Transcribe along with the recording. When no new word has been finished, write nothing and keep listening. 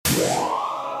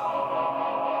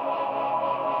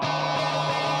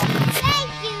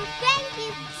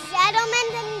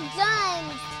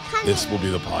This will be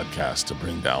the podcast to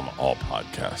bring down all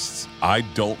podcasts. I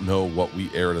don't know what we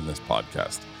aired in this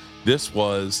podcast. This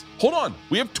was, hold on,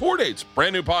 we have tour dates.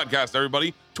 Brand new podcast,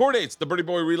 everybody. Tour dates, the Birdie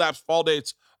Boy Relapse fall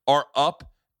dates are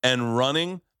up and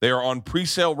running. They are on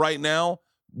pre-sale right now.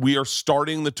 We are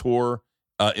starting the tour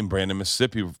in Brandon,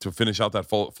 Mississippi to finish out that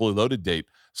fully loaded date,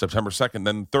 September 2nd.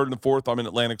 Then 3rd and 4th, I'm in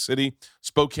Atlantic City.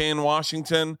 Spokane,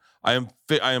 Washington, I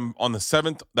am on the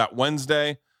 7th, that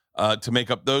Wednesday, to make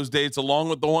up those dates, along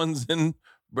with the ones in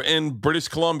British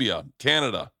Columbia,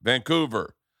 Canada,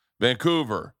 Vancouver,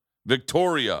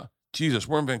 Victoria. Jesus,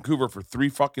 we're in Vancouver for 3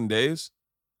 fucking days?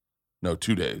 No,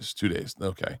 2 days. 2 days.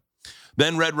 Okay.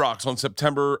 Then Red Rocks on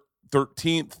September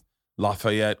 13th,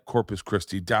 Lafayette, Corpus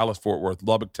Christi, Dallas, Fort Worth,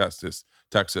 Lubbock, Texas,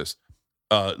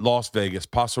 Las Vegas,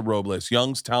 Paso Robles,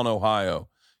 Youngstown, Ohio,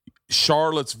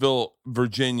 Charlottesville,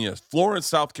 Virginia, Florence,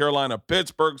 South Carolina,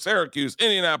 Pittsburgh, Syracuse,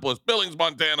 Indianapolis, Billings,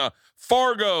 Montana,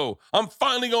 Fargo. I'm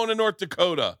finally going to North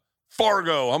Dakota.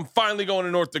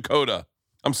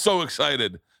 I'm so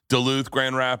excited. Duluth,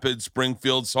 Grand Rapids,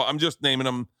 Springfield. So I'm just naming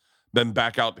them. Then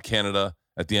back out to Canada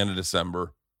at the end of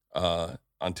December.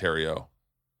 Ontario,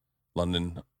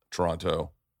 London,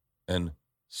 Toronto, and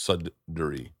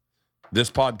Sudbury. This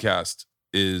podcast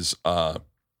is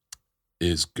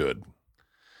good.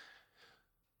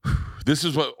 This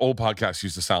is what old podcasts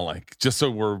used to sound like. Just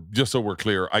so we're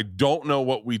clear. I don't know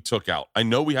what we took out. I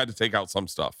know we had to take out some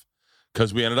stuff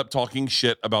because we ended up talking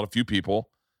shit about a few people.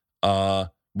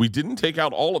 We didn't take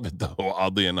out all of it though,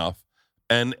 oddly enough.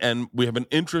 And we have an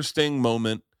interesting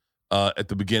moment at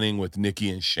the beginning with Nikki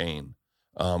and Shane,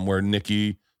 where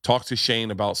Nikki talks to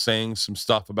Shane about saying some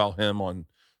stuff about him on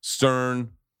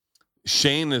Stern.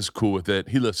 Shane is cool with it.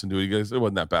 He listened to it. He goes, it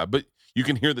wasn't that bad. But you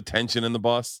can hear the tension in the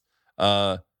bus.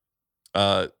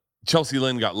 Chelsea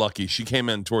Lynn got lucky. She came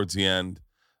in towards the end.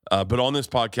 But on this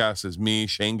podcast is me,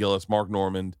 Shane Gillis, Mark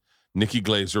Normand, Nikki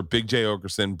Glaser, Big J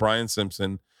Oakerson, Brian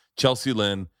Simpson, Chelsea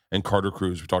Lynn, and Carter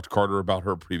Cruz. We talked to Carter about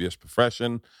her previous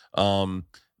profession. And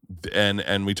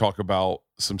we talk about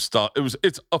some stuff.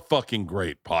 It's a fucking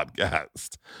great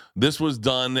podcast. This was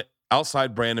done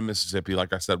outside Brandon, Mississippi.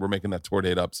 Like I said, we're making that tour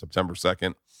date up September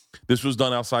 2nd. This was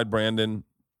done outside Brandon,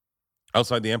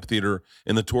 outside the amphitheater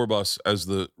in the tour bus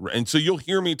and so you'll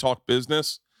hear me talk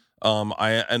business.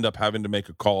 I end up having to make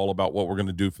a call about what we're going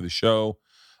to do for the show.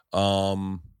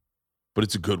 But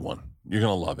it's a good one. You're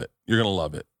going to love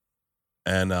it.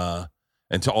 And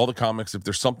to all the comics, if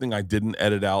there's something I didn't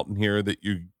edit out in here that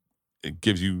it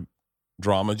gives you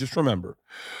drama, just remember,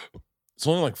 it's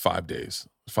only like 5 days.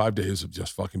 5 days of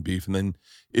just fucking beef. And then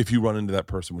if you run into that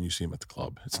person when you see him at the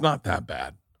club, it's not that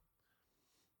bad.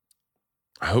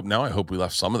 I hope we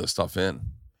left some of this stuff in.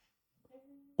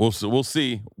 We'll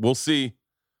see.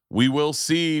 We will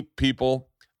see, people.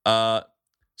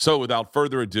 So without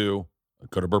further ado,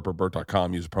 go to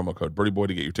burtburtburt.com, use the promo code BirdieBoy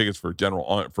to get your tickets for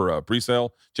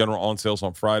pre-sale, general on sales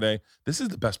on Friday. This is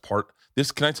the best part.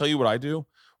 Can I tell you what I do?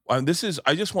 I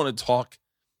just want to talk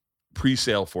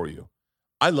pre-sale for you.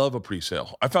 I love a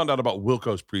pre-sale. I found out about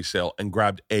Wilco's pre-sale and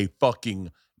grabbed a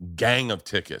fucking gang of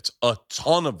tickets, a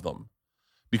ton of them,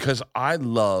 because I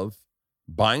love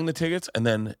buying the tickets and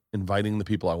then inviting the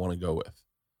people I want to go with.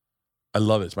 I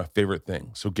love it. It's my favorite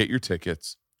thing. So get your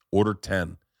tickets, order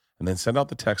 10, and then send out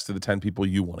the text to the 10 people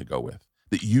you want to go with.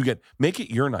 That you get, make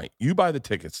it your night. You buy the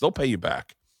tickets, they'll pay you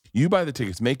back. You buy the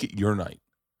tickets, make it your night,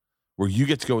 where you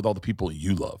get to go with all the people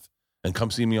you love and come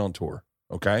see me on tour.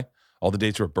 Okay? All the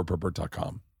dates are at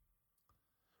burtburtburt.com.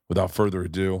 Without further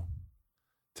ado,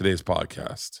 today's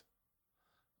podcast.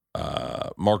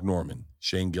 Mark Normand,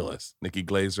 Shane Gillis, Nikki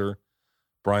Glaser,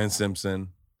 Brian Simpson,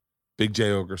 Big J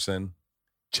Oakerson,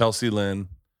 Chelsea Lynn,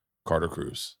 Carter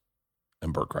Cruz,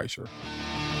 and Burt Kreischer.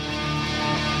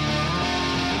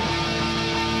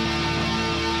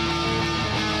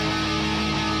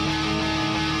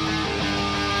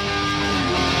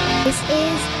 This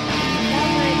is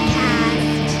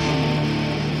Overcast.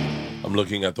 I'm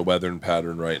looking at the weather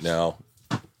pattern right now.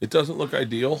 It doesn't look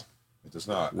ideal. It does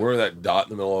not. We're that dot in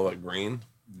the middle of that green.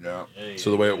 Yeah. So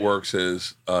the way it works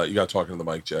is you got talking to the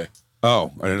mic, Jay.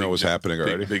 Oh, I didn't know what was happening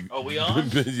already. Oh, we on?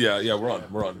 Yeah, we're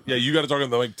on. Yeah, you got to talk to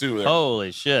the mic too. There.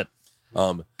 Holy shit.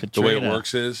 The way it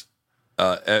works is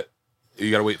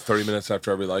you got to wait 30 minutes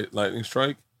after every lightning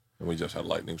strike, and we just had a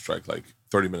lightning strike like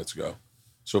 30 minutes ago.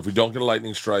 So if we don't get a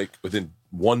lightning strike within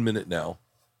 1 minute now,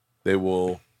 they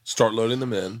will start loading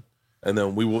them in, and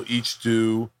then we will each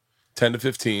do 10 to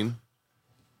 15.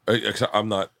 Except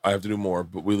I have to do more,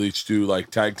 but we'll each do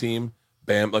like tag team,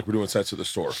 bam, like we're doing sets at the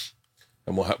store.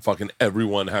 And we'll have fucking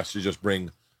everyone has to just bring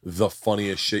the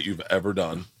funniest shit you've ever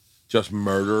done. Just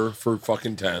murder for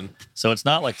fucking 10. So it's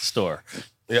not like the store.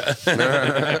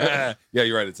 Yeah. Yeah,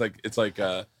 you're right. It's like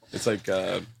I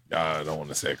don't want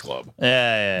to say a club.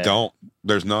 Yeah. Don't.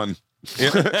 There's none.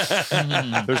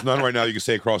 There's none right now you can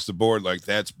say across the board like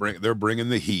they're bringing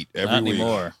the heat every Not week.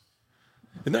 anymore.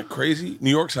 Isn't that crazy? New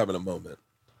York's having a moment.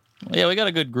 Yeah, we got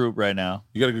a good group right now.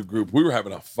 You got a good group. We were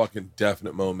having a fucking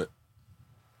definite moment.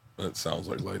 That sounds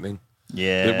like lightning.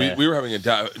 Yeah. We were having a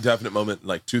definite moment in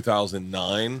like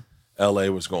 2009. LA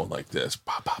was going like this.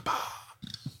 Ba, ba, ba,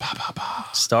 ba, ba, ba.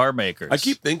 Star makers. I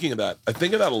keep thinking of that. I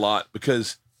think of that a lot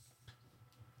because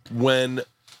when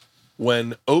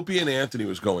Opie and Anthony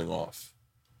was going off,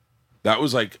 that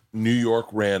was like New York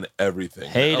ran everything.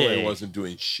 Heyday. LA wasn't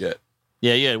doing shit.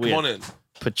 Yeah. We Come on had in.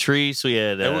 Patrice. We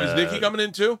had And was Nikki coming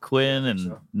in too? Quinn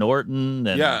and Norton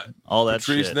and all that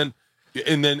Patrice, shit.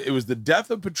 And then it was the death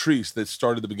of Patrice that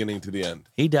started the beginning to the end.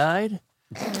 He died?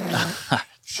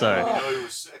 Sorry. He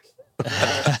was sick.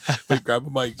 Like, grab a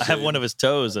mic. I have Shane. one of his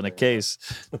toes in a case.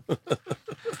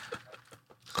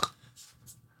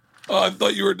 Oh, I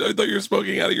thought you were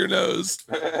smoking out of your nose.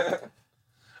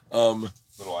 Little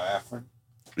Afrin.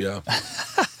 Yeah.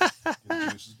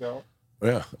 Juices go.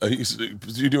 Yeah.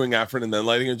 You doing Afrin and then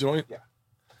lighting a joint? Yeah.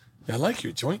 I like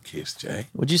your joint case, Jay.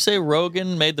 Would you say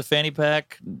Rogan made the fanny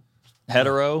pack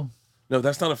hetero? No,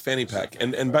 that's not a fanny pack.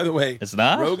 And by the way, It's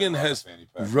not? Rogan has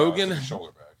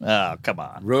Shoulder bag. Oh, come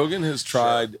on. Rogan has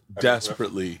tried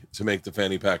desperately to make the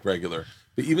fanny pack regular.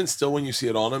 But even still, when you see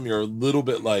it on him, you're a little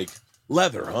bit like,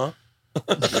 leather, huh?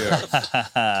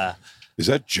 Yeah. Is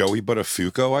that Joey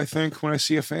Buttafuoco, I think, when I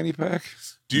see a fanny pack?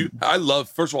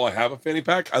 First of all, I have a fanny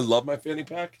pack. I love my fanny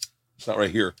pack. It's not right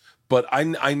here. But I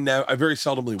very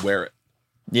seldomly wear it.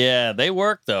 Yeah, they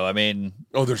work, though. I mean,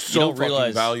 Oh, they're so don't fucking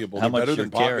realize valuable. how They're much better than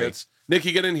you carry. pockets.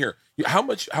 Nikki, get in here.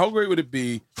 How great would it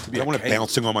be to be I want it kangaroo?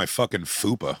 bouncing on my fucking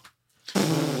fupa.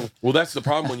 Well, that's the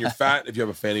problem when you're fat. If you have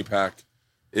a fanny pack,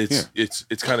 it's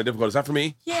kind of difficult. Is that for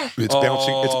me? Yeah. It's Oh,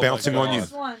 bouncing. It's my bouncing on you.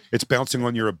 God. It's bouncing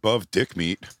on your above dick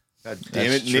meat. God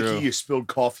damn That's it, Nikki, true. you spilled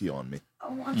coffee on me.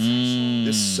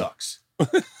 This sucks.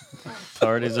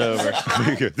 Party's over.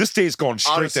 This day's going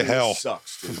straight Honestly, to hell. This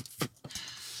sucks, dude.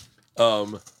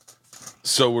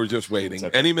 So we're just waiting. It's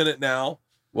okay. Any minute now.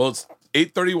 Well, it's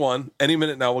 8:31. Any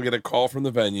minute now, we'll get a call from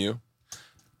the venue.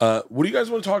 What do you guys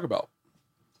want to talk about?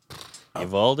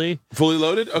 Uvalde? Fully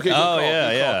loaded? Okay. Good Oh, call.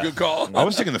 yeah, Good call. I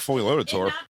was thinking the fully loaded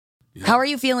tour. How are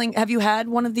you feeling? Have you had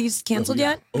one of these canceled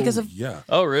yet? Because of yeah.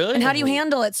 Oh, really? and how do you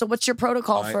handle it? So what's your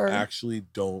protocol I for? actually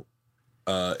don't.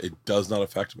 It does not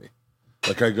affect me.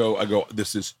 Like I go.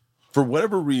 This is for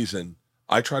whatever reason.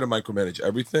 I try to micromanage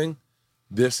everything.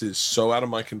 This is so out of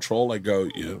my control. I go,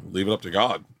 leave it up to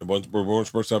God. We weren't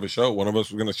supposed to have a show. One of us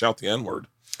was going to shout the N-word.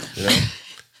 You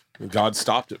know, God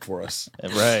stopped it for us.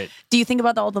 Right. Do you think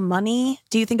about all the money?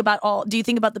 Do you think about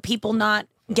the people not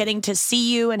getting to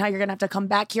see you and how you're gonna have to come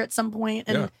back here at some point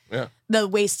and Yeah. the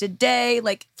wasted day?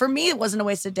 Like for me, it wasn't a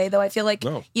wasted day though. I feel like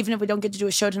No. even if we don't get to do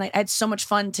a show tonight, I had so much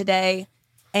fun today.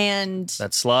 And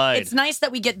That slide. it's nice that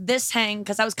we get this hang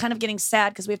because I was kind of getting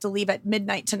sad because we have to leave at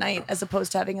midnight tonight as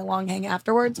opposed to having a long hang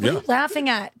afterwards. What are you laughing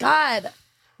at? God,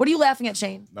 what are you laughing at,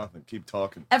 Shane? Nothing. Keep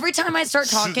talking. Every time I start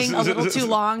talking a little too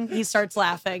long, he starts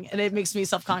laughing and it makes me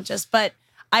self-conscious. But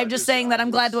I'm just saying that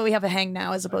I'm glad that we have a hang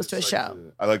now as opposed to a show.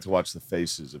 I like to watch the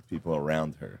faces of people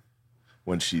around her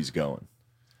when she's going.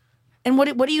 And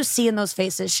what do you see in those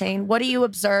faces, Shane? What do you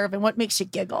observe and what makes you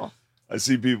giggle? I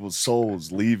see people's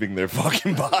souls leaving their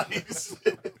fucking bodies.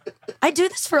 I do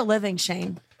this for a living,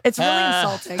 Shane. It's really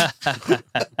insulting.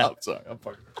 I'm sorry. I'm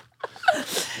fucking.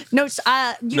 No,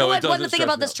 you know it what? One doesn't thing stress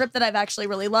about me this out. trip that I've actually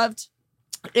really loved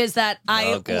is that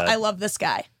God. I love this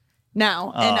guy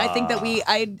now, and I think that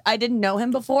I didn't know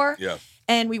him before, Yeah.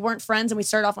 and we weren't friends, and we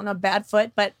started off on a bad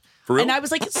foot, but. For real? And I was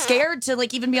like scared to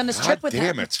like even be on this trip with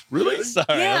Damn him. it. Really? Sorry.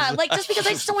 Yeah, like just because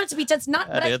I still wanted to be tense, not.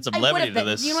 But to I, add some I would levity have to been.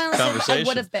 this You know what I'm saying? I conversation.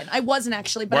 would have been. I wasn't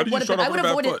actually, but Why I did would you have been. start I off would on a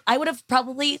have bad avoided. foot? I would have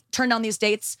probably turned down these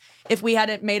dates if we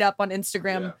hadn't made up on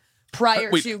Instagram prior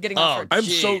Wait. to getting Oh, offered. I'm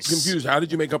so Jeez. confused. How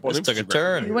did you make up on This took a Instagram?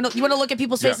 turn. You want to look at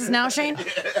people's faces now, Shane?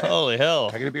 Holy hell.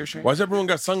 Can I get a beer, Shane? Why's everyone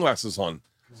got sunglasses on?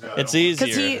 It's easier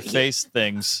he- to face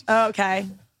things. Oh, okay.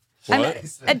 I mean,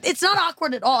 What? it's not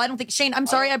awkward at all. I don't think. Shane, I'm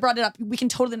sorry I brought it up. We can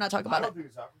totally not talk about it.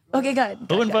 Okay, good.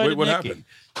 Who invited Wait, what Nikki?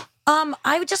 happened?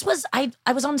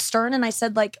 I was on Stern and I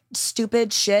said like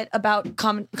stupid shit about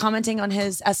commenting on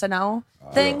his SNL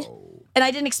thing. And I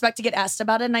didn't expect to get asked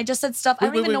about it. And I just said stuff. I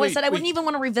don't even know what I said. I wouldn't even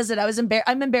want to revisit. I was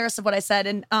I'm embarrassed of what I said.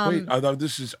 And Wait, I thought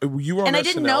this is you were on and I SNL,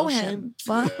 didn't know Shane? him.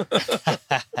 What?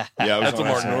 Yeah, I was That's on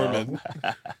Mark SNL. Norman.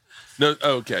 No,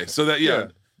 okay. So that yeah.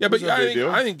 But It was no big deal.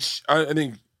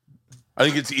 I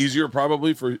think it's easier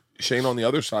probably for Shane on the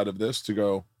other side of this to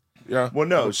go. Yeah. Well,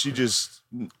 no, she just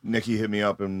Nikki hit me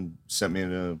up and sent me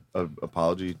an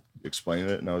apology explaining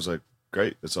it, and I was like,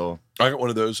 great, that's all. I got one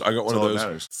of those. I got one of those.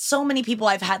 Matters. So many people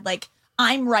I've had like,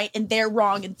 I'm right and they're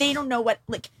wrong and they don't know what,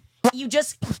 like, you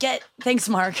just get, thanks,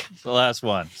 Mark. The last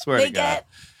one. Swear They to God. get,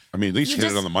 I mean, at least You hit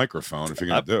just- it on the microphone if you're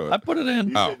going to do it. I put it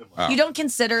in. Oh, wow. you don't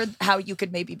consider how you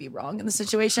could maybe be wrong in the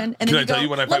situation. And then Can I you go, tell you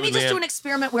when I let fight me with just do Leanne? an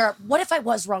experiment where, what if I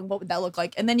was wrong? What would that look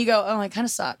like? And then you go, oh, it kind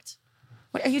of sucked.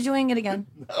 What, are you doing it again?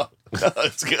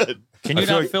 It's good. Can I you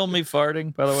feel not like film me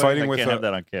farting, by the way? fighting I with can't a- have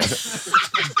that on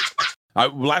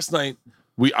camera. Last night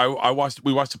we watched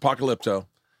Apocalypto,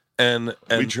 and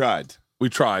We tried. we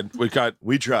tried. We got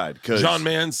Because John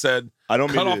Mann said I don't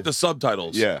cut mean off to- the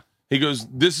subtitles. Yeah. He goes,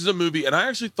 this is a movie, and I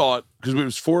actually thought because it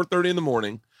was 4:30 in the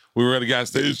morning, we were at a gas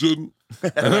station,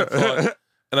 and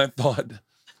I thought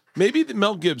maybe that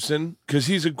Mel Gibson, because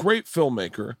he's a great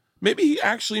filmmaker, maybe he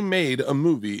actually made a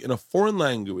movie in a foreign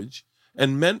language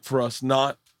and meant for us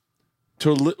not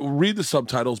to read the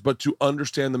subtitles, but to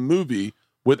understand the movie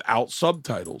without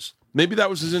subtitles. Maybe that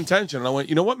was his intention. And I went,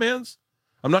 you know what, mans?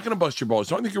 I'm not going to bust your balls.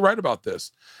 So I think you're right about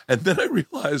this. And then I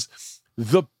realized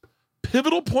the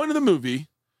pivotal point of the movie,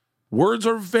 words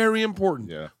are very important.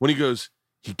 Yeah. When he goes,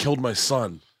 he killed my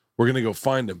son. We're going to go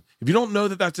find him. If you don't know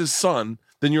that that's his son,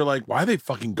 then you're like, why are they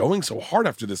fucking going so hard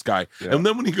after this guy? Yeah. And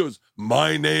then when he goes,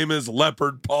 my name is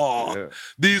Leopard Paw. Yeah.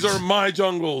 These are my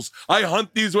jungles. I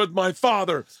hunt these with my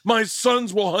father. My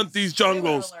sons will hunt these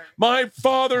jungles. Spoiler alert. My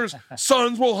father's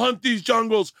sons will hunt these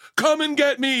jungles. Come and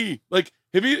get me. Like,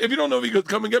 if you don't know if he goes,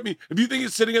 come and get me, if you think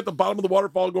he's sitting at the bottom of the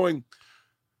waterfall going,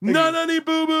 nanani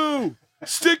boo boo,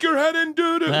 stick your head in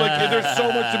doo doo. Like, there's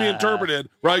so much to be interpreted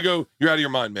where I go, you're out of your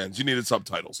mind, man. You needed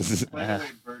subtitles.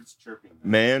 Birds chirping.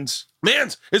 Man's.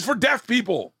 Man's, it's for deaf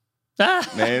people.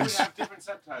 Man's. different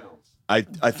subtitles. I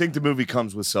think the movie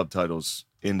comes with subtitles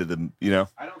into the, you know.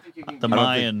 I don't think you can. The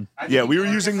Mayan. Yeah, we were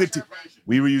using the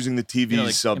TV You know, like,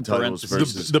 in subtitles parentheses.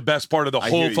 versus. The best part of the I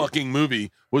hear whole you. fucking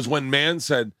movie was when Man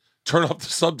said, turn off the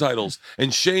subtitles.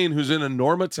 And Shane, who's in a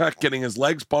Norma Tech getting his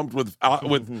legs pumped with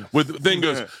thing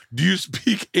goes, do you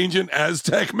speak ancient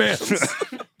Aztec, man?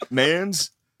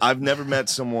 Man's. I've never met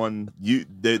someone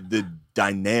the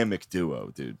dynamic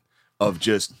duo, dude, of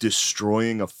just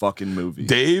destroying a fucking movie.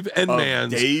 Dave and Of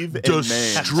Mans Dave and Mans.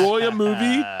 destroy a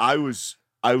movie. I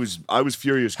was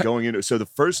furious going into it. So the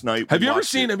first night, Have we you ever watched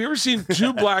seen? it. Have you ever seen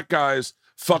two black guys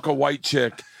fuck a white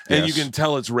chick, and you Yes. can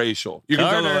tell it's racial? You can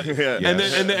Carter. tell, Yeah.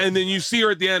 and then you see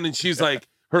her at the end, and she's like,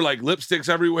 her like lipstick's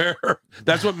everywhere.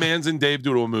 That's what Mans and Dave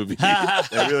do to a movie. I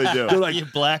really do. They're like, You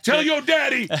black tell chick. your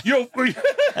daddy, yo,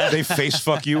 They face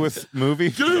fuck you with movie?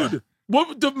 dude.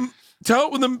 What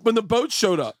tell it when the boat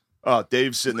showed up. Oh,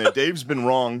 Dave's sitting there. Dave's been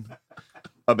wrong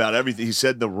about everything. He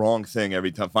said the wrong thing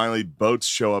every time. Finally, boats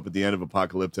show up at the end of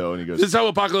Apocalypto, and he This goes, is how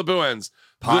Apocalypto ends.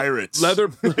 "Pirates, Leather.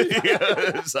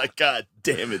 It's like, God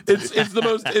damn it! dude. It's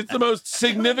the most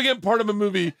significant part of a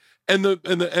movie.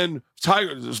 And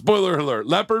Tiger, spoiler alert,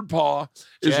 Leopard Paw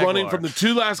is Jaguar. running from the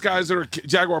two last guys that are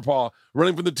Jaguar Paw,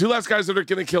 running from the two last guys that are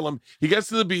going to kill him. He gets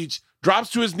to the beach, drops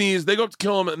to his knees. They go up to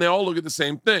kill him, and they all look at the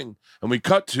same thing. And we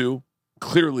cut to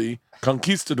clearly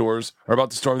conquistadors are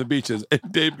about to storm the beaches, and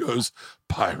Dave goes,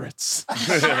 "Pirates."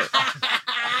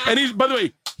 And he's, by the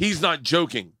way, he's not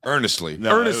joking. Earnestly. No,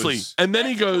 it Earnestly. was- And then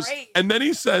he That's goes, great. and then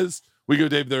he says, we go,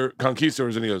 Dave, they're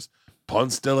conquistadors, and he goes,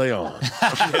 Ponce de Leon.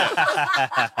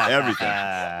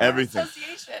 everything.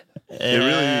 Association. It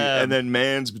really. And then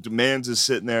Mans is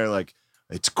sitting there like,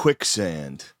 it's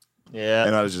quicksand, Yeah.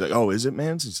 and I was just like, "Oh, is it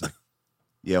Mans?" He's like,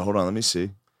 "Yeah, hold on, let me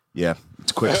see. Yeah,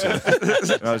 it's quicksand."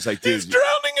 And I was like, He's "Dude,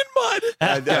 drowning in mud.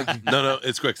 I No,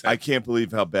 it's quicksand. can't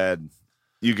believe how bad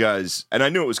you guys." And I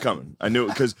knew it was coming. I knew it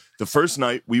because the first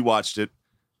night we watched it,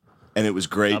 and it was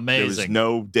great. There was Amazing.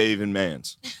 no Dave and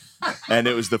Mans, and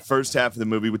it was the first half of the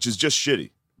movie, which is just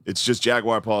shitty. It's just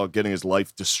Jaguar Paul getting his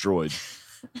life destroyed,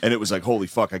 and it was like, "Holy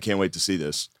fuck, I can't wait to see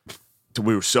this."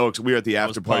 We were so excited. We were at the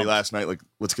after party pumped. last night. Like,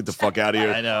 let's get the fuck out of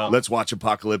here. I know. Let's watch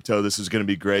Apocalypto. This is going to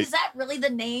be great. Is that really the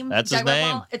name? That's his Jaguar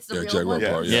name. Ball? It's the Yeah, real Jaguar one.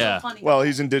 Ball, It's yeah. so funny. Well,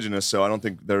 he's indigenous, so I don't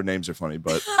think their names are funny.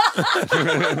 But I'm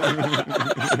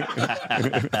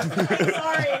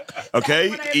sorry. Okay,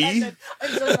 That's what I E? offended. I'm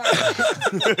so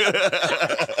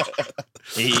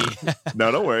sorry.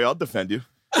 no, don't worry. I'll defend you.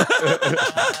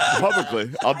 Publicly,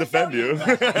 I'll defend you. You would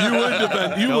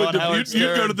defend. You Go would. on, Howard You'd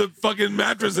go Stern. to the fucking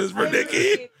mattresses for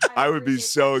Nikki. I would be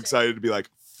so excited to be like,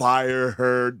 fire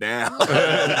her now.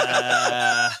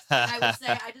 I would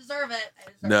say I deserve it. I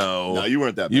deserve it. No, No, you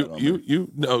weren't that bad. you, on you, me.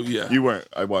 you. No, yeah. You weren't.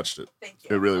 I watched it. Thank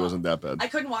you. It really wasn't that bad. I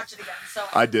couldn't watch it again, so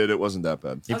I did. It wasn't that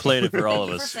bad. He played it for all of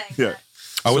Thank you us. for saying Yeah. that.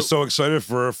 I was so excited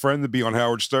for a friend to be on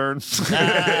Howard Stern.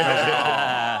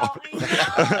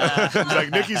 now. He's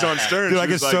like, Nikki's on Stern. Dude, I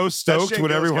She was get so "That stoked Shane when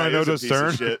Gillis everyone guy I know is a does piece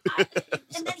of Stern." shit."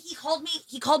 And then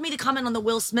he called me to comment on the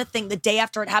Will Smith thing the day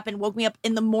after it happened. Woke me up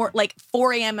in the like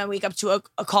 4 a.m. I wake up to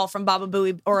a call from Baba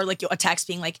Booey or like a text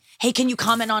being like, "Hey, can you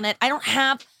comment on it?" I don't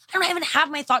even have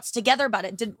my thoughts together about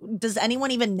it. Does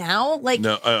anyone even now? Like,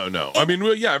 No, no. I mean,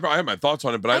 well, yeah, I have my thoughts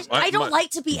on it, but I don't like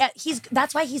to be at.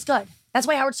 That's why he's good. That's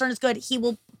why Howard Stern is good. He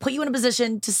will put you in a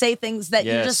position to say things that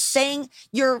you're just saying.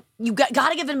 You got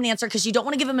to give him an answer because you don't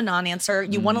want to give him a non-answer.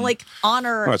 You want to like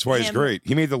honor. Oh, that's why him. he's great.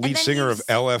 He made the lead then singer of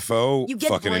LFO You get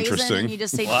fucking brazen interesting. and you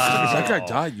just say, Wow. That guy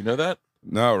died. You know that?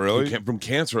 No, really? From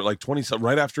cancer at like 20,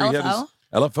 right after he had his LFO?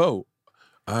 LFO.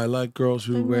 I like girls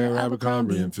who wear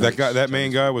Abercrombie and Fitch. That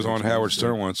main guy was on Howard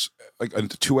Stern once, like a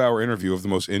 2-hour interview of the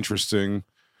most interesting.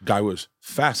 Guy was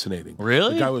fascinating.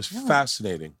 Really? The guy was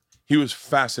fascinating. He was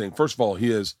fascinating. First of all,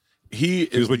 he was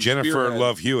with Jennifer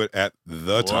Love Hewitt at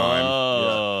the time.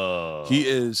 Whoa. He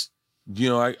is. You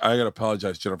know, I gotta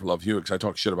apologize, to Jennifer Love Hewitt, because I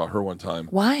talked shit about her one time.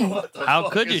 Why? How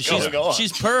could you?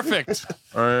 She's perfect.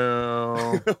 I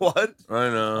know. What? I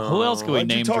know. Who else could we Why'd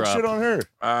you name talk drop? shit on her?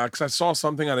 Because I saw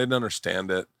something I didn't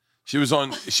understand it. She was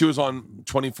on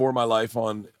 24 My Life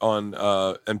on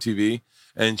MTV,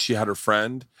 and she had her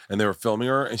friend, and they were filming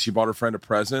her, and she bought her friend a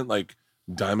present, like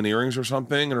diamond earrings or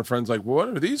something, and her friend's like, well, "What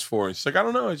are these for?" And she's like, "I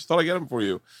don't know. I just thought I'd get them for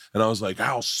you." And I was like,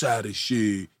 "How sad is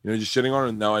she?" You know, just shitting on her.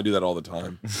 And now I do that all the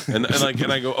time. And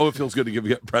I go, "Oh, it feels good to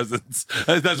get presents."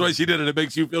 That's why she did it. It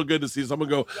makes you feel good to see someone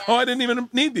go, "Oh, I didn't even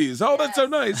need these. Oh, that's so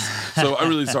nice." So I'm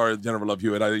really sorry, Jennifer Love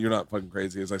Hewitt. You're not fucking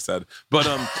crazy, as I said. But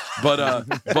Didn't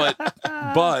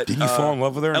you fall in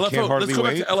love with her and LFO, can't hardly let's go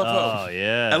wait? back to LFO. Oh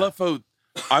yeah. LFO.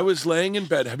 I was laying in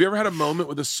bed. Have you ever had a moment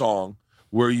with a song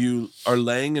where you are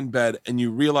laying in bed and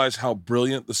you realize how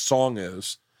brilliant the song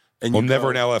is? And Well, you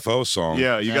never go, an LFO song.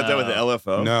 Yeah, you got that with the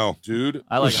LFO. No. dude.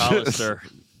 I like Hollister.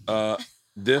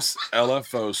 This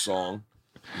LFO song.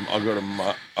 I'll go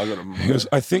to. He goes,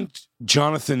 I think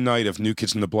Jonathan Knight of New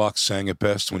Kids in the Block sang it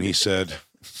best when he said,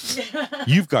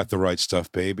 "You've got the right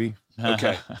stuff, baby."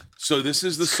 Okay, so this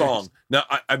is the song. Now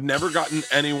I've never gotten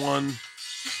anyone.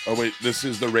 Oh wait, this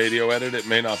is the radio edit. It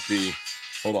may not be.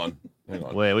 Hold on. Hang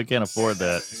on. Wait, we can't afford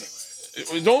that.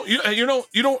 Don't you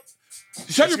don't.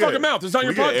 Shut your fucking mouth. It's not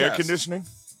your We get podcast. air conditioning.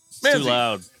 It's too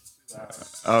loud.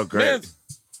 Oh, great.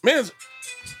 Man,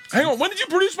 hang on. When did you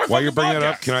produce my While fucking you're bringing podcast? it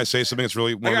up, can I say something that's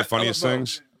really one of the got funniest LFO.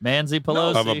 things? Manzi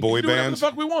Pelosi. Of a boy We do whatever band? the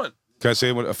fuck we want. Can I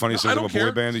say what a funny thing I of don't a boy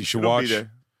care. band that you should We'll be watch?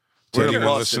 there. To We're anyone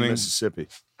lost in listening, Mississippi.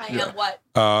 I am what?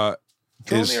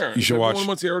 Turn on is the air. you should If watch everyone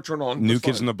wants the air turn on. New that's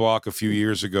Kids fine. in the Block a few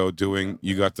years ago doing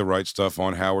You Got the Right Stuff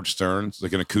on Howard Stern. It's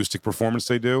like an acoustic performance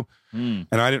they do. And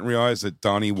I didn't realize that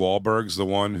Donnie Wahlberg's the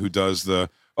one who does the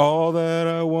 "All That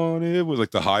I Wanted" was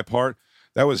like the high part.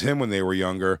 That was him when they were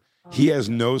younger. He has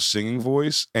no singing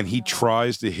voice, and he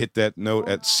tries to hit that note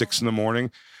at 6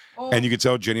 a.m. And you can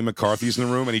tell Jenny McCarthy's in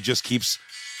the room, and he just keeps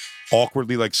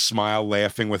awkwardly like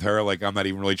laughing with her, like I'm not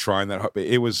even really trying that hard.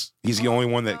 He's the only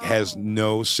one that has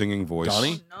no singing voice.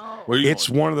 Donnie? Where are you It's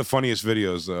going? one of the funniest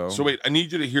videos though. So wait, I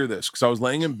need you to hear this because I was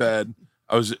laying in bed.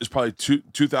 It's probably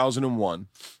 2001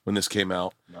 when this came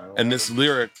out, and this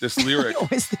lyric, I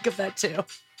always think of that too.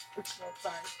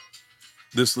 Sorry.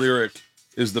 this lyric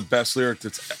is the best lyric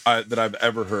that I've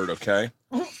ever heard. Okay,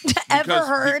 Ever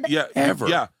heard? Yeah, Ever.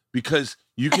 Yeah, because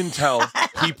you can tell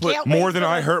he put Can't wait More than for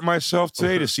I this. hurt myself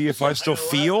today to see if I still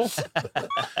feel.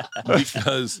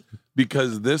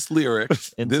 because this lyric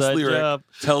Inside job.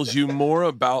 tells you more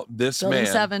about this Building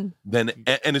man 7. than,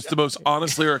 and it's the most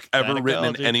honest lyric ever written in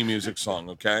Gynecology. any music song.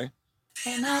 Okay.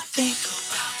 And I think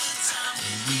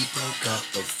We broke up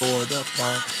before the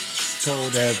punk.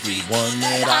 Told everyone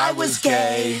that I was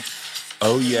gay.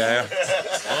 Oh yeah, it's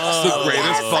the greatest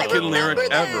Yes, I fucking lyric remember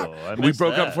that. ever. Oh, I We missed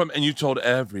broke up that. from, and you told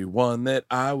everyone that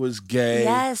I was gay.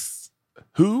 Yes.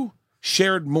 Who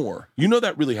shared more? You know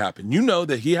that really happened. You know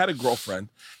that he had a girlfriend,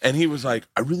 and he was like,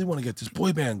 "I really want to get this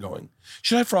boy band going.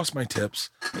 Should I frost my tips?"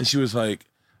 And she was like,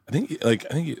 "I think."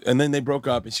 And then they broke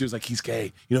up, and she was like, "He's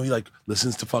gay. You know, he like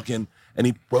listens to fucking," and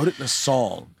he wrote it in a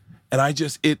song. And I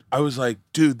was like,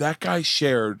 dude, that guy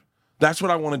shared. That's what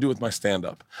I want to do with my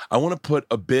stand-up. I want to put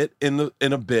a bit in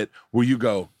a bit where you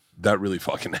go, that really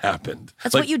fucking happened.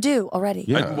 That's Like, what you do already.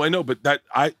 Yeah. I know, but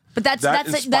But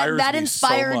that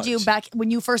inspired so you much. back when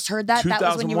you first heard that. That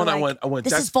was when you were like, I went,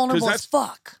 this is vulnerable as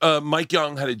fuck. Mike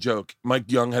Young had a joke.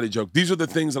 These are the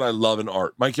things that I love in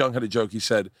art. Mike Young had a joke. He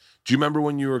said, do you remember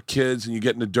when you were kids and you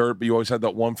get in the dirt, but you always had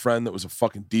that one friend that was a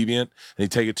fucking deviant and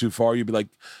he'd take it too far? You'd be like,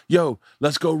 yo,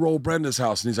 let's go roll Brenda's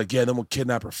house. And he's like, yeah, then we'll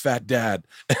kidnap her fat dad.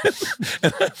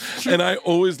 and I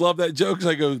always love that joke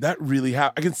because I go, that really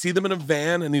happened. I can see them in a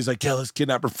van and he's like, yeah, let's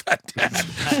kidnap her fat dad.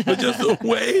 But just the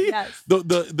way, Yes.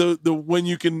 the when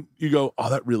you go, oh,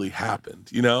 that really happened,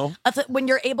 you know? When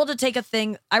you're able to take a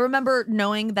thing, I remember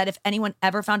knowing that if anyone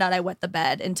ever found out I wet the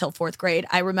bed until 4th grade,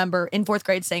 I remember in 4th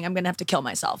grade saying, I'm going to have to kill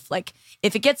myself. Like,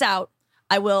 if it gets out,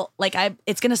 I will, like,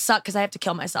 it's going to suck because I have to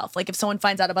kill myself. Like, if someone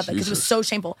finds out about that, because it was so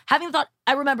shameful. Having thought,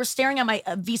 I remember staring at my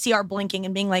VCR blinking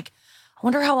and being like, I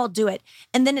wonder how I'll do it.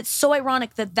 And then it's so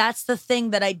ironic that that's the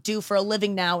thing that I do for a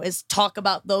living now is talk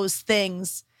about those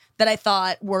things that I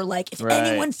thought were like, if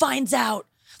anyone finds out.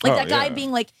 Like that guy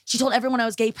being like, she told everyone I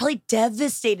was gay, probably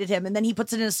devastated him. And then he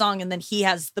puts it in a song and then he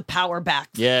has the power back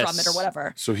from it or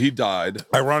whatever. So he died.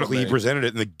 Ironically, he presented it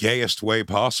in the gayest way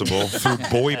possible through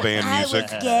boy band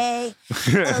music. I was gay.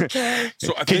 Okay.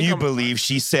 So Can you believe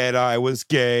she said I was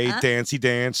gay? Dancey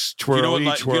dance, twirly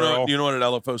twirl. You know what an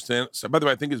LFO stands? By the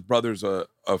way, I think his brother's a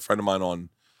friend of mine on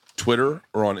Twitter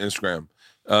or on Instagram.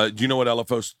 Do you know what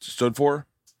LFO stood for?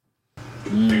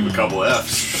 Think of a couple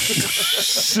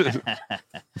F's.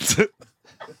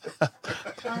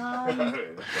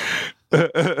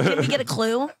 Can we get a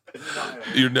clue?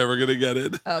 You're never gonna get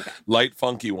it. Okay. Light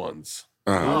funky ones.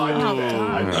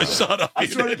 God. Shut up. I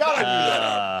swear to God, I knew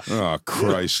that. Oh,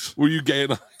 Christ. Were you gay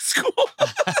in high school?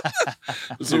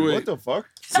 Dude, what the fuck?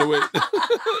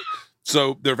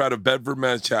 So they're out of Bedford,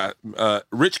 Massachusetts.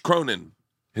 Rich Cronin,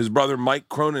 his brother Mike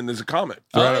Cronin is a comic.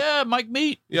 Mike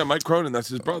Meat. Yeah, Mike Cronin, that's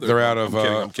his brother. They're out of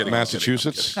I'm kidding.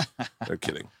 Massachusetts. They're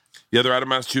kidding. Yeah, they're out of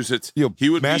Massachusetts. Yo, He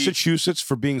would Massachusetts,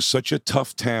 for being such a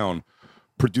tough town,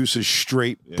 produces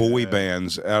straight boy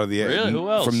bands out of the Really? Who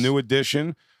else? From New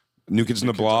Edition, New Kids on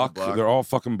the Block. They're all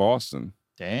fucking Boston.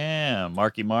 Damn,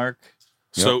 Marky Mark.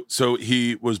 So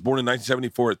he was born in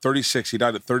 1974 at 36. He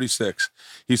died at 36.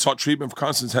 He sought treatment for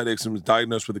constant headaches and was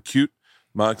diagnosed with acute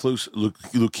myeloid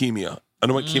leukemia.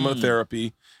 Underwent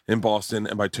chemotherapy in Boston,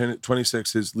 and by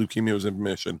 26, his leukemia was in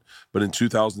remission. But in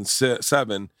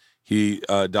 2007, he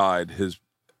died. His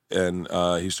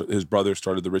brother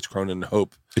started the Rich Cronin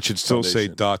Hope. It should still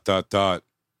Foundation. say ...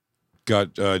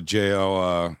 Got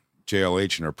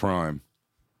JLH in her prime.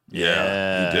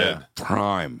 Yeah, he did.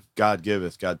 Prime. God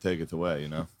giveth, God taketh away, you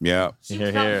know? Yeah. She's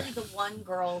Here, probably here. the one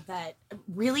girl that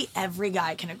really every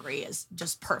guy can agree is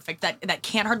just perfect. That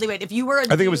can't hardly wait. If you were, I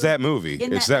think it was that movie.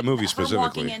 It's that movie her specifically.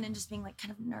 walking in and just being like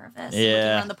kind of nervous, Yeah. looking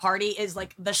around the party is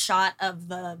like the shot of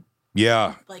the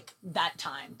Yeah. like that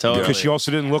time. Totally. Because she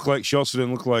also didn't look like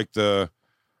the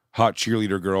hot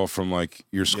cheerleader girl from like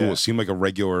your school. Yeah. It seemed like a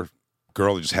regular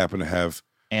girl that just happened to have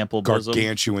Ample bosom.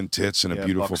 gargantuan tits and a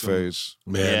beautiful buxom. face.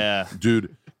 Man, Yeah.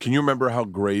 dude, can you remember how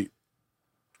great?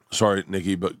 Sorry,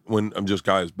 Nikki, but when I'm just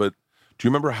guys, but do you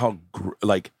remember how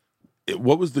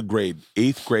what was the grade?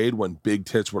 8th grade when big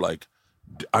tits were like.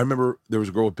 I remember there was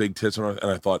a girl with big tits, and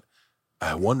I thought,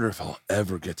 I wonder if I'll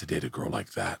ever get to date a girl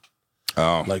like that.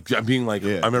 Oh, Like being like,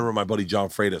 I remember my buddy John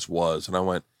Freitas was, and I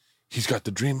went, he's got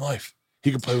the dream life.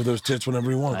 He can play with those tits whenever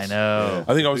he wants. I know.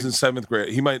 I think I was in 7th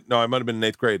grade. I might have been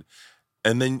in 8th grade.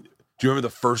 And then, do you remember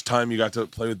the first time you got to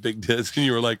play with big tits and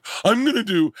you were like, I'm going to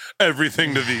do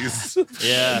everything to these.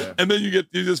 Yeah. And then you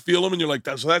just feel them and you're like,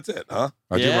 that's it, huh?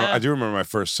 I do remember my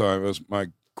first time. It was my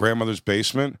grandmother's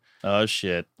basement. Oh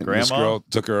shit. And Grandma. This girl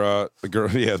took her. The girl,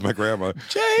 yeah, it's my grandma.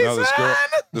 Jason! No,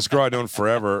 this girl I'd known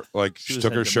forever. Like she was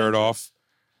took her into shirt mental. off,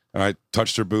 and I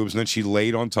touched her boobs, and then she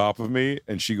laid on top of me,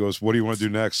 and she goes, "What do you want to do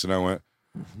next?" And I went,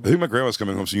 "I think my grandma's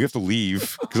coming home, so you have to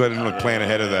leave," because I didn't plan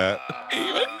ahead of that.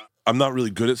 I'm not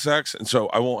really good at sex, and so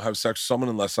I won't have sex with someone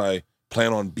unless I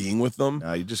plan on being with them.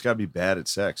 Nah, you just gotta be bad at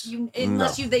sex.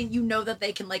 Unless you know that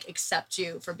they can like accept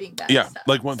you for being bad. Yeah, at sex.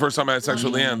 like when first time I had sex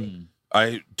with Leanne,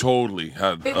 I totally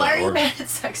had. Wait, why are you bad at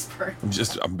sex, Bert?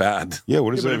 I'm bad. Yeah,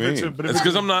 what does that mean? It's because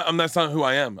that's not who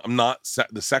I am. I'm not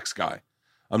the sex guy.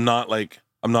 I don't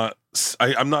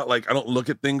look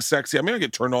at things sexy. I mean, I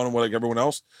get turned on like everyone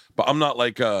else, but I'm not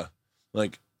like at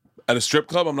a strip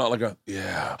club. I'm not like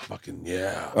fucking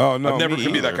yeah. Oh no, I never me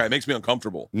can be that either. guy. It makes me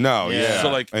uncomfortable. No, Yeah. yeah. So,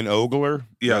 like- an ogler.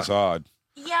 Yeah. That's odd.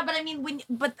 Yeah, but I mean,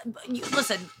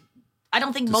 listen, I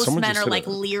don't think Did most someone men just are hit like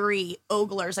leery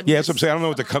oglers. I mean, Yeah, that's what I'm saying. I don't know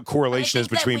what the correlation I is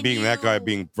think that between when being that guy you-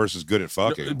 being versus good at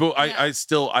fucking. But Yeah.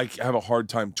 I have a hard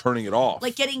time turning it off.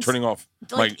 Like turning off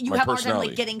like you my have a hard time personality.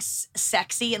 like getting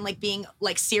sexy and like being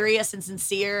like serious and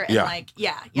sincere and Yeah. like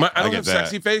yeah. I I don't get have that.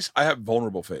 sexy face. I have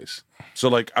vulnerable face. So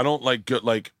like I don't like good.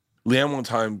 Like Leanne one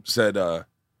time said,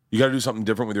 "You got to do something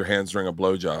different with your hands during a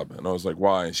blowjob," and I was like,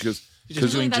 "Why?" And she goes,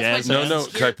 Just doing Usually that's jazz what "No, hands. no,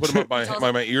 because I put them up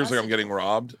my ears like I'm That's- getting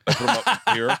robbed. I put them up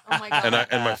here, Oh my god.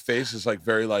 and my face is like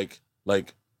very like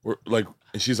we're like."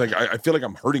 And she's like, I feel like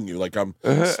I'm hurting you, like I'm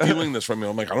stealing this from you.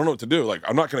 I'm like, I don't know what to do. Like,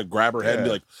 I'm not gonna grab her head and be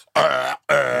like,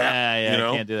 Yeah, you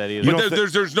know? I can't do that either. You But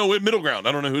don't there's no middle ground.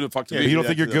 I don't know who the fuck to Yeah, be. You don't do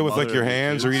think that you're to good the with like mother your of your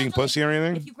hands kids. or eating pussy or If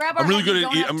anything? you grab our I'm really head, good you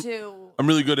at don't eat- have I'm- to I'm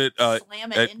really good at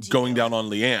slam it into going you. down on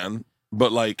Leanne,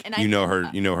 but like And I You know her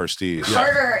steez.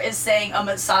 Carter is saying a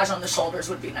massage on the shoulders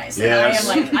would be nice. Yes.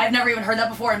 And I am like, I've never even heard that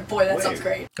before, and boy, that sounds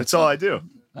great. That's all I do.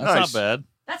 That's Nice. not bad.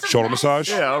 That's a Shoulder nice- massage?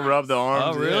 Yeah, I'll rub the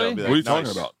arms. Oh, really? Yeah, I'll be what are you like, talking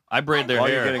nice. about? I braid their While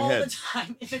you're hair. getting all head. the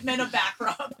time. If it meant a back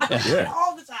rub, Yeah.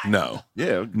 all the time. No,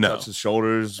 Yeah, No. touch the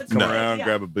shoulders, come No. around, Yeah.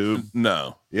 grab a boob.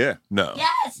 no, Yeah. no.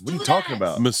 Yes. What are you do talking that.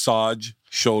 about? Massage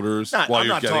shoulders while I'm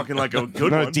you're not getting. talking like a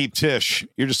good Not one. a deep tish.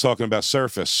 You're just talking about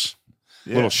surface.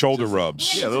 Yeah, Little shoulder just-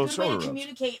 rubs. Yeah, Yeah, it's little a good way shoulder to rubs.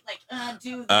 communicate. Like,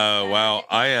 do. This, Oh that. wow,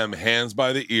 I am hands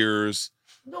by the ears.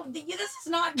 No, this is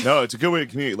not. No, it's a good way to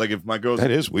communicate. Like if my girl's That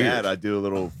is weird. mad, I do a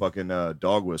little fucking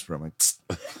dog whisper. I'm like,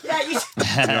 Yeah, you. you know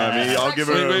what I mean? I'll give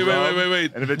her Wait, a rub,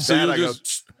 wait. And if it's So sad, you'll I go.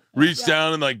 just reach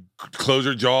down and like close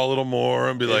her jaw a little more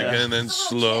and be like, Yeah. and then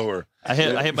slower. I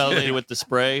hit my lady with the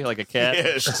spray like a cat. Yeah,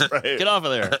 it's just right. Get off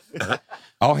of there.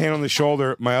 I'll hand on the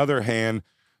shoulder, my other hand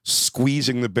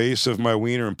squeezing the base of my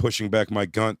wiener and pushing back my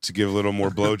gunt to give a little more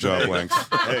blowjob length.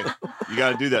 Hey, you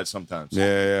got to do that sometimes.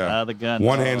 Yeah. The gun.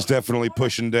 One hand's definitely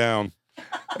pushing down,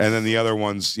 and then the other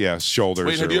one's shoulders.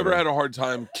 Wait, have or you ever whatever. had a hard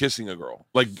time kissing a girl,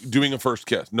 like doing a first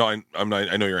kiss? No, I'm not.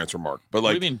 I know your answer, Mark. But What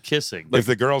do like, you mean kissing? If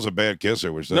the girl's a bad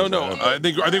kisser, which no. that's- I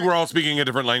think we're all speaking a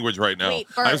different language right now. Wait,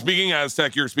 Bert. I'm speaking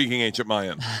Aztec. You're speaking ancient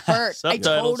Mayan. Bert,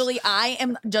 Subtitles. I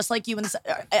am just like you.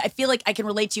 I feel like I can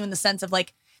relate to you in the sense of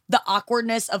like the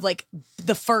awkwardness of like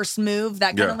the first move,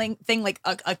 that kind Yeah. of thing, like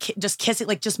just kissing,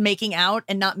 like just making out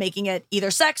and not making it either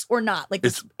sex or not. Like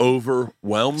It's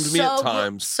overwhelmed me at so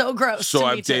times. so gross. So to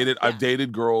me I've too. dated. Yeah. I've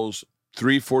dated girls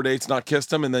 3-4 dates, not kissed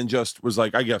them, and then just was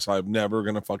like, I guess I'm never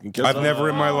gonna fucking kiss I've them. never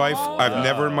in my life. Oh. I've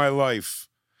never in my life.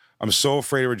 I'm so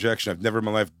afraid of rejection. I've never in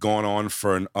my life gone on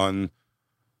for an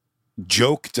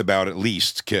unjoked about at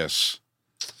least kiss.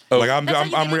 Oh. Like I'm That's how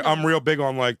you get into I'm real big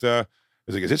on like the.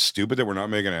 Is it stupid that we're not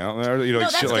making out? You know, No, like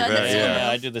that's shit like good. that. That's Yeah. good. Yeah,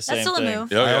 I do the That's same still a thing.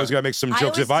 move. Yeah, I yeah. always gotta make some I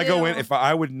jokes. If I always go do. in, if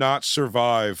I would not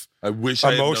survive I wish I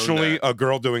had known emotionally that. a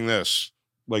girl doing this,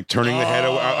 like turning the head.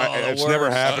 Oh, It's never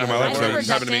worse. happened in my I've life. I've never been It's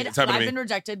happened to me. rejected. It's happened to I've me. been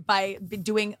rejected by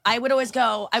doing. I would always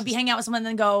go. I'd be hanging out with someone and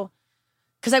then go,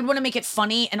 because I want to make it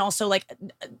funny and also like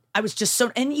I was just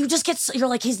so. And you just get you're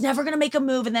like he's never gonna make a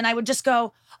move, and then I would just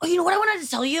go, oh, you know what I wanted to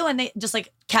tell you, and they just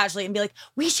like casually and be like,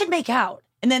 we should make out,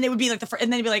 and then they would be like and then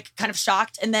they'd be like kind of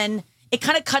shocked, and then it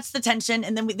kind of cuts the tension,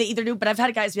 and then they either do. But I've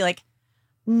had guys be like,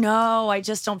 no, I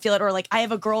just don't feel it. Or like, I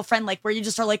have a girlfriend, like where you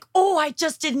just are like, oh, I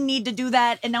just didn't need to do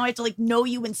that. And now I have to like know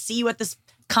you and see you at this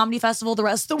comedy festival the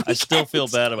rest of the weekend. I still feel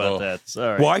bad about Oh. that.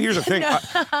 Sorry. Well, here's the thing.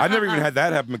 I've never even had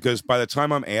that happen because by the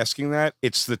time I'm asking that,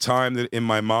 it's the time that in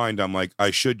my mind I'm like,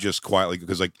 I should just quietly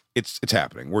because like it's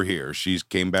happening. We're here. She's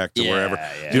came back to Yeah, wherever.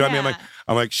 yeah. Do you know what I mean? Yeah.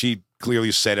 I'm like she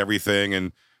clearly said everything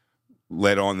and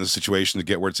led on the situation to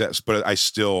get where it's at. But I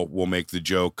still will make the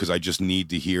joke because I just need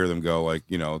to hear them go like,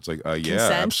 you know, it's like, yeah,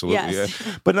 Consent? absolutely, Yes.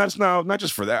 yeah. But not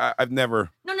just for that. I've never.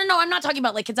 No, I'm not talking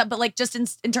about like consent, but like just in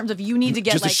terms of you need to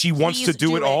get Just like that she wants please to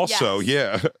do it also.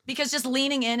 yes. Yeah. Because just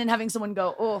leaning in and having someone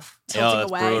go, oof, Yeah, tilting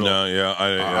that's away. brutal. No, yeah,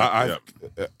 You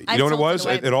I've know what it tilted was?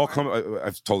 away It all before. come.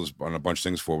 I've told this on a bunch of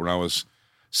things before. When I was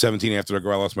 17, after the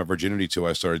girl I lost my virginity to,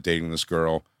 I started dating this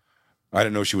girl. I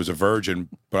didn't know she was a virgin,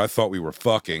 but I thought we were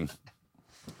fucking.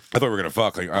 I thought we were gonna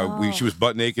fuck. Like she was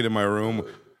butt naked in my room.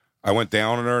 I went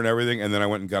down on her and everything, and then I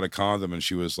went and got a condom, and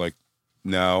she was like,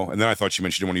 "No." And then I thought she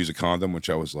meant she didn't want to use a condom, which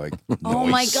I was like, Oh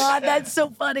my "Nice." God, that's so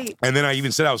funny. And then I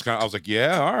even said I was like,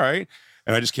 "Yeah, all right."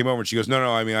 And I just came over, and she goes, "No,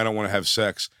 I mean, I don't want to have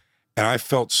sex." And I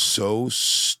felt so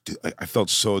I felt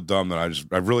so dumb that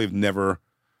I really have never.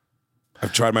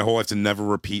 I've tried my whole life to never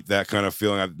repeat that kind of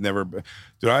feeling. I've never. Dude,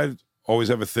 I always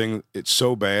have a thing. It's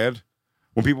so bad.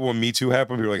 When Me Too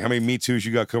happened, people were like, how many Me Too's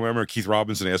you got coming? I remember Keith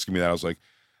Robinson asking me that. I was like,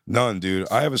 none, dude.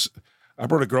 I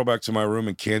brought a girl back to my room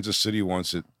in Kansas City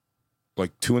once at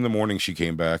like 2 a.m. She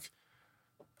came back.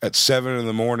 At 7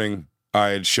 a.m, I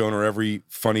had shown her every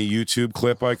funny YouTube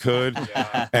clip I could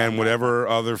and whatever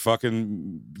other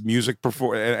fucking music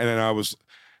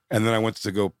and And then I went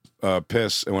to go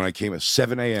piss, and when I came at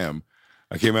 7 a.m.,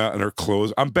 I came out and her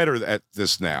clothes. I'm better at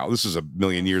this now. This is a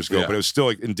million years ago, but it was still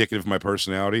like indicative of my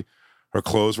personality. Her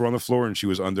clothes were on the floor, and she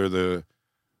was under the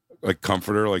like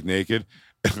comforter, like naked.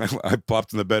 And I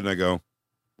popped in the bed, and I go,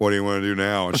 "What do you want to do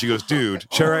now?" And she goes, "Dude."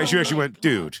 She actually went,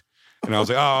 "Dude." And I was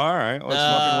like, "Oh, all right, let's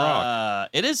fucking rock."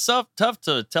 It is tough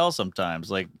to tell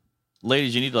sometimes. Like,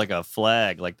 ladies, you need like a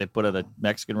flag, like they put at a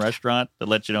Mexican restaurant that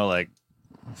lets you know, like,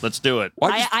 let's do it.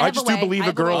 Well, I just do believe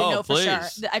a girl. No, for sure.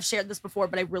 please. I've shared this before,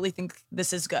 but I really think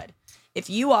this is good. If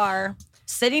you are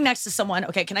sitting next to someone,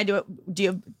 okay, can I do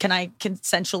it? Can I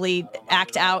consensually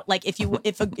act out? Like if you want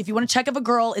to check if a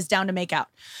girl is down to make out.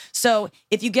 So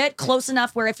if you get close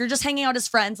enough where if you're just hanging out as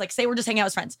friends, like say we're just hanging out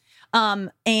as friends,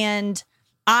 and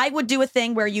I would do a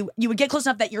thing where you would get close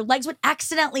enough that your legs would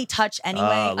accidentally touch anyway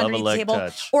underneath the table.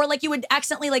 Touch. Or like you would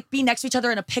accidentally like be next to each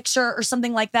other in a picture or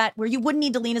something like that where you wouldn't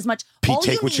need to lean as much. Pete,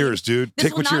 take what's yours, dude.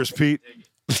 Take what's yours, Pete.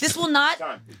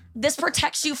 This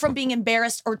protects you from being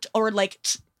embarrassed or like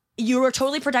you are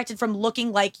totally protected from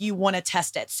looking like you want to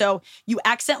test it. So you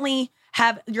accidentally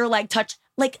have your leg touch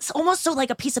like almost so like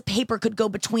a piece of paper could go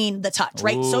between the touch,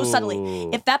 right? So subtly.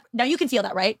 If that now you can feel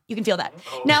that, right? You can feel that.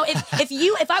 Now if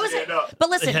I was but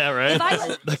listen, Yeah, right. if I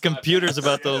was The computer's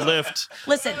about to lift.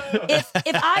 listen, if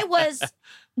I was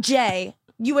Jay,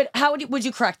 would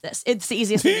you correct this? It's the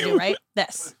easiest thing to do, right?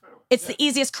 This. It's the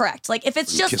easiest correct. Like if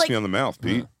it's just Kiss like me on the mouth,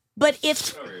 Pete. but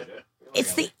if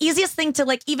it's the easiest thing to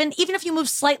like even if you move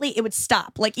slightly, it would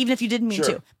stop. Like even if you didn't mean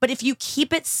to. But if you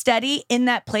keep it steady in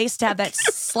that place to have that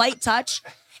slight touch,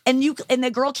 and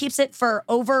the girl keeps it for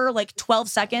over like 12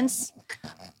 seconds,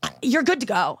 you're good to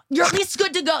go. You're at least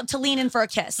good to go to lean in for a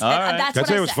kiss. All right. That's That's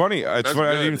what it was funny. It's funny.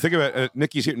 I didn't even think about it.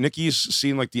 Nikki's here. Nikki's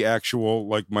seen like the actual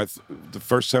like the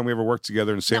first time we ever worked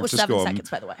together in San That was Francisco. 7 seconds,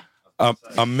 by the way.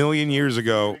 A million years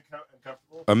ago,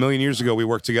 we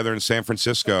worked together in San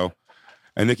Francisco,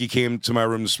 and Nikki came to my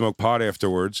room to smoke pot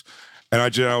afterwards. And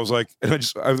I was like,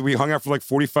 we hung out for like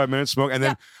 45 minutes, smoke, and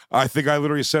then I think I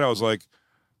literally said, I was like,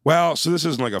 well, so this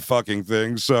isn't like a fucking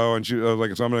thing. So, and she was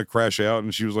like, so I'm gonna crash out,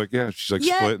 and she was like, yeah, she's like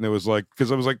split, and it was like,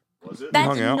 because I was like, we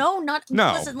hung out.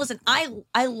 No. Listen.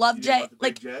 I love Jay.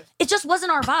 Like it just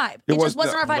wasn't our vibe. It just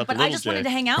wasn't our vibe. But I just wanted to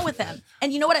hang out with him.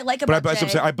 And you know what I like about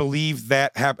Jay? I believe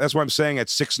that that's why I'm saying at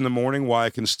 6 a.m, why I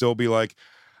can still be like,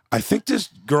 I think this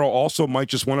girl also might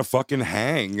just want to fucking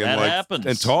hang and That like happens.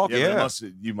 and talk. Yeah.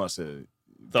 You must have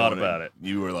Thought about it.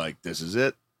 You were like, "This is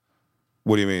it."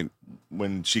 What do you mean?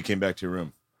 When she came back to your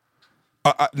room.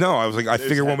 No, I was like, I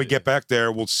figure when we get back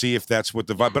there, we'll see if that's what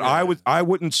the vibe. But I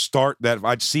wouldn't start that.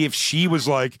 I'd see if she was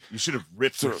like, You should have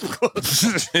ripped her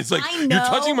clothes. It's like I you're know.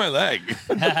 touching my leg.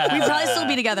 We'd probably still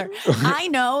be together. I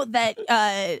know that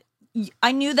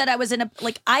I knew that I was in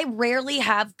I rarely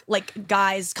have like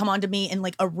guys come onto me in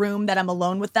like a room that I'm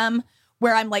alone with them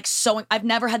where I'm like I've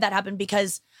never had that happen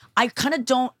because I kind of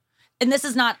don't. And this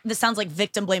sounds like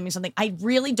victim blaming something. I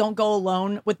really don't go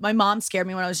alone with my mom scared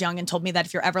me when I was young and told me that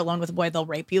if you're ever alone with a boy, they'll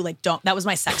rape you. Like, that was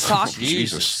my sex talk.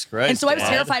 Jesus Christ. And so I was Dad.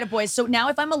 terrified of boys. So now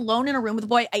if I'm alone in a room with a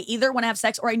boy, I either want to have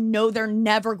sex or I know they're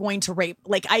never going to rape.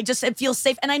 Like, it feels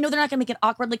safe. And I know they're not going to make it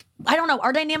awkward. Like, I don't know.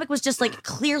 Our dynamic was just like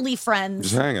clearly friends.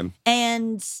 just hanging.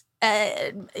 And,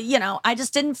 I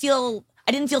just didn't feel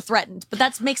threatened. But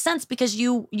that makes sense because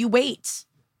you wait.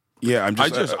 Yeah,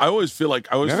 I always feel like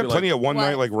I've had plenty of one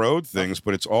night like road things,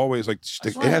 but it's always like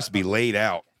it has to be laid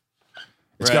out.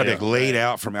 It's got to be laid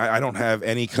out for me. I don't have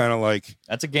any kind of like.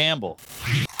 That's a gamble.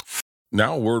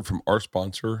 Now a word from our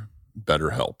sponsor,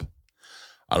 BetterHelp.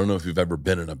 I don't know if you've ever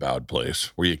been in a bad place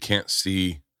where you can't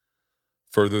see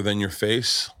further than your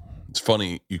face. It's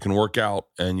funny, you can work out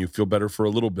and you feel better for a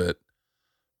little bit,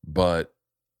 but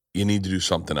you need to do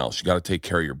something else. You got to take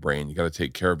care of your brain. You got to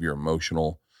take care of your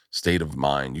emotional state of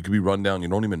mind. You could be run down. You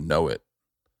don't even know it.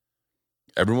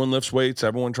 Everyone lifts weights.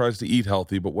 Everyone tries to eat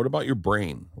healthy. But what about your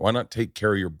brain? Why not take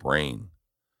care of your brain?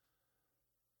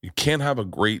 You can't have a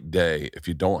great day if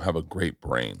you don't have a great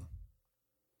brain.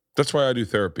 That's why I do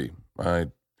therapy. I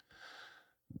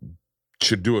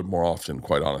should do it more often,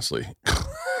 quite honestly.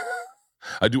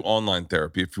 I do online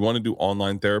therapy. If you want to do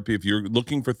online therapy, if you're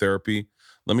looking for therapy,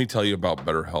 let me tell you about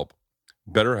BetterHelp.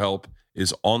 BetterHelp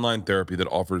is online therapy that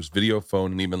offers video,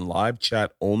 phone, and even live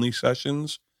chat only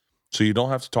sessions, so you don't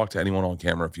have to talk to anyone on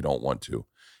camera if you don't want to.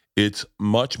 It's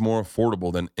much more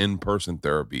affordable than in-person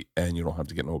therapy, and you don't have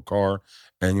to get into a car,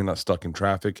 and you're not stuck in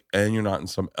traffic, and you're not in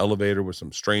some elevator with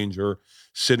some stranger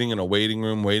sitting in a waiting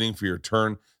room waiting for your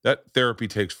turn. That therapy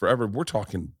takes forever. We're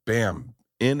talking bam,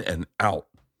 in and out.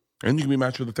 And you can be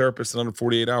matched with a therapist in under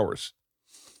 48 hours.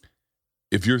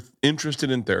 If you're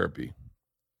interested in therapy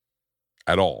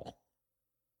at all,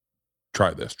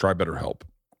 try this. Try BetterHelp.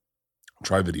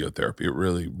 Try video therapy. It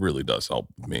really, really does help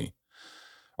me.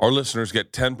 Our listeners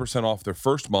get 10% off their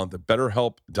first month at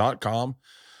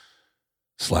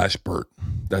betterhelp.com/Bert.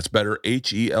 That's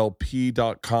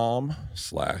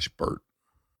betterhelp.com/Bert.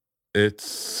 It's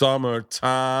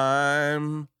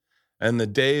summertime and the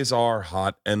days are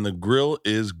hot and the grill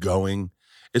is going.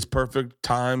 It's perfect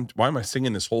time. Why am I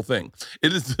singing this whole thing?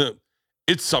 It's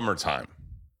summertime.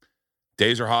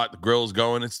 Days are hot. The grill is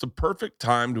going. It's the perfect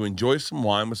time to enjoy some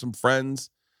wine with some friends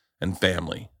and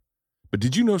family. But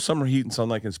did you know summer heat and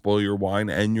sunlight can spoil your wine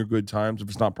and your good times if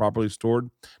it's not properly stored?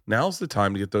 Now's the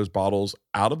time to get those bottles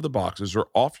out of the boxes or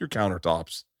off your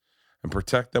countertops and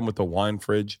protect them with a wine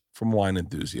fridge from Wine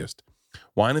Enthusiast.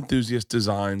 Wine Enthusiast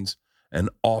designs and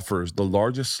offers the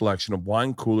largest selection of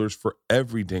wine coolers for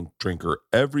every drinker,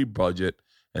 every budget,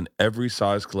 and every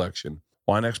size collection.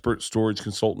 Wine expert storage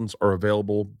consultants are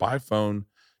available by phone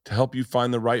to help you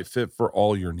find the right fit for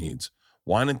all your needs.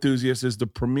 Wine Enthusiast is the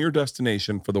premier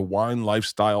destination for the wine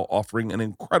lifestyle, offering an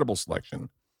incredible selection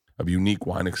of unique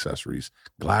wine accessories,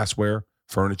 glassware,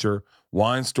 furniture,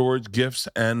 wine storage, gifts,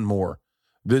 and more.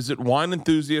 Visit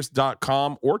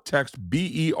wineenthusiast.com or text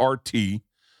BERT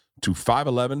to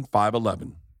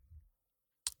 511-511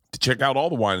 to check out all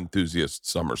the Wine Enthusiast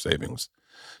summer savings.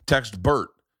 Text BERT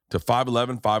to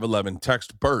 511-511.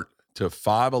 Text BERT to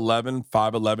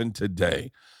 511-511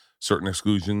 today. Certain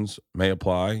exclusions may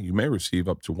apply. You may receive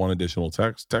up to one additional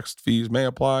text. Text fees may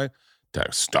apply.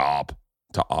 Text STOP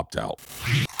to opt out.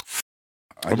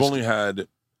 I've only had,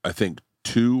 I think,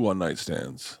 2 one-night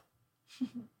stands.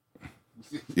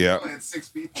 Yeah. I had 6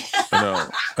 people.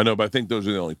 I know, but I think those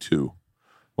are the only 2.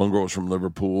 One girl was from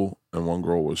Liverpool, and one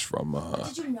girl was from...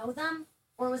 Did you know them?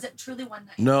 Or was it truly one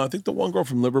night? No, I think the one girl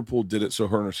from Liverpool did it so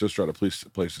her and her sister had a place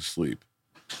to sleep.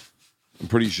 I'm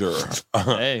pretty sure.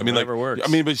 Hey, I mean, whatever works. I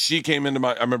mean, but she came into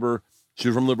I remember she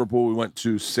was from Liverpool. We went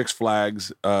to Six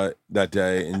Flags that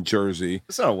day in Jersey.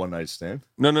 It's not a one-night stand.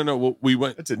 No. Well, we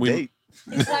went. It's a date.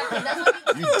 Exactly. That's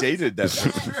what people You dated that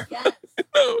person. Yes.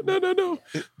 No.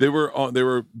 They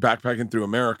were backpacking through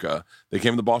America. They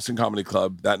came to the Boston Comedy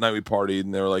Club that night. We partied,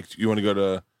 and they were like, "You want to go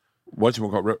to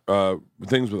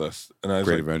things with us?" And I was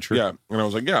Great like, adventure. Yeah, and I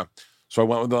was like, "Yeah." So I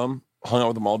went with them, hung out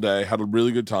with them all day, had a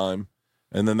really good time,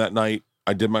 and then that night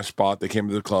I did my spot. They came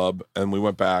to the club, and we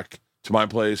went back to my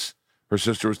place. Her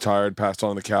sister was tired, passed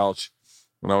on the couch,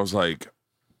 and I was like,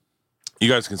 "You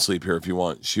guys can sleep here if you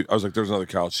want." I was like, "There's another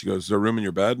couch." She goes, "Is there room in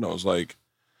your bed?" And I was like,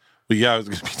 "Well, yeah, it's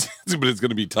gonna be, but it's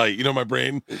gonna be tight." You know, my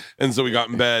brain. And so we got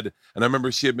in bed, and I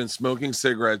remember she had been smoking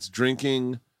cigarettes,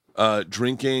 drinking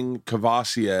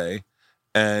Cavassier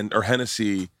or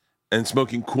Hennessy, and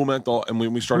smoking Cool Menthol. And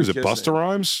when we started, Was it kissing, Busta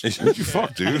Rhymes? What you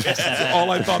fuck, dude?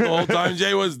 all I thought the whole time,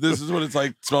 Jay, was this is what it's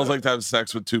like. Smells like to have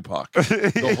sex with Tupac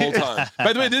the whole time.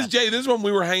 By the way, this is when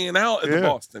we were hanging out at the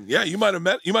Boston. Yeah, you might have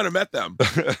met them.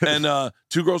 And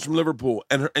 2 girls from Liverpool,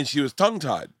 and she was tongue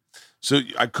tied, so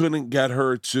I couldn't get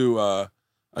her to.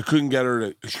 She couldn't get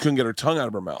her tongue out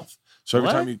of her mouth. So every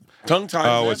time you tongue tie.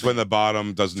 Oh, it's when the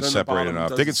bottom doesn't When the separate bottom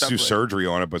enough. They can doesn't do separate. surgery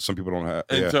on it, but some people don't have.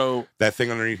 And so that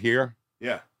thing underneath here.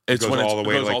 Yeah. it's goes when all the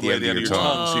way it goes like all the end of your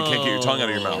tongue, so you can't get your tongue out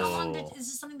of your How mouth. long is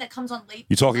this something that comes on late?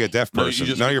 You're talking a deaf No, you person.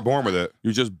 just- Now you're born with it.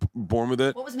 You're just born with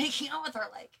it. What was making out with her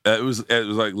like? It was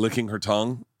like licking her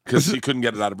tongue because she couldn't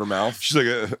get it out of her mouth. She's like,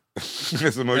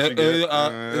 that's the motion.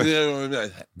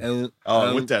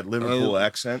 With that Liverpool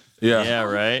accent. Yeah. Yeah,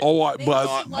 right. Oh, Maybe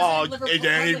but she wasn't Liverpool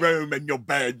president. room in your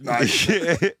bed,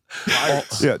 mate?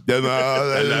 Yeah.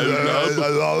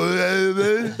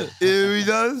 Here he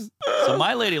does. So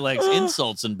my lady likes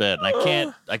insults in bed,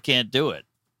 and I can't do it.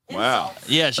 Wow. Insult.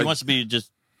 Yeah, she wants to be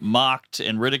just mocked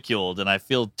and ridiculed, and I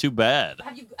feel too bad.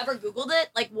 Have you ever Googled it?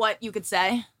 Like what you could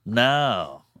say?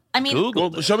 No. I mean, Google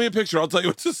well, show me a picture. I'll tell you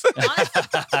what to say. honestly,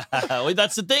 Well,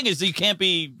 that's the thing is you can't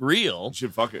be real. You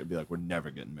should fuck it and be like, we're never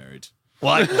getting married.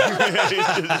 What? You think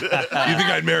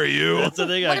I'd marry you? That's the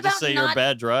thing. What I just about say you're a not-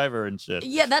 bad driver and shit.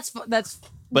 yeah, that's.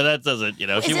 But that doesn't, Is she it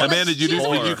wants. Amanda, like did you she was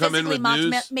would you being come in physically with mocked,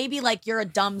 news? Maybe like you're a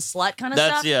dumb slut kind of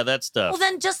That's stuff. that stuff. Well,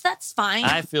 then that's fine.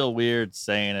 I feel weird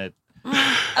saying it.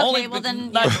 Okay, well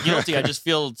then. not guilty. I just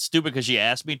feel stupid because she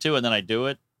asked me to, and then I do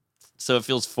it, so it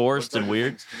feels forced and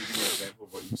weird. Can you give me an example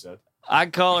of what you said?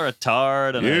 I'd call her a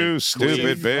tard. And You a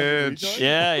stupid queen. bitch.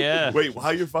 Yeah. Wait,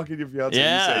 while you're fucking your fiance,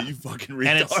 Yeah. you say you fucking retard.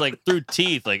 And it's like through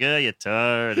teeth, like, you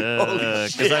tard. Holy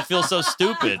Because shit. I feel so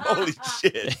stupid. holy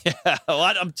shit. Yeah, well,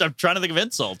 I'm trying to think of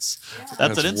insults. That's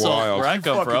That's an insult wild. where I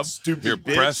come Fucking from. stupid Your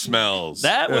bitch. breath smells.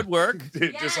 That would work.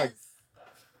 Dude, Yes. just like,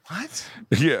 what?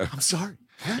 Yeah. I'm sorry.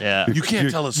 Yeah. You can't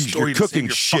tell a story You're to cooking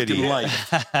save your fucking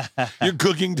shitty. life. Your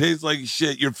cooking tastes like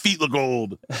shit. Your feet look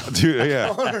old. Dude,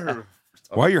 yeah.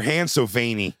 Why are your hands so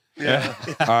veiny? Yeah.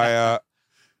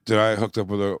 that I hooked up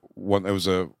with one. It was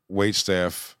a wait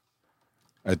staff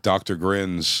at Dr.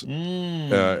 Grin's,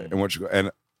 and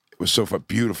it was so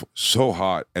beautiful, so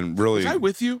hot, and really. Was I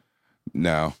with you?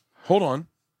 No. Hold on.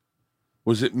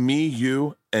 Was it me,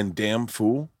 you, and Damn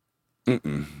Fool?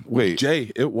 Wait,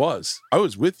 Jay, it was. I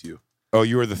was with you. Oh,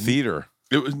 you were the theater.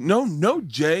 It was no,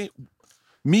 Jay.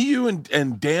 Me, you,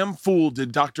 and Damn Fool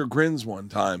did Dr. Grin's one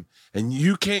time, and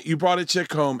you brought a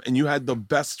chick home, and you had the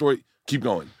best story. Keep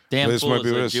going. Damn This Fool might be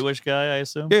is what a it is. Jewish guy, I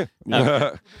assume.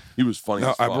 Yeah. He was funny. No,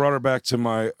 as I fuck. brought her back to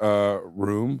my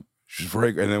room. She was very,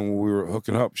 and then when we were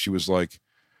hooking up, she was like,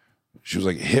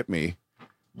 hit me,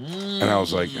 and I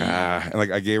was like, and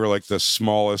like I gave her like the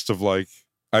smallest of like,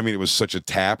 I mean, it was such a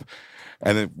tap,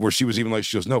 and then where she was even like,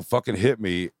 she goes, no, fucking hit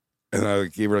me, and I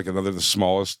gave her like another the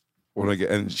smallest one I get,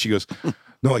 and she goes,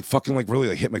 no, like fucking like really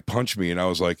like hit me, punch me, and I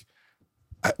was like,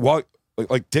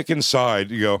 like dick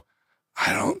inside, you go,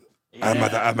 I don't.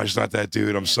 I'm just not that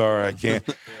dude. I'm sorry, I can't.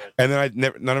 And then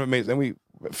none of it made. Then we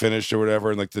finished or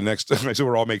whatever, and like the next, makes it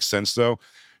all makes sense though.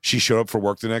 She showed up for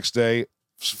work the next day,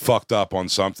 fucked up on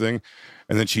something,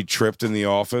 and then she tripped in the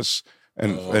office,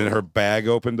 and her bag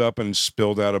opened up and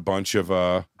spilled out a bunch of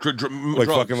like drugs.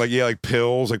 fucking like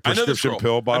pills, like I know this prescription girl.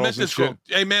 pill I met bottles and this shit. girl.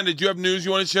 Hey man, did you have news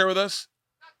you want to share with us?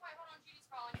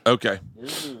 Okay.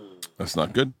 That's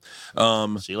not good.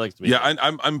 She likes to be. Yeah,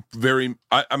 I'm very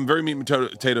meat and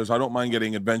potatoes. I don't mind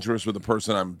getting adventurous with a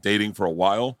person I'm dating for a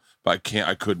while, but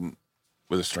I couldn't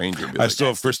with a stranger. Be I like,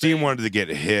 still, if Christine wanted to get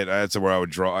hit, that's where I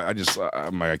would draw.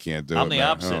 I'm like, I can't do it. I'm the man.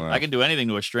 opposite. don't know. I can do anything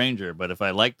to a stranger, but if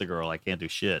I like the girl, I can't do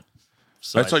shit.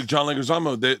 So that's like John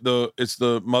Leguizamo. It's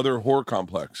the mother whore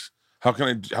complex. How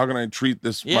can I treat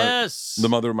this the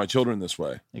mother of my children this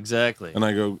way? Exactly. And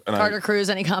I go Carter Cruz,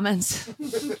 any comments?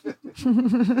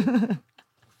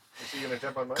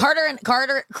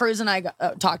 Carter Cruz and I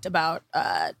talked about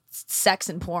sex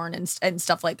and porn and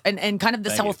stuff like and kind of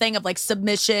this whole thing of like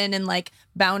submission and like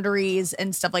boundaries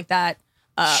and stuff like that.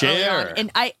 Early on.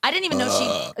 And I didn't even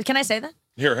know she. Can I say that?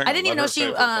 Here, hang I on, didn't even let know her she. say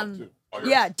it for herself, too.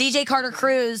 Yeah, DJ Carter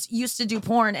Cruz used to do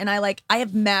porn, and I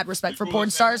have mad respect for porn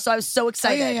stars, so I was so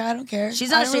excited. Yeah, I don't care. She's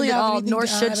not ashamed really at have all, anything nor to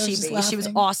should add. I she was be. just She was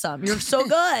laughing. awesome. You're so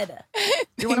good.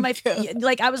 You're one of my Thank you.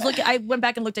 like. I went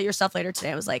back and looked at your stuff later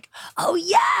today. I was like, oh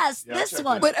yes, this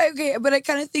one. But I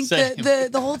kind of think Same.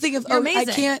 that the whole thing of You're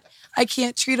amazing. I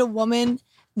can't treat a woman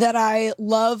that I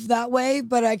love that way,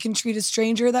 but I can treat a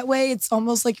stranger that way. It's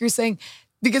almost like you're saying,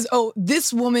 because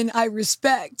this woman I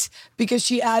respect because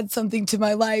she adds something to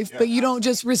my life, but you don't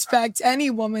just respect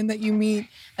any woman that you meet,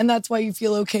 and that's why you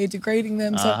feel okay degrading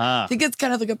them. So I think it's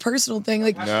kind of like a personal thing.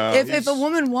 Like if a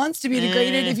woman wants to be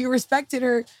degraded, if you respected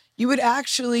her, you would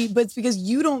actually, but it's because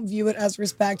you don't view it as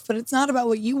respect. But it's not about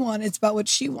what you want; it's about what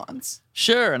she wants.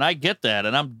 Sure, and I get that,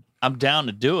 and I'm down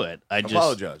to do it.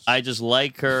 Apologize. I just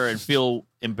like her and feel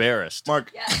embarrassed.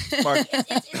 Mark,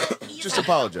 just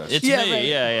apologize. It's Yeah, me. right.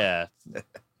 Yeah.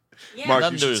 Mark,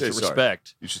 Nothing you to should do with say sorry.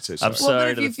 respect. You should say I'm sorry. Well,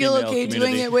 sorry but to if you the feel female okay doing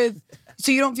community. it with,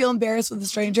 so you don't feel embarrassed with a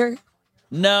stranger.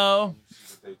 No,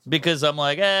 because I'm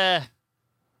like,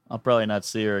 I'll probably not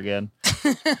see her again.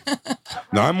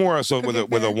 No, I'm more so with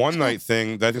a one night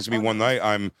thing. That tends to be one night.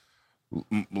 I'm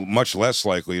much less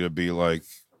likely to be like.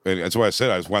 And that's why I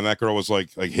said when that girl was like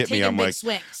hit me. Taking I'm big like,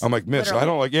 swings, miss. literally. I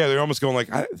don't like. Yeah, they're almost going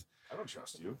like. I don't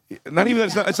trust you. Not even.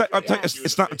 It's not. It's not. I'll tell you,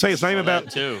 it's not. I'll tell you, it's not even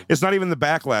about. It's not even the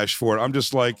backlash for it. I'm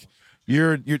just like,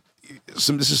 you're.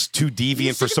 This is too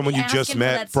deviant for someone you just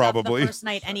met, probably. The first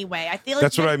night anyway. I feel like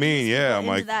That's what you're I mean. easing Yeah,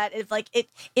 people I'm into like.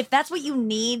 that if that's what you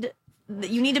need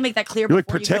to make that clear. You're like,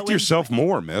 before you protect go yourself into it.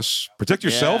 more, miss. Protect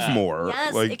yourself Yeah. more.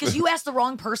 Yes, like, because you asked the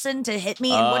wrong person to hit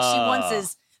me, and what she wants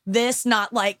is this,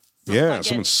 not like yeah, fucking-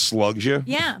 someone slugs you.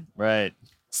 Yeah. Right.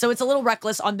 So it's a little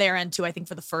reckless on their end too. I think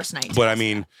for the first night. But I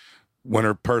mean, when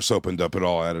her purse opened up, it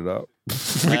all added up.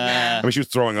 I mean, she was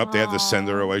throwing up. They had to send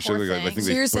her away. poor I thing. think So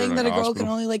they you're put her saying in that a girl hospital. can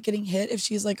only like getting hit if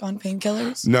she's like on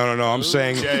painkillers? No. I'm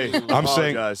saying. Jay, I'm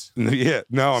saying. apologize. Yeah.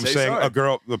 No, I'm Say saying sorry. a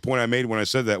girl. The point I made when I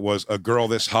said that was a girl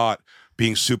this hot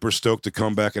being super stoked to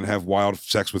come back and have wild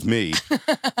sex with me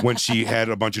when she had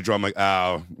a bunch of drum. I'm like,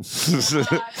 ow.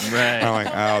 Right. I'm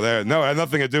like, ow. There. No, it had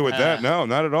nothing to do with that. No,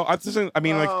 not at all. I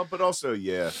mean, like. But also,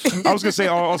 yeah. I was gonna say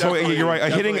also Definitely- you're right. A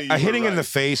hitting definitely you were in the right.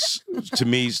 face to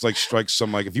me is like strikes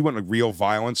some like if you want like real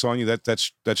violence on you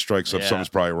that strikes up Yeah. something's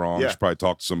probably wrong. You Yeah. should probably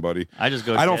talk to somebody. I just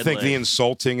go. I don't dead think the leg.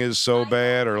 insulting is so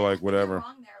bad or like whatever.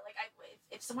 Wrong there. Like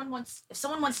if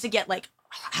someone wants to get like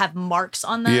have marks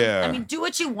on them, Yeah. I mean, do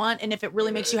what you want, and if it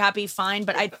really makes you happy, fine.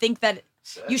 But I think that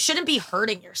you shouldn't be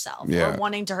hurting yourself Yeah. or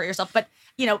wanting to hurt yourself. But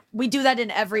we do that in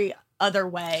every other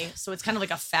way, so it's kind of like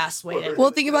a fast way to.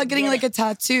 Well, think about getting like a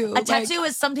tattoo. A tattoo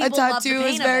is some A people love the tattoo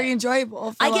pain is of very it.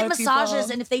 enjoyable. For I a lot get of massages,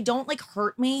 people. and if they don't like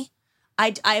hurt me,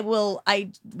 I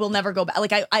will never go back.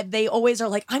 Like they always are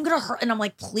like, I'm gonna hurt, and I'm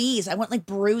like, please, I want like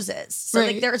bruises. So like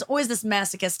Right. there's always this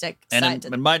masochistic And side to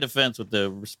in my defense, with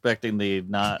the respecting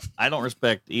I don't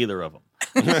respect either of them.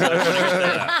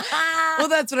 Well,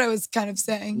 that's what I was kind of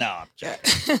saying. No, I'm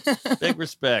joking. Big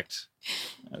respect.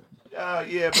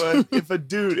 Yeah, but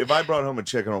if I brought home a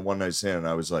chick on a one night stand and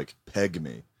I was like, peg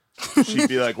me, she'd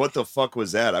be like, what the fuck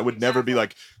was that? I would never be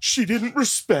like, she didn't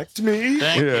respect me.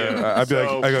 Thank you. I'd be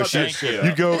So, like, I go, cut that she, shit you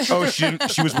out. go, oh, she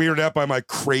was weirded out by my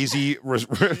crazy,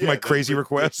 my crazy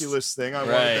request. Ridiculous thing I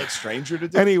wanted Right. that stranger to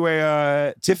do.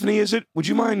 Anyway, Tiffany, is it? Would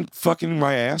you mind fucking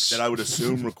my ass? That I would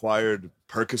assume required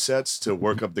Percocets to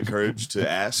work up the courage to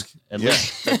ask. At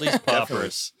least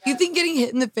poppers. You think getting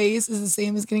hit in the face is the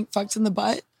same as getting fucked in the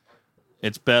butt?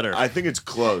 It's better. I think it's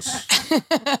close.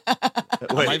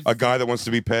 Wait, A guy that wants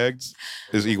to be pegged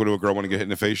is equal to a girl wanting to get hit in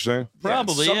the face, you're saying?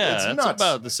 Probably, some- yeah. it's It's nuts.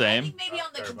 about the I same. think maybe on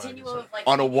the continuum of like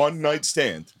on a one night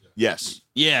stand, yes.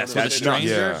 Yes, with a That's nuts.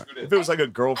 stranger. Yeah. If it was like a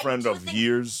girlfriend I of think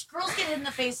years. Girls get hit in the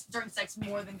face during sex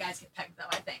more than guys get pegged, though.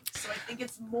 I think so. I think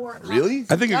it's more. Really?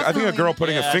 I think a Definitely. girl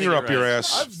putting Yeah, a I finger think up you're your right.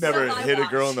 ass. I've never So I hit a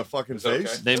girl in watched. the fucking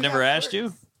face. They've never asked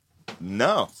you?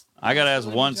 No. I got asked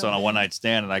once on a one night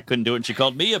stand and I couldn't do it, and she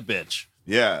called me a bitch.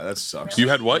 Yeah, that sucks. You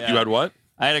had what? Yeah. You had what?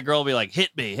 I had a girl be like,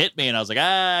 hit me, and I was like,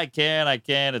 I can't,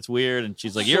 it's weird. And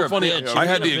she's like, So you're funny. a bitch. I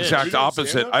had you're the a bitch." exact You don't opposite.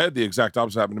 stand up? I had the exact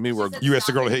opposite happen to me where You asked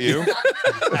the girl to hit you?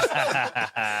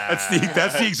 That's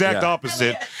the exact Yeah.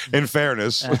 opposite, in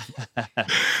fairness.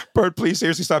 Bird, please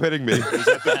seriously stop hitting me.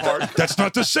 That's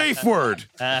not the safe word.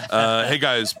 hey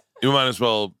guys, you might as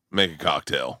well make a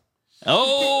cocktail.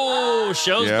 Oh,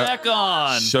 show's Yeah. back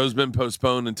on. Show's been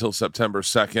postponed until September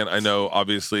 2nd. I know,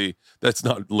 obviously, that's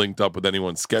not linked up with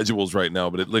anyone's schedules right now,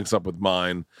 but it links up with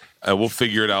mine. We'll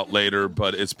figure it out later,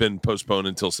 but it's been postponed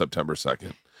until September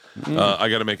 2nd. I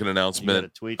got to make an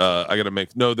announcement. tweet. I got to make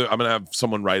I'm going to have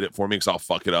someone write it for me because I'll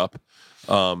fuck it up.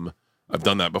 I've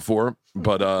done that before,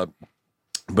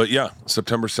 but yeah,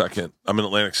 September 2nd. I'm in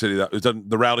Atlantic City.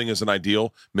 The routing isn't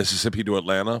ideal, Mississippi to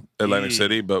Atlantic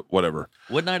City, but whatever.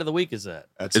 What night of the week is that?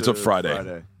 That's It's a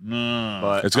Friday.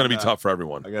 But It's going to be I'm tough for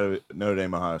everyone. I got to Notre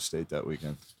Dame, Ohio State that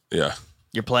weekend. Yeah.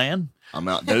 You're playing? I'm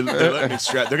out. They're letting me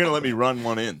they're going to let me run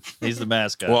one in. He's the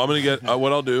mascot. Well, I'm gonna get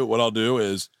what I'll do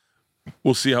is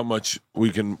we'll see how much we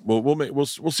can. We'll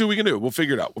see what we can do. We'll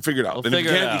figure it out. We'll And if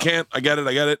figure it out. you can't. I get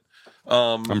it.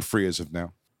 I'm free as of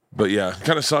now. But yeah, it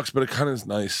kind of sucks, but it kind of is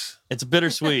nice. it's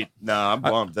bittersweet. Nah, I'm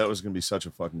bummed. That was going to be such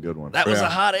a fucking good one. That was Yeah. a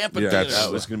hot amphitheater. Yeah, that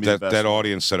was going to be the best That one.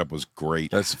 audience setup was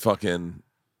great. That's fucking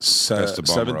That's the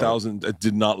bummer, 7,000. It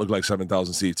did not look like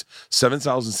 7,000 seats.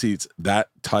 7,000 seats that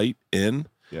tight in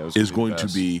Yeah, it was is gonna going be to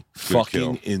best. be Good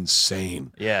fucking kill.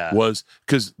 insane. Yeah. Was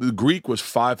because the Greek was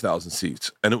 5,000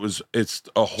 seats, and it's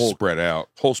a whole Spread out.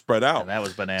 spread out. And that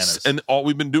was bananas. And all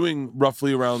we've been doing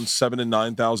roughly around 7,000 and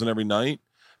 9,000 every night,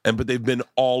 but they've been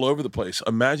all over the place.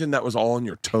 Imagine that was all on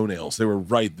your toenails. They were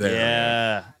right there.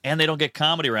 yeah. And they don't get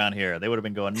comedy around here. They would have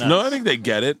been going nuts. No, I think they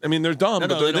get it. I mean, they're dumb, No,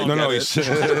 but no, they they don't. get No, it.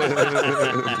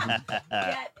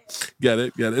 Get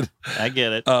it. I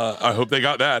get it. I hope they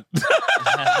got that.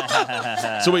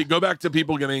 So wait, go back to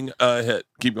people getting hit.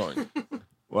 Keep going.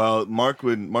 Well, Mark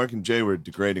and Jay were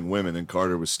degrading women, and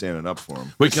Carter was standing up for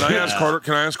them. Wait, can I ask Carter?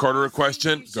 Can I ask Carter a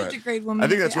question? Go Such a ahead. great woman. I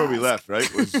think that's to where we ask. left,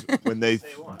 right? Was when they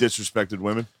disrespected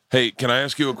women. Hey, can I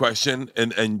ask you a question?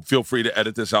 And feel free to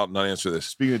edit this out and not answer this.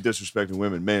 Speaking of disrespecting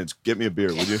women, man, get me a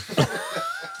beer, would you?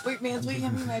 Wait, Mans, will you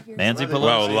hand me my beer? Nancy Pelosi.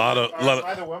 Wow, a lot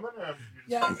of.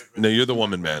 Yeah. No, you're the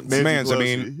woman, man. Nancy Mans, I Pelosi.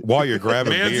 mean, while you're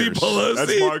grabbing Nancy beers.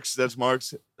 Pelosi. That's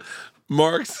Mark's.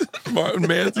 Nancy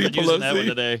I've been using that one Pelosi.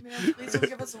 today. Man, please don't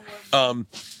give us a word.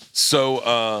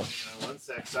 So One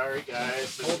sec, sorry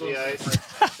guys. This is the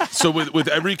ice. so with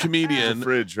every The comedian,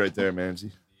 fridge right there,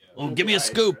 Manzi. Oh, give me a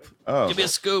scoop. Oh, Give me a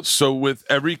scoop. so with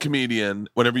every comedian,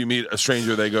 whenever you meet a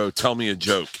stranger, they go, "Tell me a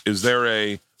joke." Is there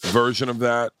a version of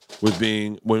that with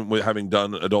having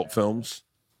done adult films,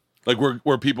 like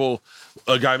where people,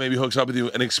 a guy maybe hooks up with you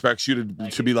and expects you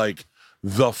to be like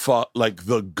like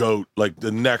the goat, like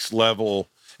the next level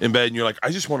in bed, and you're like, I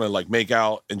just want to like make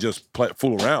out and just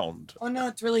fool around. Oh no,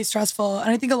 it's really stressful. And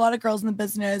I think a lot of girls in the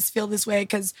business feel this way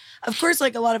because, of course,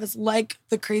 like a lot of us like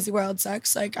the crazy wild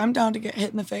sex. Like I'm down to get hit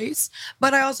in the face,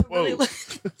 but I also really like.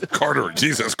 Carter,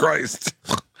 Jesus Christ.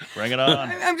 Bring it on.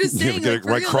 I'm just Yeah, saying, get like, it for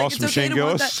right real, across like, from it's okay Shane to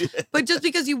want Gillis. that. But just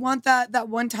because you want that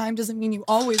one time doesn't mean you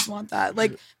always want that.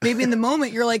 Like maybe in the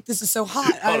moment you're like, this is so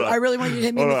hot. I really want you to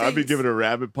hit me in Hold the on, face. I'd be giving her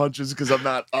rabbit punches because I'm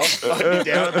not up. I'd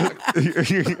be down.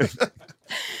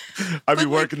 I'd be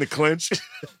working the clinch.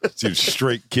 Dude,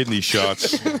 straight kidney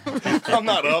shots. I'm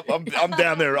not up. I'm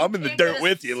down there. I'm in the dirt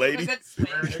with you, lady.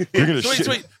 You're gonna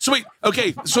So wait.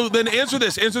 Okay, so then answer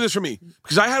this for me,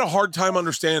 because I had a hard time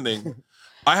understanding.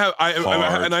 I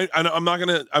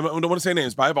don't want to say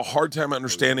names, but I have a hard time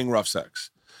understanding rough sex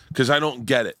because I don't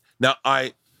get it. Now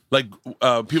I like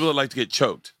people that like to get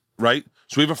choked, right?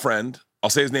 So we have a friend. I'll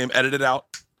say his name. Edit it out.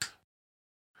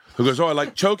 Who goes, "Oh, I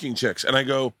like choking chicks," and I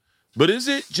go, "But is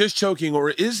it just choking, or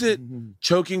is it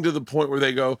choking to the point where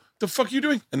they go, the fuck you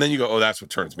doing?" And then you go, "Oh, that's what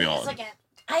turns me on."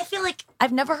 I feel like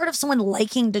I've never heard of someone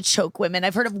liking to choke women.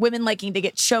 I've heard of women liking to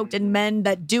get choked and men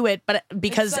that do it, but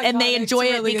because It's and they psychotic enjoy to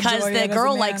it really because enjoy the it as a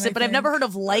girl man, likes I it. But I've never think. heard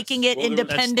of liking it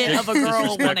independent of a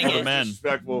girl wanting for it. men.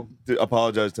 Disrespectful.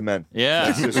 Apologize to men. Yeah.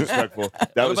 That's disrespectful.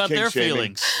 That What was about kink their shaming.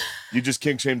 feelings? You just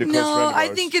kink shamed a close friend No, of I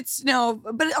ours. think it's no,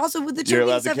 but also with the You're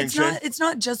allowed choking to stuff, kink it's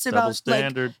not just Double about like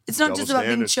standard. it's not Double just about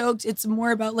being standard. choked. It's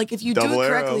more about like if you Double do it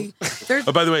arrow. correctly. There's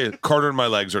Oh, by the way, Carter and my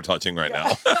legs are touching right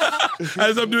now.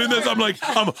 As I'm doing this,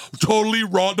 I'm totally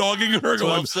raw dogging her.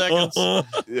 12 seconds.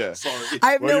 Yeah.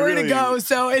 I have Well, you nowhere to really- go,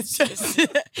 so it's just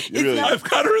it's really- not, I've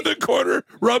got her in the corner,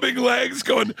 rubbing legs,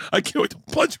 going, I can't wait to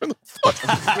punch her in the foot.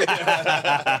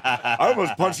 I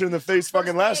almost punched her in the face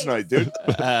fucking last night, dude.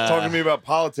 Talking to me about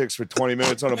politics for 20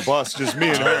 minutes on a bus, just me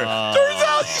and her. Turns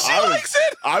out she likes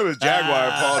it. I was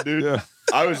Jaguar Paul, dude. Yeah.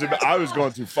 I was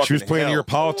going through fucking She was playing hell. your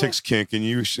politics kink, and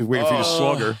you were waiting for you to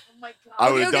slug her. I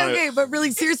would okay, have okay, done okay, it. but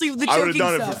really seriously with the I would choking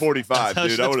have done it stuff. for 45, That's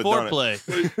dude. I would have done it.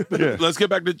 foreplay. Let's get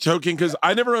back to choking, because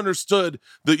I never understood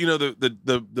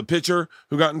the pitcher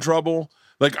who got in trouble.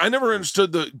 Like, I never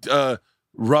understood the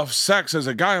rough sex as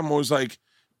a guy. I'm always like,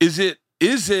 is it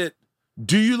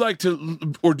do you like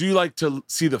to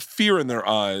see the fear in their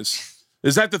eyes?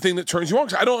 Is that the thing that turns you on?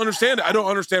 'Cause I don't understand it. I don't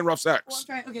understand rough sex.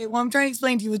 I'm trying to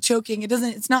explain to you with choking.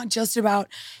 It's not just about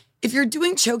if you're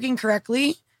doing choking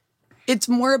correctly, it's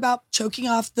more about choking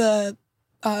off the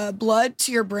blood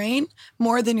to your brain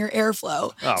more than your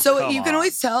airflow. Oh, so come you can on.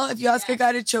 always tell if you ask a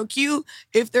guy to choke you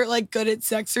if they're like good at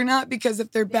sex or not, because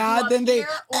if they're bad, then they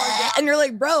and you're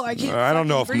like, bro, I can't. I don't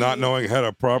know if fucking not breathe. knowing how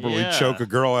to properly Yeah. choke a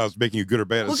girl out is making you good or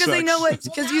bad. Well, at because they sex. know what,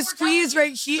 because you squeeze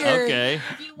right here. Okay.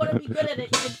 If you want to be good at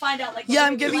it, you can find out. Like, Yeah,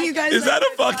 I'm giving you guys. Is that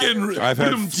a fucking I've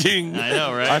had- rhythm ting? I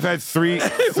know, right? I've had three Man,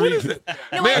 three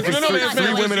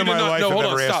women in my life have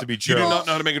never asked to be You do choked. not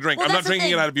know how to make a drink. Well, I'm not that's the drinking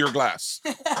it thing. out of your glass.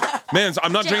 Man,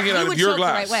 I'm not drinking it out you of would your choke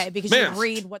glass. the right way because Man. you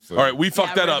read what. All right, we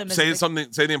fucked that up. rhythm is Say big.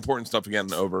 something. Say the important stuff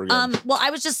again over again. Well, I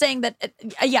was just saying that,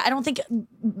 I don't think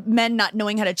men not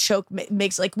knowing how to choke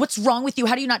makes like, what's wrong with you?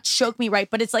 How do you not choke me right?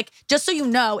 But it's like, just so you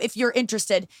know, if you're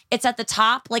interested, it's at the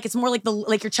top. Like it's more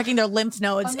like you're checking their lymph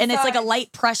nodes, and it's like a sides.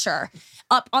 light pressure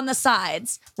up on the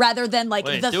sides rather than like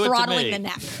Wait, the do it to throttling me. the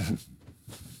neck.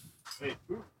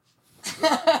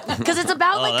 Because it's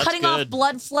about Oh, like that's cutting off good.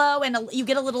 blood flow, and you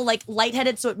get a little like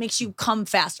lightheaded, so it makes you come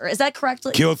faster. Is that correct?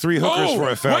 Killed 3 hookers Oh, before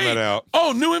I found wait. that out.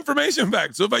 Oh, new information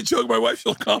back. So if I choke my wife,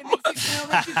 she'll come.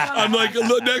 I'm like,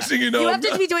 look, next thing you know, You have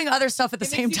to be doing other stuff at the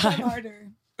same time.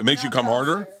 it makes you come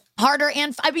harder. Harder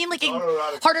and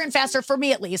harder and faster for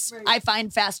me at least. I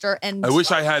find faster and I wish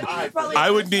I had.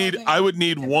 I would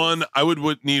need one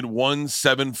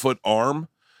 7-foot arm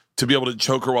to be able to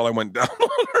choke her while I went down on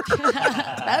her,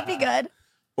 that'd be good.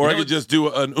 or I could just do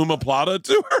an omoplata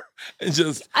to her and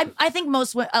just. I think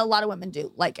a lot of women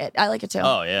do like it. I like it too.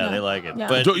 Oh yeah, they like it. Yeah.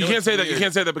 But You can't say that. You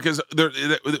can't say that because they're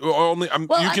only.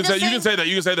 Well, you I'm can just say you can say that.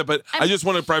 You can say that. But I just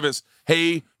want to preface.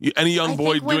 Hey, any young I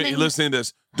boy think women- listening to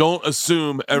this, don't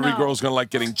assume every No. girl's gonna like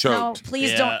getting No, choked.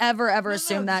 please Yeah. don't ever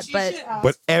assume that. But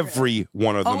But every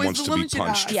one of them Always wants the to be woman should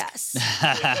punched. ask.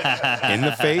 yes, In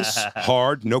the face,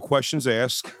 hard, no questions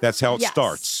asked. That's how it Yes.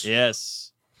 starts. yes.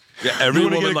 Yeah, every You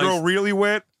want to woman get a girl likes. really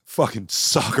wet? Fucking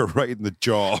suck her right in the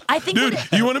jaw. I think. Dude,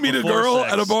 you want to meet a Before girl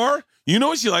sex. at a bar? You know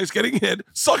what she likes? Getting hit.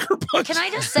 Sucker punch. Can I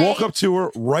just say? Walk up to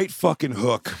her, right fucking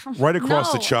hook, right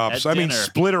across the No. chops. At I mean, dinner.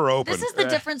 split her open. This is the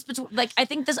difference between I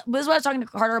think this is what I was talking to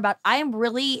Carter about. I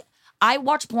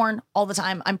watch porn all the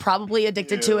time. I'm probably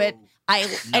addicted to it. I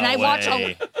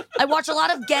way. watch a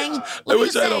lot of gang. I let me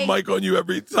wish I had say- a mic on you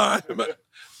every time.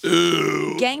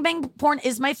 Gangbang porn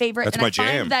is my favorite. That's and my I jam.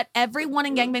 find that everyone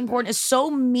in gangbang porn is so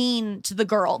mean to the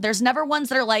girl. There's never ones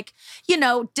that are like,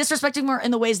 disrespecting her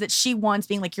in the ways that she wants,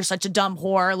 being like, you're such a dumb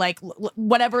whore, like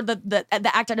whatever the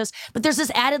actor does. But there's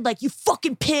this added like, you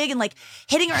fucking pig, and like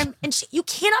hitting her. And you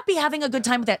cannot be having a good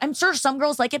time with that. I'm sure some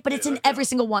girls like it, but it's in every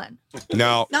single one.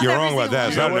 No, Not you're every wrong about single that. one.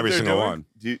 It's You know not in what every they're single doing? one.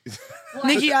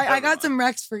 Nikki, I got some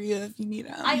Rex for you if you need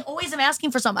them. I always am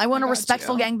asking for some. I want a got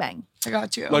respectful you. gangbang. I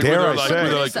got you. Like, Dare where I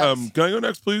they're say. like, can I go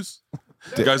next, please?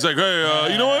 The guy's like,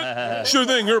 hey, you know what? Sure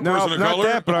thing. You're a No, person of not color.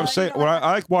 that, but I'm saying,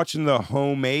 I like watching the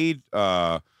homemade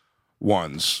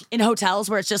ones. In hotels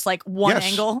where it's just like one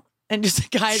Yes. angle and just a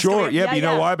guy. Sure, yeah, but you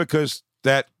know why? Because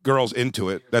that girl's into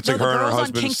it. That's No, like the her and her girls on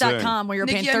husband's thing. kink.com where you're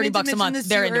Nikki, paying I $30 meant to a month. mention this to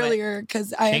They're you into it. earlier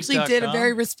because I actually did a Kink.com?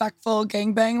 very respectful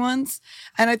gangbang once,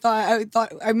 and I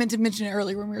thought I meant to mention it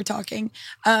earlier when we were talking,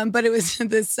 but it was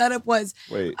the setup was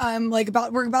Wait.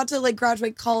 we're about to like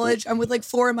graduate college. I'm with like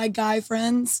 4 of my guy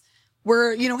friends.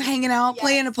 We're hanging out,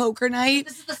 playing a poker night,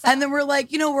 This is the setup. and then we're like,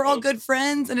 we're all good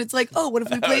friends, and it's like, oh, what if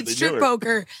we played They strip do it.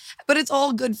 poker? But it's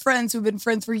all good friends who've been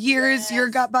friends for years. You're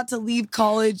about to leave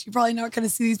college. You're probably not going to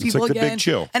see these It's people like the again. Big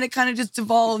Chill. And it kind of just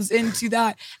devolves into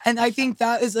that. And I think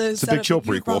that is a a setup Big Chill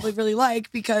that you prequel. probably really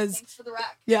like because, Thanks for the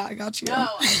rec. yeah, I got you. No.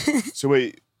 So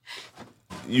wait,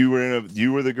 you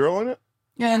were the girl in it?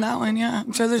 Yeah, in that one, yeah.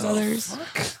 I'm sure there's others.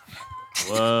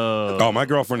 Whoa. Oh, my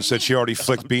girlfriend said she already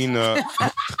flicked Bean.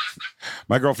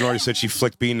 My girlfriend already said she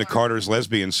flicked Bean to Carter's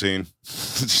lesbian scene.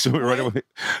 So right away.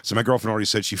 So my girlfriend already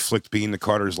said she flicked Bean to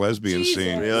Carter's lesbian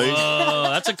scene. Really? Whoa,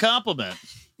 that's a compliment.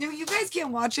 You guys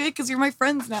can't watch it because you're my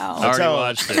friends now. I already how-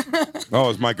 watched it. Oh,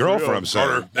 it's my girlfriend. I'm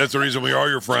Carter, saying. that's the reason we are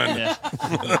your friend.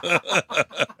 Yeah.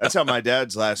 That's how my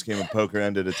dad's last game of poker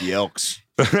ended at the Elks.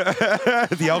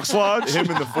 The Elks Lodge. Him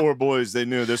and the 4 boys, they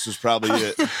knew this was probably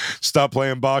it. Stop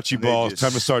playing bocce They ball. just-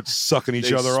 Time to start sucking each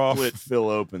They other off. split Phil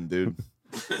open, dude.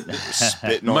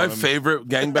 Spitting My on him. favorite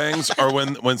gangbangs are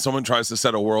when someone tries to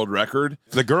set a world record.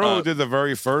 The girl who did the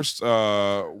very first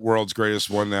World's Greatest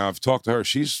one. Now I've talked to her.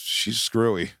 She's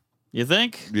screwy. You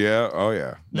think? Yeah. Oh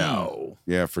yeah. No,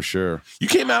 Yeah, for sure. you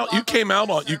came out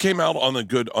on the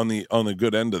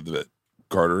good end of it,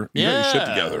 Carter. You got your shit Yeah.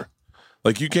 together.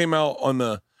 Like you came out on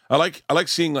the. I like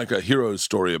seeing like a hero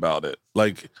story about it.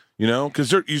 Like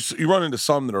because you run into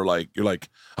some that are like you're like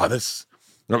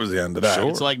that was the end of that. Sure.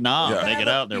 It's like, nah, Yeah. make it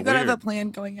out. They're You gotta weird. have a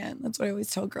plan going in. That's what I always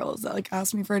tell girls that like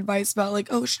ask me for advice about like,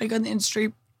 oh, should I go in the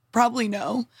industry? Probably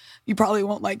no. You probably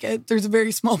won't like it. There's a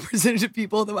very small percentage of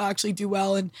people that will actually do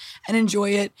well and enjoy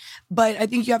it. But I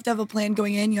think you have to have a plan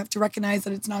going in. You have to recognize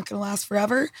that it's not going to last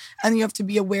forever. And you have to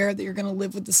be aware that you're going to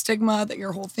live with the stigma, that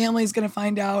your whole family is going to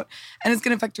find out. And it's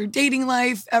going to affect your dating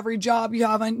life, every job you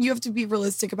have. And you have to be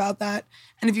realistic about that.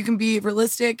 And if you can be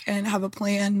realistic and have a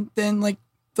plan, then like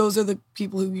those are the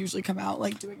people who usually come out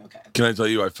like doing okay. Can I tell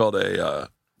you, I felt a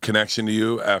connection to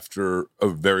you after a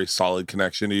very solid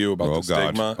connection to you about Oh, the God.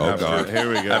 stigma. Oh, after, God. Here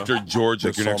we go. After Georgia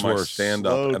Make your saw next my worse. stand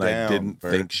up, Slow and I down, didn't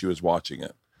Bert. think she was watching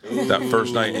it that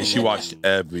first night, and she watched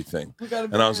everything.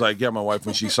 And I was like, yeah, my wife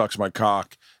when she sucks my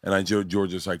cock, and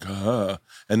Georgia's like,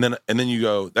 and then you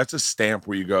go, that's a stamp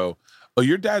where you go, oh,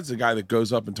 your dad's the guy that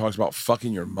goes up and talks about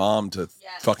fucking your mom to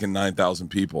fucking 9,000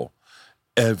 people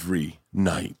every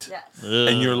night. Yes.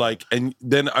 And you're like, and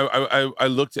then I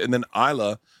looked, and then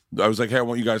Isla, I was like, hey, I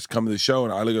want you guys to come to the show.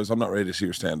 And Isla goes, I'm not ready to see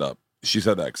your stand up. She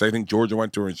said that because I think Georgia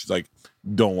went to her and she's like,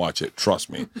 don't watch it. Trust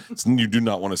me. You do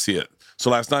not want to see it. So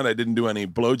last night I didn't do any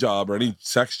blowjob or any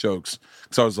sex jokes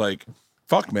because I was like,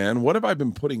 fuck, man, what have I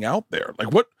been putting out there?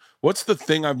 Like, what's the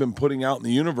thing I've been putting out in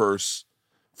the universe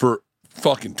for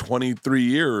fucking 23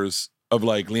 years of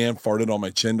like Leanne farted on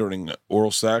my chin during oral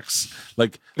sex?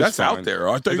 Like, that's fine. out there.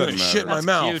 I thought It you were going to doesn't shit in my That's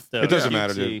mouth. cute, though. It doesn't Yeah.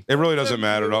 matter, dude. Cutesy. It really doesn't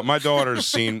matter at all. My daughter's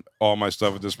seen all my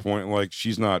stuff at this point. Like,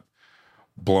 she's not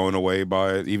blown away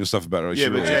by it. Even stuff about it. Like, Yeah, she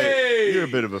but really- Jay, you're a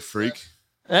bit of a freak.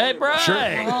 Hey, Brian,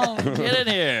 Sure. get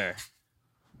in here.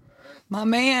 My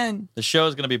man, The show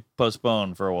is going to be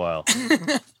postponed for a while. for a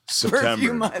few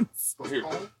September. months.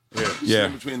 Yeah.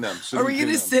 Sit between them. Are we going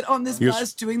to sit on this Yes.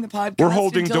 bus doing the podcast? We're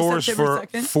holding until doors September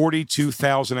for 2nd?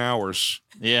 42,000 hours.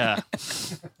 Yeah.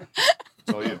 It's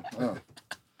all you.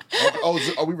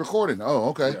 Are we recording? Oh,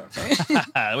 okay.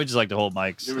 We just like to hold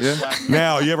mics. Yeah.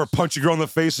 Now, you ever punch a girl in the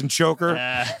face and choke her?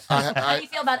 How do you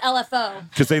feel about LFO?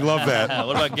 Because they love that.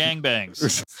 What about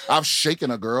gangbangs? I've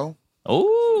shaken a girl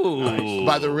Oh.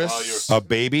 by the wrist. A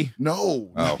baby? No.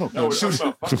 Oh. No, she was,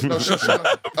 no, she was trying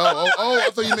to, I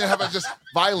thought you meant have just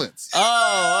violence.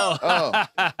 Oh. Oh.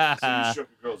 You shook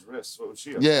a girl's wrist. What was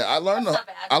she up? Yeah, I learned That's not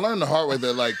bad. I learned the hard way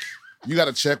that like you got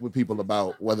to check with people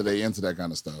about whether they into that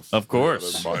kind of stuff. Of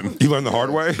course. You learned the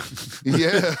hard way?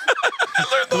 Yeah.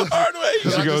 learned the hard way.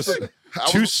 She goes, I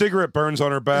 2 was- cigarette burns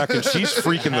on her back, and she's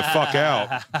freaking the fuck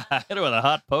out. Hit her with a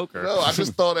hot poker. No, I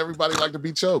just thought everybody liked to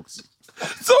be choked.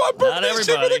 So I Not burnt this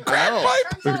shit with a everybody. crack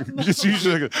No. pipe. It's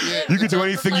usually like, you can do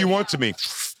anything you want to me.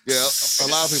 Yeah, a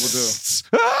lot of people do.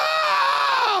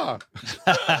 Ah!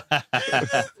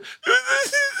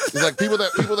 It's like people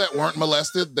that weren't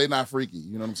molested, they not freaky.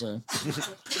 You know what I'm saying?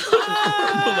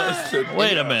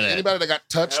 Wait a minute. Anybody that got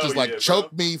touched Hell is like yeah,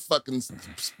 choke me, fucking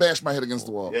smash my head against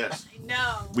the wall. Yes.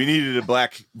 No. We needed a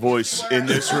black voice in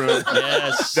this room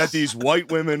Yes. that these white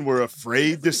women were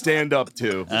afraid to stand up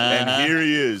to. And here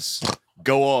he is.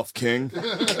 Go off, King.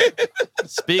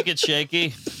 Speak it,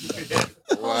 Shaky.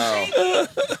 Wow.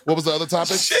 What was the other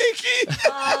topic? Shaky.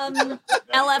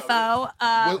 LFO.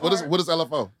 What is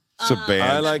LFO? It's a band.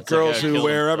 I like girls gotta who kill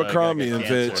wear them, so I Abercrombie gotta and get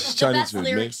fits cancer. the Chinese best food.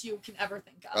 lyrics you can ever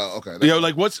think of. Oh, okay. You know,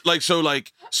 like what's like so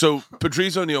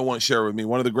Patrice O'Neal once shared with me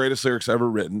one of the greatest lyrics ever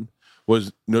written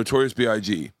was Notorious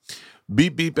B.I.G.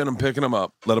 Beep beep and I'm picking him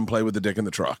up. Let him play with the dick in the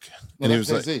truck. No, And he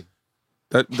that's was like, Jay-Z.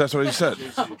 that's what he said.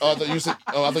 Oh, I thought you said.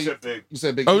 Oh, I thought you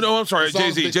said Big. Oh no, I'm sorry, The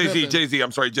song's Jay-Z, Big Jay-Z, Pimpin'. Jay-Z.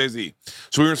 I'm sorry, Jay-Z.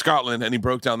 So we were in Scotland and he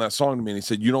broke down that song to me and he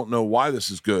said, "You don't know why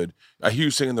this is good. I hear you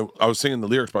singing I was singing the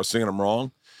lyrics, but I was singing them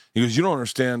wrong." He goes, "You don't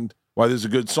understand why this is a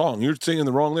good song. You're singing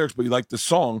the wrong lyrics, but you like the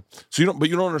song. So you don't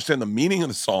understand the meaning of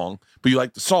the song, but you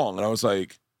like the song." And I was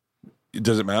like,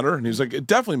 "Does it matter?" And he was like, "It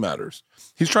definitely matters.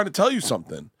 He's trying to tell you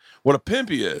something. What a pimp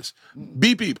he is.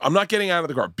 Beep, beep. I'm not getting out of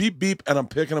the car. Beep, beep. And I'm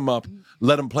picking him up.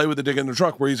 Let him play with the dick in the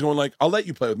truck," where he's going like, "I'll let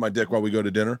you play with my dick while we go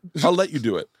to dinner. I'll let you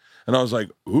do it." And I was like,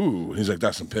 "Ooh." He's like,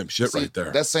 "That's some pimp shit See, right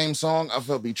there." That same song, I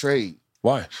felt betrayed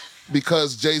Why?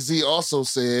 because Jay-Z also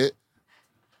said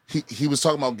he was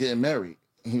talking about getting married.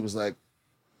 He was like,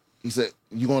 he said,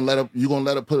 you gonna let a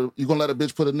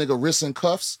bitch put a nigga wrist in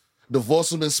cuffs,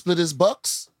 divorce him and split his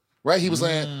bucks? Right? He was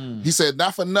saying, he said,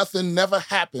 "Not for nothing, never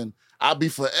happened. I'll be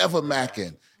forever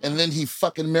macking." And then he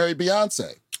fucking married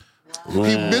Beyonce. He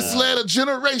misled a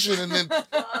generation, and then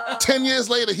 10 years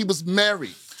later, he was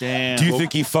married. Damn. Do you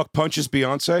think he fuck punches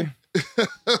Beyonce?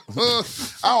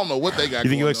 I don't know what they got. You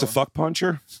think he going likes to on. fuck punch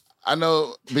her? I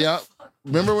know Beyonce.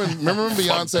 Remember when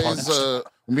Beyonce's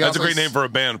That's a great name for a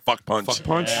band. Fuck Punch. Fuck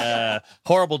punch?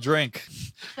 Horrible drink.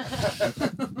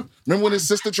 Remember when his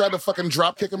sister tried to fucking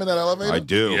drop kick him in that elevator? I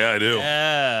do. Yeah, I do.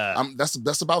 Yeah.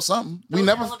 That's about something. We Those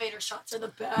never. elevator shots are the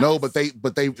best. No, but they.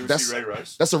 That's Ray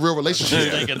Rice? that's a real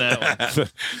relationship. Thinking that one.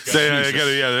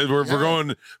 We're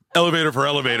going elevator for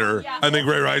elevator. Yeah. I think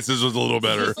Ray Rice's was a little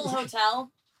better. Cecil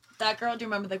Hotel. That girl, do you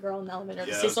remember the girl in the elevator?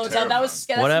 Yeah, The Cecil that's Hotel. That was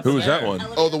What happened? Who was that one?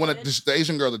 Oh, the one that the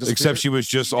Asian girl that disappeared. Except she was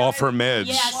just off her meds.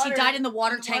 Yeah, she died in the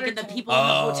water tank, and the people in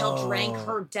the hotel drank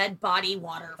her dead body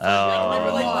water. For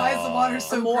Like, why is the water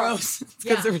so gross? It's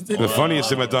because there was The funniest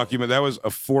thing about document that was a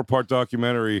 4-part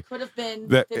documentary. Could have been.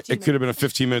 That 15 it could have been a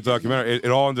 15-minute documentary.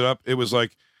 It all ended up. It was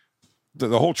like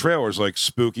the whole trailer is like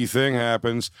spooky thing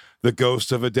happens. The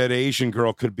ghost of a dead Asian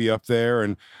girl could be up there,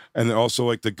 and then also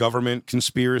like the government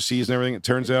conspiracies and everything. It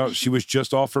turns out she was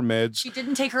just off her meds. She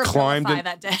didn't take her climbed Abilify in-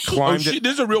 that day. Oh, Climbed it.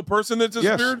 there's a real person that Yes,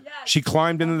 disappeared? she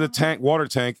climbed into the water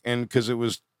tank, and because it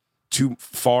was too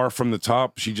far from the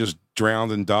top, she just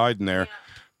drowned and died in there.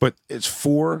 But it's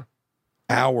 4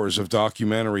 hours of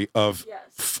documentary of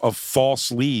of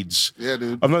false leads. Yeah,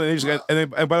 dude. I'm not, they just got, and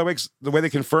by the way, the way they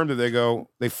confirmed it,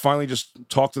 they finally just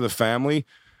talked to the family,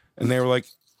 and they were like,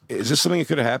 "Is this something that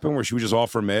could have happened where she was just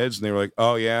off her meds?" And they were like,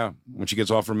 "Oh yeah, when she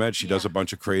gets off her meds, she does a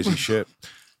bunch of crazy shit."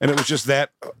 And it was just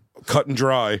that cut and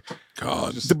dry.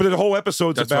 God. But the whole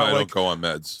episode's That's why about I like don't go on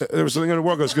meds. there was something in the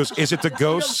world goes, is it the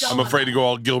ghosts? I'm afraid to go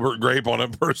all Gilbert Grape on a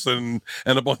person and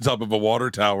end up on top of a water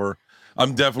tower.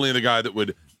 I'm definitely the guy that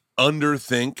would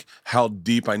underthink how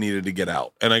deep I needed to get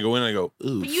out. And I go in and I go,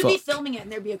 ooh, But you'd fuck. be filming it,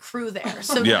 and there'd be a crew there,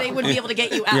 so Yeah. they would be able to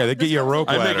get you out. Yeah, they get you a rope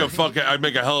I'd ladder. I'd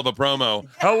make a hell of a promo.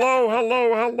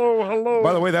 Hello.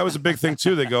 By the way, that was a big thing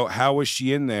too. They go, how was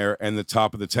she in there and the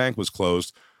top of the tank was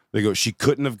closed? They go, she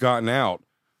couldn't have gotten out,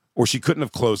 or she couldn't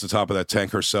have closed the top of that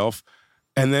tank herself.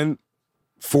 And then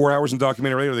 4 hours in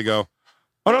documentary later, they go,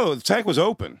 oh no, the tank was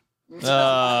open. That's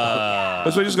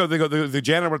what I just go. They go. The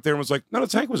janitor up there was like, no, the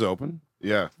tank was open.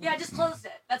 Yeah. Yeah, I just closed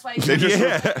it. That's why. They just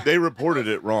Yeah. they reported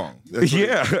it wrong. That's what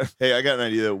Yeah. Hey, I got an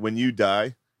idea. When you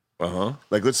die,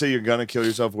 like let's say you're gonna kill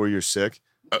yourself or you're sick.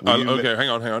 will you Okay, hang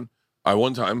on. I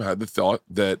one time had the thought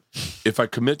that if I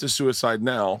commit to suicide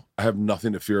now, I have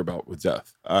nothing to fear about with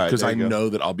death All right, because there I you go. know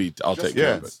that I'll take care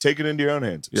Yeah, of it. take it into your own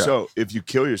hands. Yeah. So if you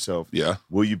kill yourself, Yeah,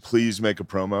 will you please make a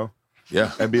promo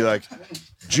yeah. and be like,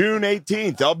 June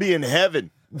 18th, I'll be in heaven.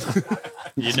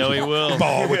 You know he will.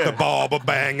 Ball with the ball, but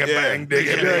bang, a bang, dig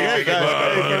it. Hey,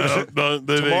 guys,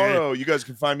 tomorrow, you guys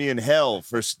can find me in hell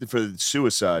for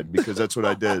suicide because that's what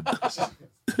I did.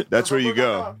 That's where you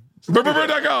go.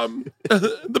 BurberBurber.com.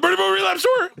 The Birdie Boy Relapse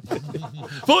Tour.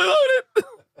 Fully loaded.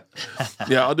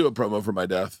 Yeah, I'll do a promo for my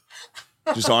death.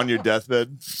 Just on your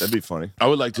deathbed. That'd be funny. I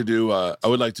would like to do a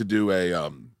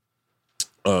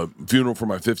funeral for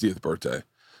my 50th birthday,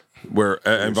 where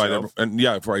I invite everyone, and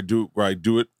yeah, where I do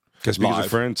it. Because a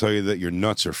friend tell you that your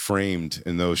nuts are framed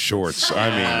in those shorts. I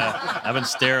mean, I've been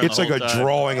staring. It's like a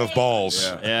drawing of balls.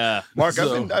 Yeah. Mark,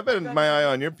 I've been my eye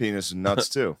on your penis and nuts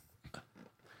too.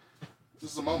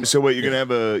 So what, you're gonna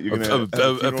have a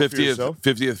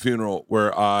 50th funeral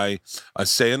where I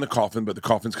stay in the coffin, but the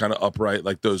coffin's kind of upright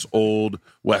like those old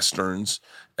westerns,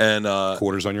 and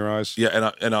quarters on your eyes.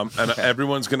 Yeah, and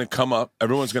everyone's gonna come up.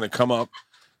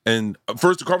 And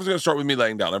first the coffin's gonna start with me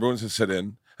laying down. Everyone's gonna sit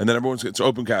in, and then it's an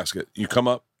open casket. You come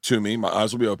up to me, my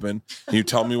eyes will be open, and you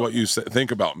tell me what you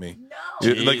think about me.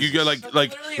 No. Like you get like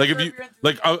if you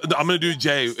like I'm gonna do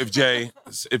Jay if Jay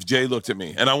looked at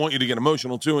me, and I want you to get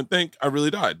emotional too and think I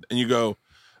really died, and you go,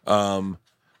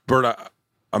 Bert,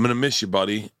 I'm gonna miss you,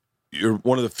 buddy. You're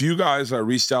one of the few guys that I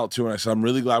reached out to, and I said I'm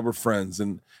really glad we're friends,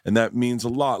 and that means a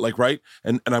lot. Like, right?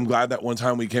 And I'm glad that one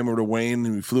time we came over to Wayne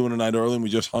and we flew in a night early and we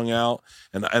just hung out.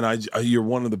 And you're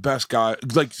one of the best guys.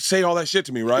 Like, say all that shit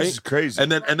to me, right? This is crazy. And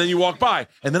then you walk by,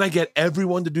 and then I get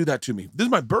everyone to do that to me. This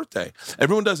is my birthday.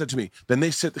 Everyone does that to me. Then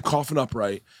they sit the coffin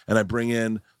upright, and I bring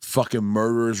in fucking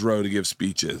Murderers Row to give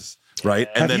speeches. Right?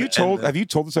 And have you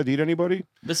told this idea to anybody?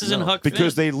 This is in Huck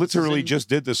because Finn. they literally just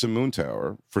did this in Moon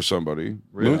Tower for somebody.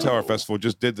 Really? Moon Tower Festival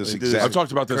just did this exact. I've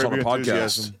talked about this on the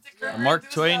podcast.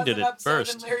 Mark Twain did it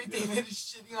first. Larry David is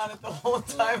shitting on it the whole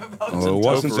time about Oh, it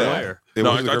wasn't that.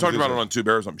 No, I talked about it on Two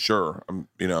Bears. I'm sure.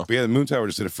 But yeah, the Moon Tower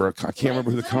just did it for. I can't remember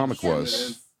who the comic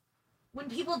was. When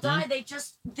people die,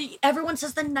 everyone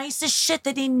says the nicest shit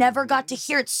that they never got to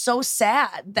hear. It's so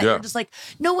sad that you're just like,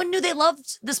 no one knew they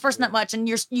loved this person that much, and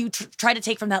you try to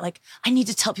take from that like, I need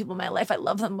to tell people in my life I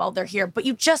love them while they're here, but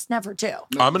you just never do.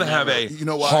 I'm gonna have a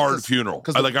hard funeral.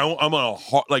 I'm on a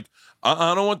hard, like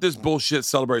I don't want this bullshit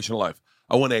celebration of life.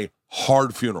 I want a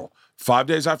hard funeral. 5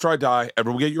 days after I die,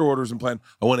 everyone get your orders and plan.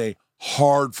 I want a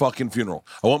hard fucking funeral.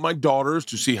 I want my daughters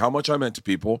to see how much I meant to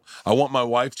people. I want my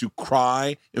wife to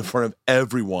cry in front of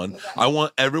everyone. I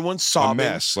want everyone sobbing.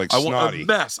 A mess, like I Snotty. want a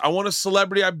mess. I want a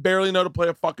celebrity I barely know to play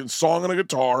a fucking song on a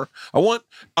guitar. I want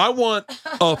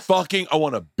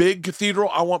a big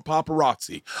cathedral. I want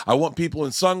paparazzi. I want people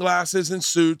in sunglasses and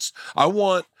suits. I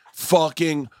want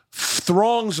fucking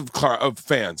throngs of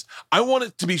fans. I want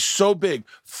it to be so big.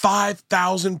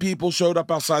 5,000 people showed up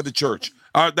outside the church.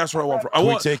 That's what I want. I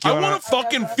want a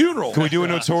fucking funeral. Can we do a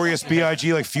Notorious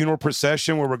B.I.G. like funeral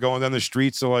procession where we're going down the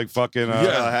streets of like fucking?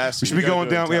 Tallahassee. We should be going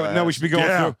down. We should be going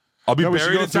through. I'll be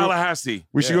buried in Tallahassee.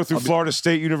 We should go through Florida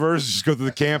State University. Just go through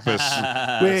the campus.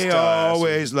 We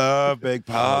always love Big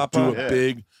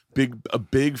Papa. Do a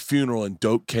big funeral in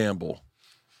Doak Campbell.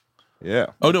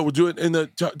 Yeah. Oh no, we'll do it in the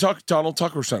Donald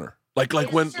Tucker Center.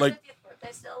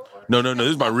 No. This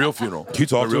is my real funeral. Can you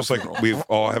talk to us like we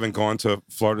all haven't gone to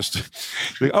Florida State?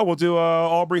 We'll do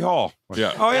Aubrey Hall.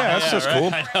 Yeah. Oh yeah, that's just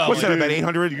cool. What's that? About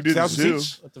 800? You can do the zoo.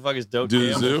 seats? What the fuck is dope? Do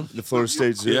the zoo? The Florida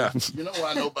State Zoo. Yeah. You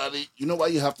know why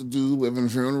you have to do living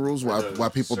funerals? Why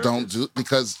people don't do?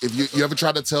 Because if you ever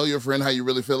try to tell your friend how you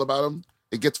really feel about them,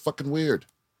 it gets fucking weird.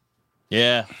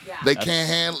 Yeah. They can't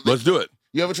handle. Let's do it.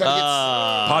 You ever try to get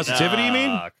positivity? You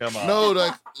mean? Come on. no,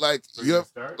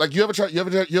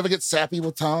 you ever get sappy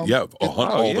with Tom? Yeah,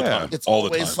 all the time. It's all the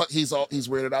always time. he's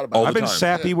weirded out about. I've been time.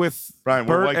 sappy with Brian,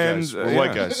 we're Bert white guys. and We're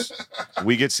white guys.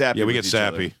 We get sappy. Yeah, we with get each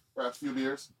other. sappy. For a few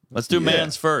beers. Let's do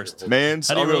Mans first. Mans,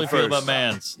 How do you I'll go really feel first. about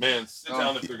Mans? Man, sit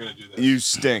down if they're gonna do this. You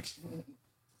stink.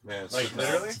 Man,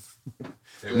 Literally?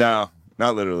 No,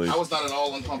 not literally. I was not at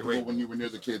all uncomfortable when you were near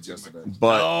the kids yesterday.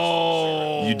 But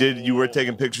you were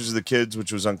taking pictures of the kids,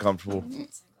 which was uncomfortable. What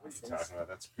are you talking about?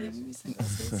 That's crazy.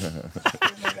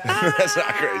 That's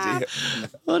not crazy.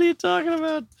 What are you talking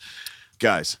about?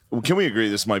 Guys, can we agree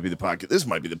this might be the podcast? This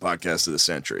might be the podcast of the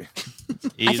century.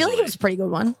 I feel like it was a pretty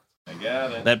good one. I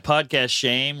got it. That podcast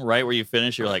shame, right where you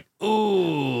finish, you're like,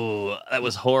 ooh, that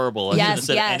was horrible. I Yes, shouldn't have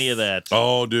said yes. any of that.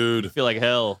 Oh, I dude. feel like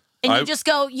hell. And you just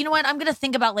go, you know what? I'm going to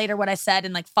think about later what I said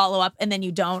and like follow up. And then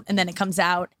you don't. And then it comes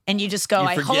out and you just go, You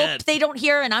I forget. hope they don't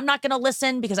hear. And I'm not going to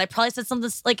listen because I probably said something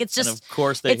like it's And just. of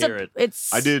course they it's hear it.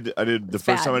 It's. I did the first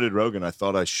bad. time I did Rogan, I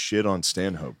thought I shit on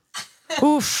Stanhope.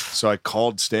 Oof. So I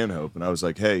called Stanhope and I was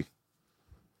like, hey,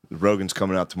 Rogan's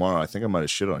coming out tomorrow. I think I might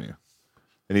have shit on you.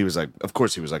 And he was like, of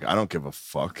course he was like, I don't give a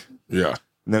fuck. Yeah.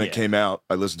 And then it came out.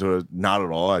 I listened to it. Not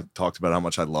at all. I talked about how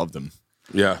much I loved him.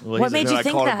 Yeah. Well, What he's made And you I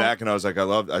think called that? him back and I was like,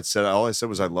 all I said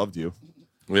was I loved you.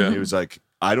 Yeah. And he was like,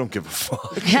 I don't give a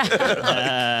fuck.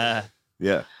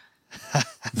 Yeah.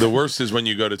 The worst is when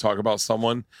you go to talk about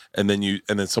someone and then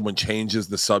someone changes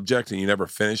the subject and you never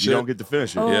finish You it. don't get to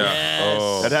finish it. Oh. Yeah. Yes.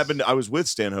 Oh. That happened. I was with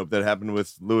Stanhope. That happened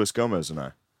with Luis Gomez and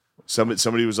I.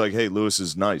 Somebody was like, hey, Luis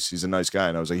is nice. He's a nice guy.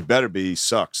 And I was like, he better be. He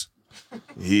sucks.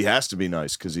 He has to be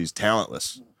nice because he's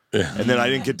talentless. Yeah. And then I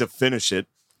didn't get to finish it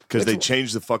because they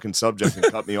changed the fucking subject and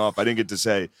cut me off. I didn't get to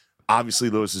say, obviously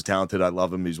Luis is talented. I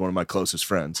love him. He's one of my closest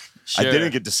friends. I Sure.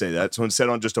 didn't get to say that. So instead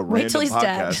on just a Wait till random he's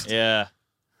dead. podcast, Yeah.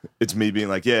 it's me being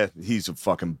like, yeah, he's a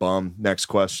fucking bum. Next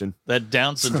question. That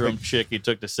Down syndrome chick you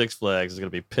took to Six Flags is gonna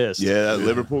be pissed. Yeah, that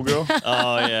Liverpool girl.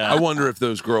 Oh yeah. I wonder if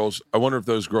those girls,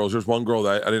 there's one girl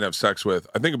that I didn't have sex with.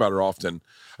 I think about her often.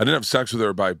 I didn't have sex with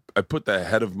her, but I put the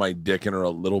head of my dick in her a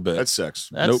little bit. That's sex.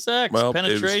 That's Nope. sex. Well,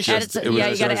 Penetration. Add it to- yeah,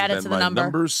 you gotta add it to the my number.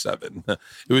 Number 7.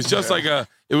 It was just like a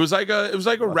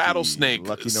rattlesnake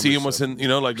lucky number seeing what's 7.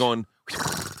 in, like going.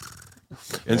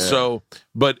 And so,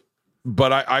 but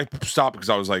I stopped because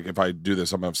I was like, if I do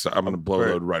this, I'm gonna blow Right.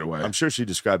 load right away. I'm sure she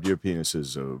described your penis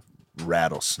as a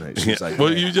rattlesnake. She's like, well,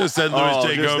 "Man, you just said Louis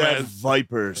J. just that Gomez.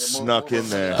 viper snuck in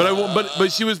there.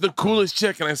 But she was the coolest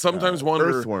chick, and I sometimes wonder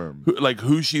Earthworm.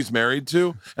 who she's married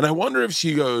to, and I wonder if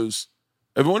she goes.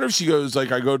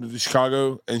 Like, I go to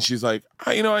Chicago and she's like,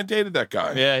 I dated that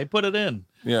guy. Yeah, he put it in.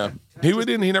 Yeah. He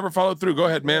never followed through. Go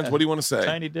ahead, Mans. What do you want to say?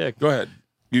 Tiny dick. Go ahead.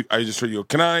 I just heard you.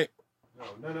 Can I?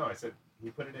 No. I said he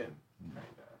put it in.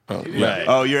 Oh, yeah. Right.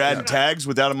 Oh, you're adding tags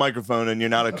without a microphone, and you're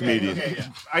not a comedian. Yeah.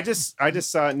 I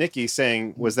just saw Nikki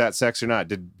saying, "Was that sex or not?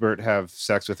 Did Bert have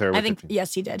sex with her?" I think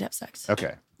yes, he did have sex.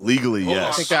 Okay. Legally, Hold on.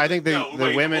 yes. I think the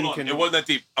Wait, women hold on. can. It wasn't that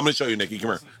deep. I'm going to show you, Nikki.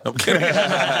 Come here. I'm kidding.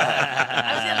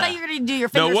 I thought you were gonna do your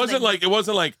No, fingers. it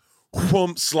wasn't like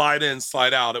whoomp, slide in,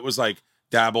 slide out. It was like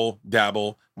dabble,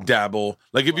 dabble, dabble.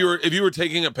 Like if you were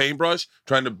taking a paintbrush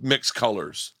trying to mix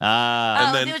colors. Ah.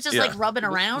 and then- it was just yeah. like rubbing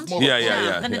around.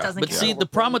 Yeah. Then it doesn't But count. see, the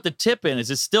problem with the tip in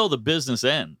is it's still the business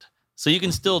end. So you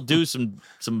can still do some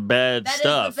bad That is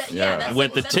stuff the that's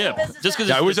with the that's tip. business Just end. because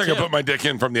Yeah, I wish I could put my dick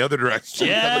in from the other direction.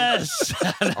 Yes,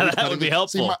 that would be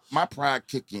helpful. See, my pride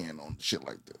kick in on shit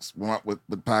like this. With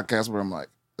podcasts where I'm like,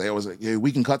 they always like, yeah,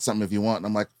 we can cut something if you want. And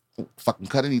I'm like, fucking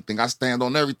cut anything. I stand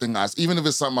on everything, guys. Even if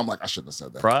it's something I'm like, I shouldn't have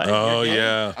said that. Pride. Oh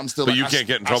yeah. I'm still But like, you I can't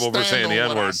get in I trouble for stand saying the on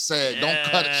what I N-word. said. Don't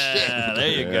cut it shit. There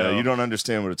you Yeah, go. you don't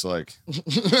understand what it's like. You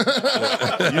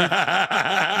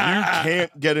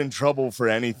can't get in trouble for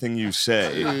anything you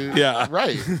say. Yeah.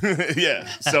 Right. Yeah,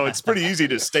 so it's pretty easy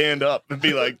to stand up and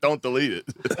be like, "Don't delete it."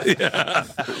 Yeah.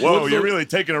 Whoa, you're really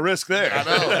taking a risk there. I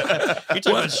know. You're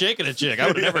talking about shaking a chick. I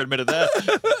would have never admitted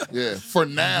that. Yeah. For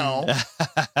now,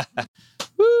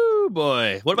 Woo,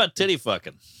 boy. What about titty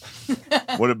fucking?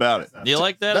 What about it? Do you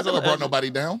like that? that as a- never brought as a- nobody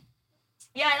down.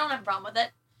 Yeah, I don't have a problem with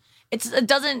it. It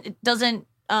doesn't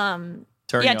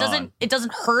Turn yeah, you it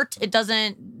doesn't hurt. It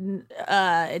doesn't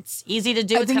it's easy to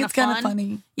do. I It's think kind it's of kind fun. of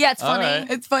funny. Yeah, it's All funny.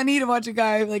 right. It's funny to watch a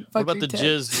guy like What fuck about your the tit.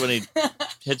 jizz when he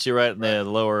hits you right in the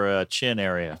lower chin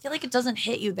area? I feel like it doesn't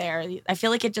hit you there. I feel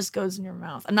like it just goes in your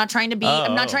mouth. I'm not trying to be Oh,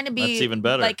 I'm not trying to be that's even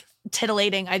better. like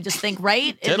titillating. I just think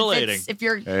right? Titillating. If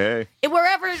you're Hey,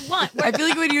 wherever you want. I feel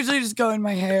like it would usually just go in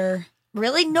my hair.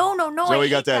 Really? No. so I we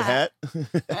hate got that hat.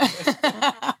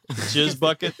 Jizz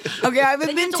bucket Okay, I haven't Then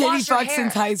you been have to titty wash your fucked hair.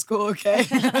 since high school, okay?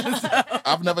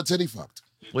 I've never titty fucked.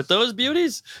 with those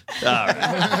beauties? All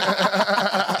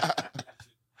right.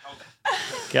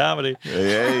 Comedy.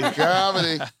 Hey,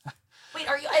 Comedy. Wait,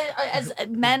 are you as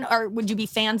men would you be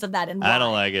fans of that and why? I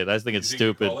don't like it. I think it's You think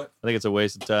you stupid. call it? I think it's a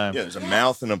waste of time. yeah, there's a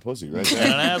mouth and a pussy right And there.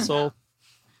 an asshole.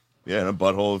 Yeah, and a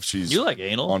butthole if she's You like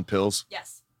anal? on pills.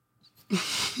 Yes.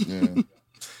 Yeah.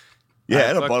 Yeah,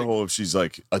 and a fucked butthole if she's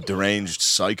like a deranged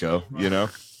psycho, you know?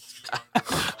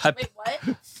 Wait, what?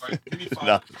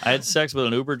 No. I had sex with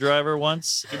an Uber driver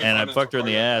once, and I fucked her in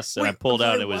the ass, and I Wait, pulled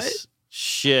out, and it what? was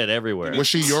shit everywhere. Was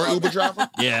she your Uber driver?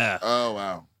 Yeah. Oh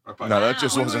wow. No, that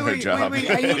just Wait, wasn't wait, her wait, job. wait,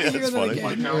 I need to hear That's that funny.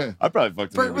 again. Yeah. I probably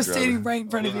fucked an Bert Uber was driver. standing right in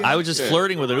front of you. I was just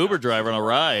flirting with an Uber driver on a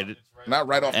ride, Not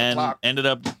right off the and clock. ended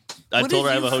up. I what told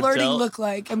her I did have a you flirting hotel. look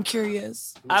like? I'm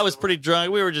curious. I was pretty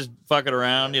drunk. We were just fucking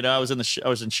around. You know, I was in He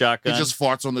shotgun. just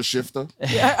farts on the shifter.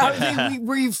 Yeah, I was like,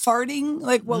 were you farting?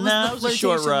 Like, what was No, the it was a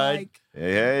short flirtation ride. like?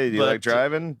 Hey, do you But- like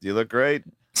driving? Do you look great?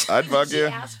 I'd fuck She you.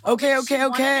 asked Okay, for it, she okay,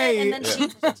 wanted okay. it, and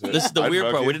then she This is the I'd weird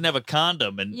fuck part. you. We didn't have a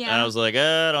condom, and Yeah. I was like,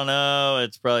 I don't know.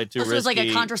 It's probably too this risky. was like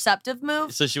a contraceptive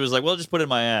move. So she was like, well, just put it in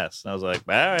my ass. And I was like,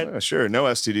 all right. Yeah, sure, no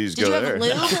STDs Did go you have there. a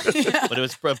lube? But it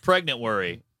was a pregnant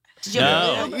worry. Did you have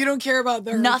a No. boob? You don't care about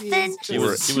the herpes. Nothing? He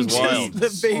was wild.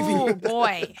 The baby. Oh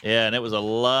boy. Yeah, and it was a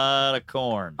lot of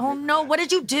corn. Oh no! What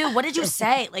did you do? What did you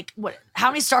say? Like, what? How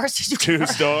many stars did you? 2 give her?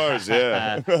 stars,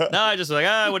 yeah. No, I just was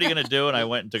like, what are you gonna do? And I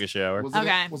went and took a shower.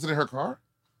 Okay. Was it in her car?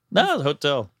 No, the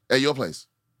hotel At your place?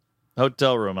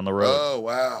 room on the road. Oh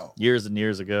wow. Years and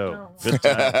years ago. Oh. Good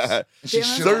times. She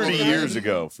Damn, should 30 Okay. years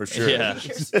ago, for sure. Yeah.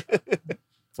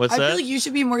 What's I that? feel like you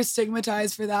should be more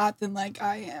stigmatized for that than like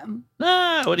I am.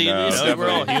 Nah, what do you No, know? We're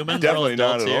all definitely- humans. We're all Definitely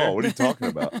not adults at here. all. What are you talking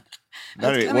about?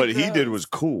 Not even, kinda what he did gross. was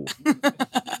cool.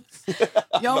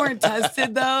 Y'all weren't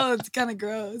tested though. It's kind of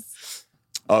gross.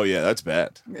 Oh, yeah, that's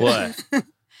bad. What?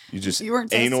 You just You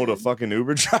weren't anal to tested. fucking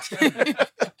Uber driver.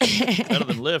 Better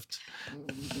than Lyft.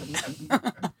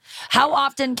 How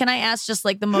often can I ask just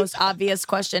like the most obvious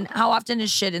question? How often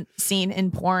is shit seen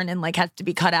in porn and like has to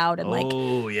be cut out and like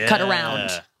Oh yeah. cut around?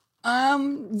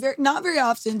 Not very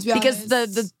often to be because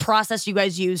honest. the process you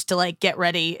guys use to like get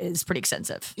ready is pretty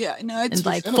extensive. Yeah, no, it's And,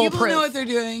 like, people foolproof. know what they're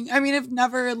doing. I mean, I've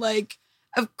never like,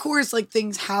 of course, like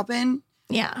things happen,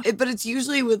 Yeah. but it's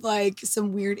usually with like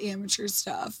some weird amateur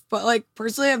stuff. But like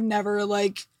personally, I've never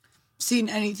like seen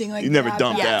anything like You never that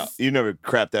dumped bad. out. You never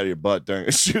crapped out of your butt during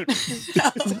a shoot.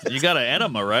 You got an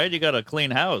enema, right? You got a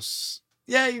clean house.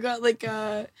 Yeah, you got like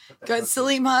got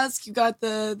psyllium husk. You got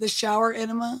the shower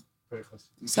enema.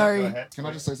 Sorry, Can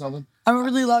I just say something? I'm a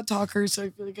really loud talker, so I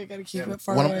feel like I gotta keep it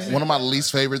far away. One of my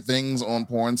least favorite things on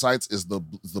porn sites is the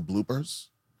bloopers.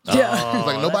 Yeah. Oh,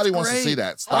 Like nobody that's wants to great. see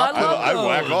that. Stop. I love I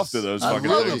whack those. off to those I fucking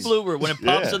love things. a blooper when it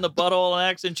pops Yeah. in the butthole and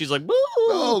accent. She's like, "Boo!"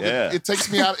 No, Yeah. it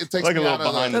takes me out. It takes Like a me little out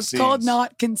of behind the That's scenes. called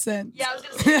not consent. Yeah, I was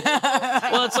gonna say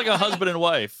Well, it's like a husband and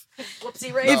wife.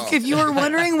 whoopsie Ray. No. If you were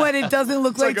wondering what it doesn't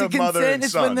look It's like to a mother consent, and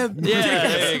it's when son. the Yeah,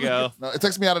 there you go. No, it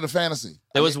takes me out of the fantasy.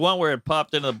 There was one where it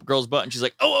popped into the girl's butt, and she's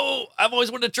like, "Oh, I've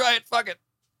always wanted to try it. Fuck it."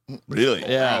 Really?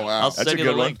 Yeah, Oh, wow. I'll That's send a you the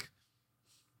good one. link.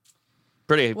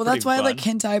 Pretty. Well, pretty that's why I like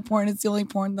fun. hentai porn. It's the only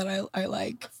porn that I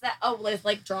like. What's that? Oh, with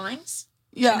like drawings.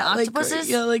 Yeah, And like octopuses?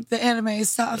 like the anime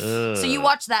stuff. So you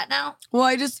watch that now Well,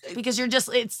 I just because you're just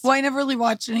it's I never really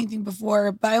watched anything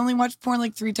before, but I only watch porn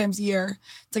like 3 times a year.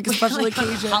 It's like a special like for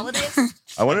occasion. holidays.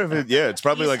 I wonder if it's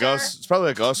probably like Easter. us. It's probably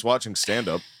like us watching stand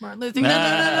up. Martin Luther No, King.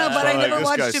 but I Like, never this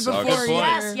watched guy it sucks. before. Good point.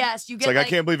 either. Yes, you It's get like I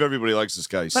can't believe everybody likes this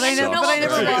guy. But I Sucks. never Right,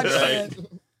 watched right. it.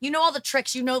 you know all the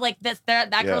tricks. You know like that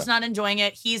Yeah. girl's not enjoying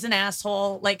it. He's an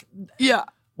asshole. Like Yeah,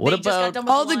 What they just got about? done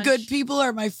with all the lunch. good people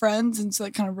are my friends, and so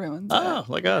it kind of ruins. Oh,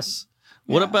 like us.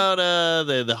 What Yeah. about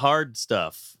the hard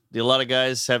stuff? Do a lot of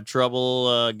guys have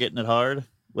trouble getting it hard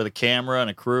with a camera and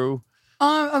a crew?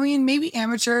 I mean, maybe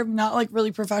amateur, not like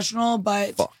really professional,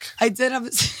 but Fuck. I did have.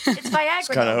 It's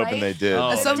Viagra. Kind of though, hoping right? they did.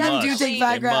 Oh, Some of they them do must. take They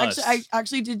Viagra. must. I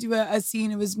actually did do a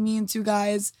scene. It was me and 2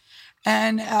 guys,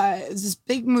 and it was this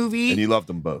big movie. And you loved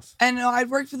them both. And I'd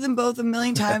worked with them both a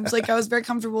million times. Like I was very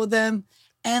comfortable with them.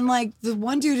 And like the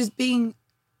one dude is being,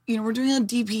 we're doing a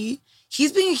DP.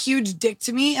 He's being a huge dick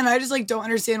to me. And I just like don't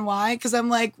understand why. Cause I'm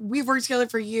like, we've worked together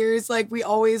for years. Like we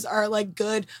always are like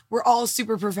good. We're all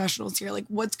super professionals here. Like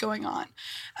what's going on?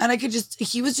 And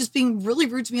he was just being really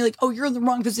rude to me. Like, oh, you're in the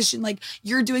wrong position. Like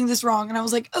you're doing this wrong. And I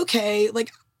was like, okay.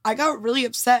 Like I got really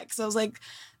upset. Cause I was like,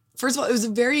 first of all, it was a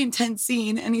very intense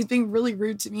scene and he's being really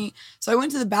rude to me. So I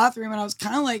went to the bathroom and I was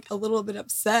kind of like a little bit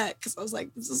upset because I was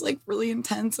like, this is like really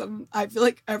intense. And I feel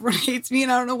like everyone hates me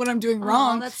and I don't know what I'm doing Oh,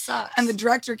 wrong. that sucks. And the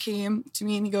director came to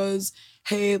me and he goes,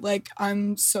 hey, like,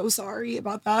 I'm so sorry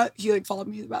about that. He like followed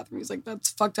me to the bathroom. He's like,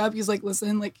 that's fucked up. He's like,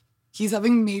 listen, like, he's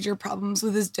having major problems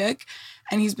with his dick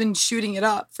and he's been shooting it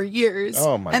up for years.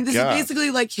 Oh my And this God. is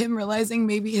basically like him realizing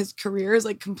maybe his career is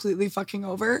like completely fucking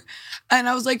over. And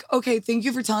I was like, okay, thank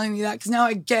you for telling me that because now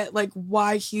I get like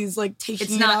why he's like taking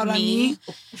It's it not out on me. me.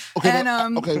 Okay,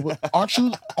 And, but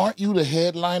aren't you the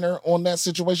headliner on that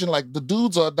situation? Like the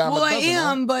dudes are a dime a Well, I dozen,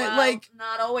 am, right? but Well, like,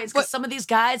 not always because but- some of these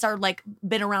guys are like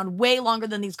been around way longer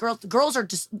than these girls. The girls are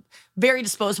just very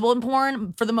disposable in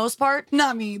porn for the most part.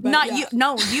 not me, but Not yeah. you.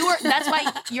 No, you are. That's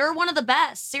why you're one of the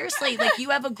best. Seriously, like you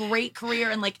have a great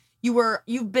career and like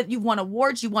you've won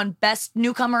awards. You won Best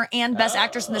Newcomer and Best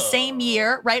Actress in the same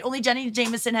year, right? Only Jenny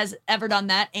Jameson has ever done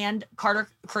that, and Carter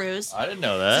Cruz. I didn't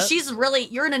know that. So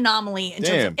you're an anomaly in terms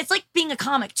Damn. of, it's like being a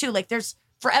comic too. Like there's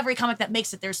for every comic that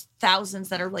makes it, there's thousands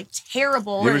that are like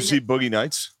terrible. You ever see Boogie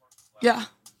Nights? Yeah.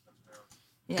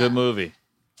 Yeah. Good movie.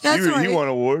 That's all right. He won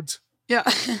awards. Yeah.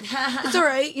 It's all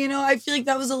right. I feel like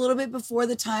that was a little bit before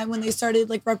the time when they started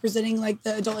like representing like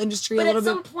the adult industry But a at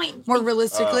little some bit point, more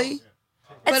realistically.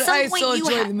 at But some I point still you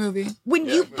enjoyed ha- the movie.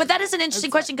 but that is an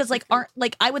interesting question because like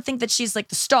I would think that she's like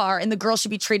the star and the girl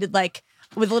should be treated like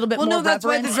with a little bit more that's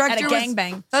why the reverence at a director was-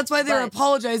 gangbang. That's why they were But-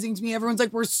 apologizing to me. Everyone's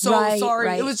like, "We're so Right, sorry."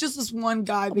 right. It was just this one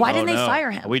guy. Why didn't they no.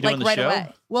 fire him? Are we doing the right show?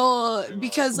 away? Well,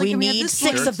 because like We I mean, at need this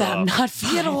 6 point, of them, off. not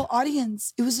he had a 5. whole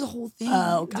audience. It was the whole thing.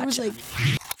 Oh, There was gotcha.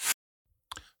 like,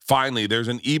 Finally, there's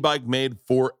an e-bike made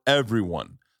for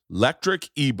everyone. Electric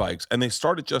e-bikes, and they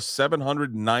start at just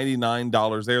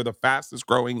 $799. They are the fastest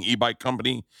growing e-bike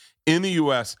company in the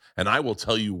US, and I will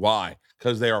tell you why,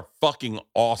 because they are fucking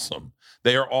awesome.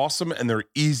 They are awesome, and they're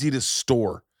easy to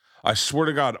store. I swear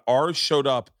to God, ours showed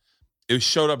up. It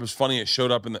showed up as funny. It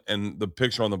showed up in the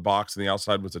picture on the box, and the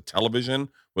outside was a television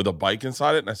with a bike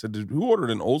inside it. And I said, "Dude, who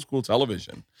ordered an old school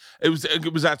television?" It was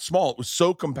that small. It was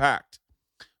so compact.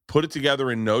 Put it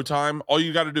together in no time. All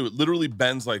you got to do, it literally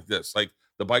bends like this. Like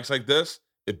the bike's like this,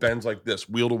 it bends like this,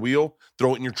 wheel to wheel.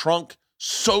 Throw it in your trunk.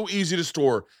 So easy to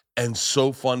store and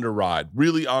so fun to ride.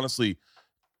 Really, honestly,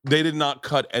 they did not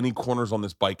cut any corners on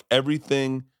this bike.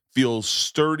 Everything feels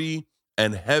sturdy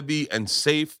and heavy and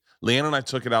safe. Leanne and I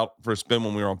took it out for a spin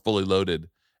when we were on Fully Loaded,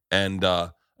 and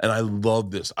I love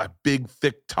this. I have big,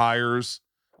 thick tires.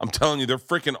 I'm telling you, they're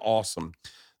freaking awesome.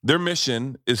 Their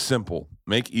mission is simple: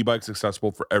 make e-bikes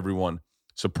accessible for everyone.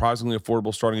 Surprisingly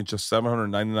affordable, starting at just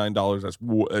 $799.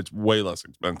 It's way less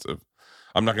expensive.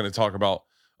 I'm not going to talk about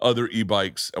other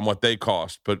e-bikes and what they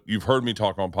cost, but you've heard me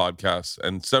talk on podcasts,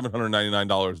 and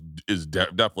 $799 is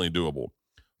definitely doable.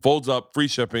 Folds up, free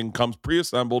shipping, comes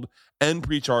pre-assembled and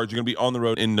pre-charged. You're going to be on the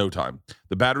road in no time.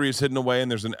 The battery is hidden away, and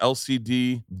there's an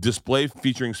LCD display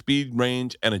featuring speed,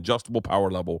 range, and adjustable power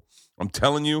level. I'm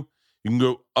telling you, you can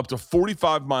go up to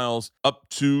 45 miles, up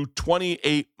to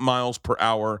 28 miles per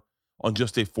hour on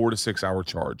just a 4 to 6 hour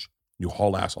charge. You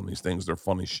haul ass on these things. They're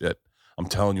funny shit. I'm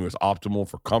telling you, it's optimal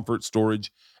for comfort,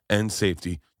 storage, and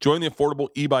safety. Join the affordable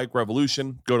e-bike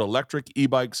revolution. Go to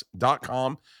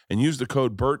electricebikes.com and use the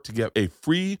code BERT to get a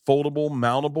free foldable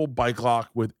mountable bike lock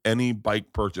with any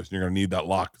bike purchase. And you're going to need that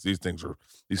lock because these things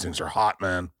are hot,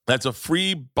 man. That's a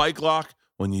free bike lock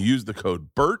when you use the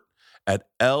code BERT at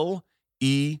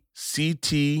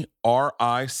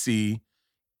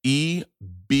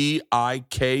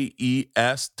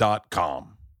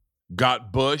electricebikes.com.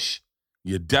 Got Bush?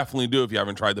 You definitely do if you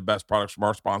haven't tried the best products from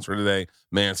our sponsor today,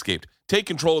 Manscaped. Take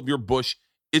control of your bush.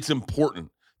 It's important.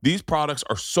 These products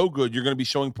are so good, you're going to be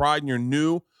showing pride in your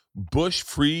new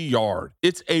bush-free yard.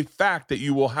 It's a fact that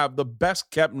you will have the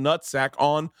best-kept nutsack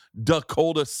on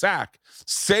Dakota Sack.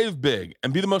 Save big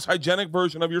and be the most hygienic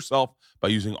version of yourself by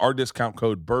using our discount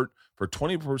code BERT for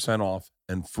 20% off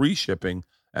and free shipping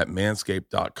at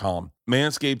manscaped.com.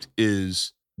 Manscaped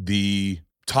is the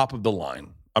top of the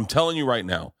line. I'm telling you right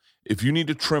now, if you need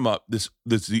to trim up, this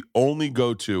is the only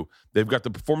go-to. They've got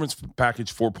the Performance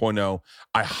Package 4.0.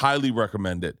 I highly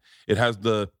recommend it. It has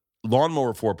the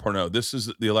Lawnmower 4.0. This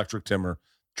is the electric trimmer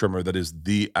that is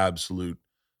the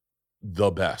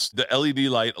best. The LED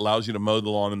light allows you to mow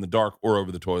the lawn in the dark or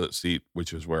over the toilet seat,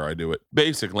 which is where I do it.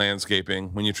 Basic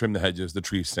landscaping. When you trim the hedges, the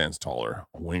tree stands taller.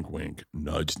 Wink, wink,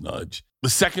 nudge, nudge. The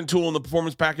second tool in the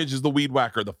Performance Package is the Weed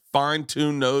Whacker, the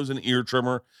fine-tuned nose and ear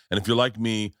trimmer. And if you're like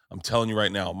me, I'm telling you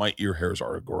right now, my ear hairs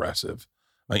are aggressive.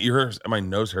 My ear hairs and my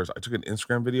nose hairs. I took an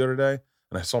Instagram video today,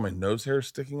 and I saw my nose hair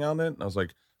sticking out in it, and I was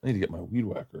like, I need to get my Weed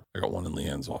Whacker. I got one in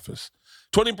Leanne's office.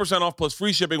 20% off plus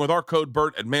free shipping with our code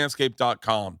BERT at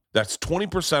manscaped.com. That's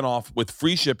 20% off with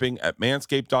free shipping at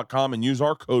manscaped.com and use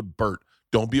our code BERT.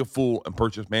 Don't be a fool and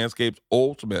purchase Manscaped's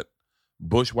ultimate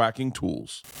bushwhacking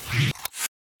tools.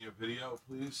 Your video,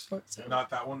 please. Not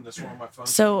that one. This one on my phone.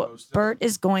 So Bert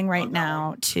is going right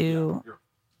now to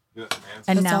That's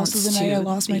announce also the night I to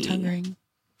lost my the- tongue ring.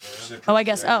 Oh, I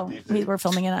guess. Oh, we were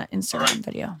filming an Instagram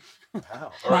video. All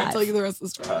I'll right. tell you the rest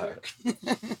of the story.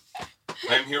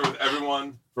 I'm here with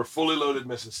everyone for Fully Loaded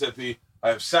Mississippi. I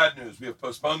have sad news. We have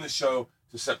postponed this show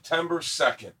to September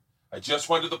 2nd. I just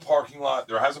went to the parking lot.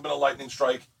 There hasn't been a lightning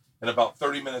strike in about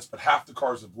 30 minutes, but half the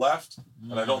cars have left.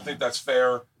 And I don't think that's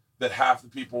fair that half the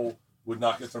people would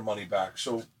not get their money back.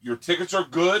 So your tickets are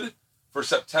good for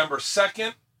September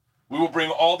 2nd. We will bring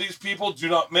all these people. Do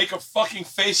not make a fucking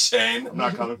face, Shane. I'm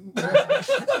not coming.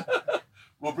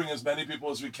 We'll bring as many people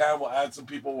as we can. We'll add some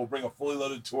people. We'll bring a fully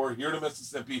loaded tour here to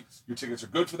Mississippi. Your tickets are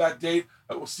good for that date.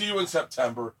 I will see you in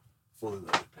September. Fully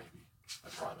loaded, baby. I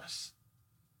promise.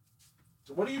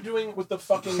 So what are you doing with the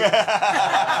fucking... You cut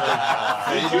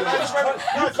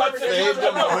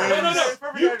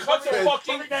the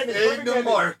fucking... Fade the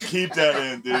mark. Keep that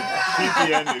in, dude. Keep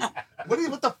the ending.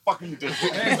 What the fuck are you doing?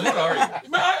 What are you?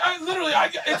 Man, I literally,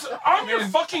 I'm your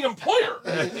fucking employer.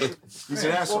 He's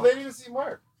an asshole. Well, maybe you see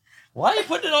Mark. Why are you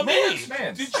putting it on me?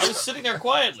 Man, I was sitting there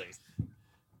quietly.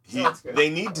 They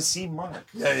need to see Mark.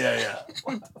 Yeah.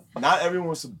 Not everyone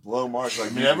wants to blow Mark.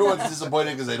 Like, I mean, everyone's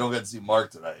disappointed because they don't get to see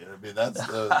Mark tonight. You know what I mean?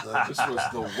 That's This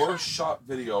was the worst shot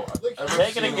video I've ever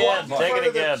Take seen. it again. Take it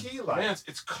again. Man,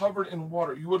 it's covered in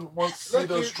water. You wouldn't want to see Look,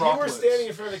 those you were droplets. standing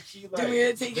in front of the key light. Do we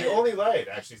need to take the it? only light,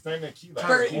 actually. It's not even a key light.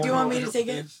 Bert, do you want me to take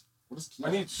it?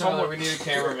 I need someone. We need a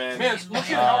cameraman. Man, look at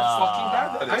how fucking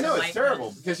bad that is. I know, it's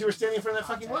terrible because you were standing in front of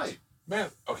that fucking light. Man,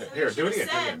 okay. Here, do it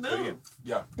again. Do it again.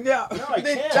 Yeah. Yeah. No, I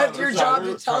can't. That's your job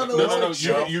to tell them.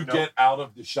 No. You get out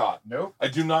of the shot. Nope. I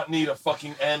do not need a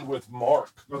fucking end with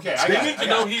Mark. Okay, I They got need it. to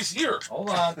know he's here. Hold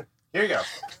on. Here you go.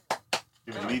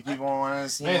 Maybe people want to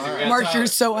see Amazing, Mark. man. Mark, you're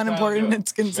so unimportant.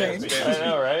 It's insane. I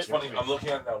know, right? It's funny. I'm looking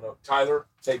at it now. No, Tyler,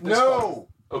 take this. No.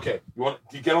 Okay. You want?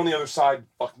 Do you get on the other side?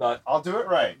 Fuck nut. I'll do it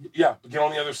right. Yeah, but get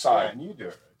on the other Right, side. and you do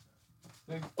it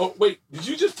right. Oh wait, did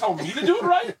you just tell me to do it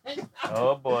right?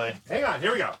 Oh boy. Hang on,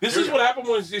 here we go. This Here is we what go. happened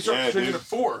when you start Yeah, stringing dude. at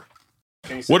 4.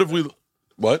 Can you see What if that? we?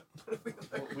 What?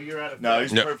 You're out of No,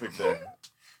 he's Yeah. perfect there.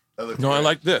 That looks No, I great.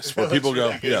 like this where people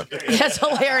go. Yeah. That's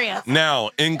hilarious.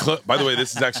 Now, by the way,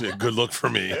 this is actually a good look for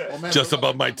me, just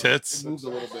above my tits. It moves a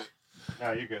little bit.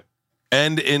 No, you're good.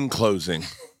 And in closing,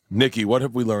 Nikki, what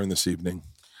have we learned this evening?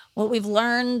 Well, we've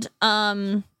learned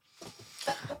that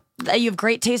you have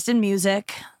great taste in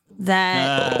music.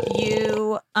 That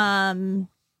you what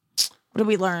did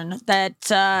we learn? That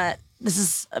this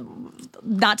is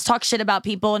not to talk shit about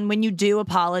people, and when you do,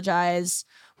 apologize.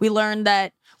 We learned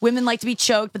that women like to be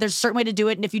choked, but there's a certain way to do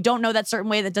it, and if you don't know that certain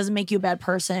way, that doesn't make you a bad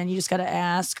person. You just got to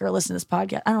ask or listen to this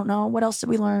podcast. I don't know. What else did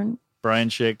we learn? Brian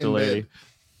shake the In lady. bed.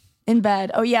 In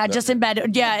bed. Oh yeah, just in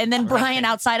bed. Yeah, and then Brian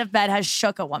outside of bed has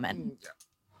shook a woman,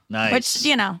 Nice. which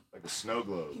you know. Like a snow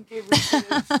globe.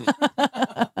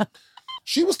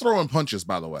 She was throwing punches,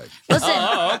 by the way. Listen,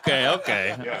 Oh,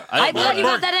 okay. Yeah. I thought you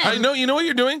got that I in. know. You know what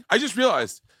you're doing? I just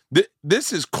realized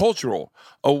this is cultural.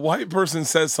 A white person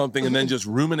says something and then just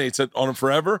ruminates it on it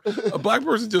forever. A black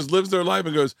person just lives their life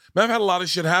and goes, "Man, I've had a lot of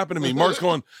shit happen to me." Mark's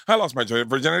going, "I lost my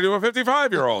virginity to a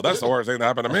 55-year-old. That's the worst thing that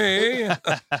happened to me." Is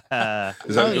that Oh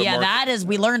a good yeah, Mark? that is.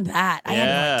 We learned that. I had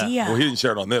Yeah. no idea. Well, he didn't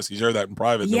share it on this. He shared that in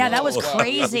private. Yeah, that was We just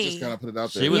crazy. kind of put it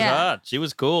out there. She was Yeah. hot. She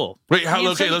was cool. Wait, I mean,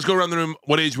 okay, so- let's go around the room.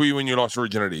 What age were you when you lost your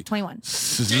virginity? 21.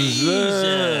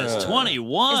 Jesus,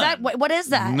 21. Is that what is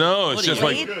that? No, it's What just do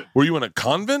like, you- were you in a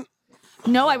convent?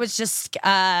 No, I was just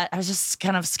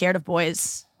kind of scared of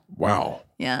boys. Wow.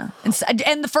 Yeah,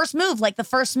 and the first move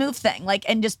thing, like,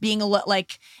 and just being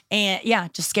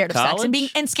just scared of sex and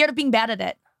College? scared of being bad at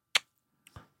it.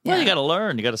 Well, you got to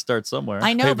learn. You got to start somewhere.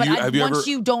 I know, Have but you- have you once ever-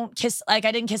 you don't kiss, like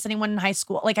I didn't kiss anyone in high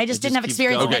school. Like I just It didn't just have keeps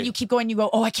experience. going. And then Okay. you keep going, you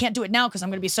go, oh, I can't do it now because I'm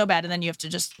going to be so bad. And then you have to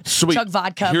just Sweet. chug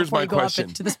vodka Here's before my you go question. up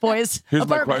into this boy's Here's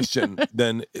my apartment. question.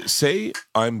 Then say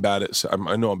I'm bad at.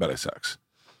 I know I'm bad at sex.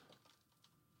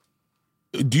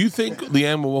 Do you think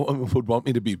Leanne would want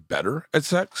me to be better at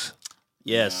sex?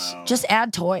 yes. Just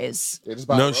add toys. Yeah, just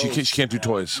buy No, a she rose. can't do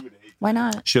toys. Why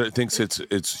not? She thinks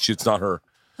it's not her.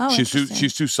 Oh, interesting.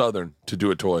 she's too southern to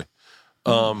do a toy.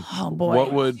 Oh boy.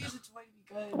 What would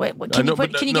Wait, I can know, you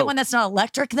but can you no. get one that's not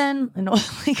electric then? And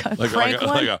like a like crank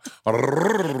one? Yeah,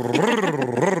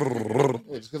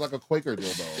 just get like a Quaker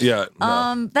dildo. yeah.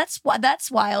 No.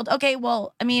 That's wild. Okay,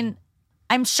 well, I mean,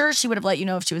 I'm sure she would have let you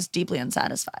know if she was deeply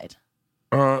unsatisfied.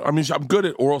 I mean, I'm good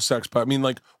at oral sex, but I mean,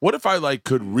 like, what if I like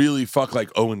could really fuck like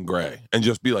Owen Gray and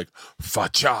just be like,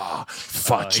 fa-cha,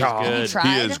 fa-cha. good. Have you tried?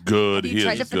 He is good. Have you He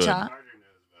tried is to good. fa-cha?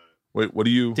 Wait, what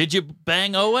do you? Did you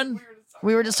bang Owen?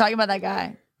 We were just talking about that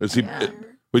guy. Is he? Yeah.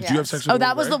 Wait, do you have Yes. sex with Oh, that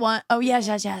Owen was Gray? the one. Oh,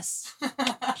 yes.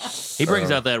 He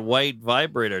brings out that white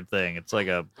vibrator thing. It's like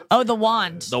a Oh, the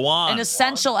wand. the wand. An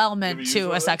essential element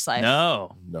to a sex life.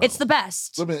 No, No. It's the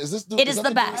best. Wait a minute, is this? It is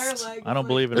the best. I don't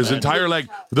believe in His that. entire leg.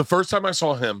 The first time I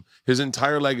saw him, his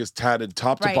entire leg is tatted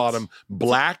top to Right. bottom,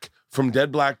 black from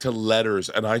dead black to letters,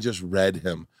 and I just read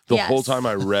him the Yes. whole time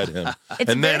I read him. It's and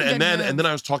a then very and good then move. and then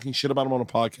I was talking shit about him on a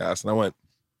podcast, and I went,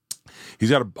 he's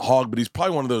got a hog, but he's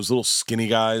probably one of those little skinny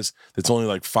guys that's only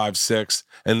like 5'6",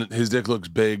 and his dick looks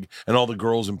big, and all the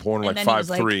girls in porn are And like then he was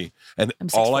like, 5'3", and I'm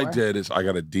all I 6'4". did is I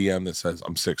got a DM that says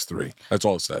I'm 6'3". That's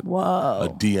all it said. A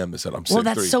Whoa. DM that said I'm 6'3". Well,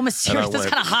 that's so And I mysterious. That's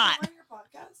went- kind of hot.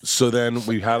 So then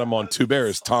we had him on Two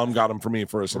Bears. Tom got him for me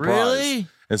for a surprise. Really?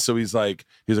 And so he's like,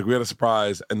 we had a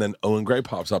surprise. And then Owen Gray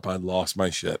pops up. I lost my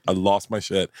shit.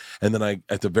 And then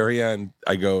at the very end,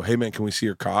 I go, hey man, can we see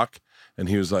your cock? And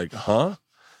he was like, huh?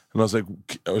 And I was like,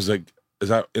 is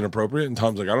that inappropriate? And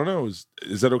Tom's like, I don't know. Is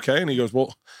that okay? And he goes,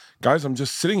 well, guys, I'm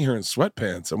just sitting here in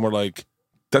sweatpants. And we're like,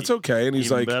 That's okay. And he's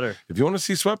Even like, better. if you want to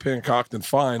see sweatpant cock, then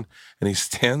fine. And he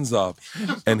stands up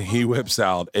and he whips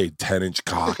out a 10-inch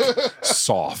cock,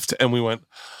 soft. And we went,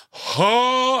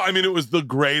 oh, I mean, it was the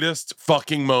greatest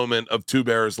fucking moment of Two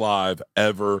Bears Live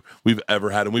we've ever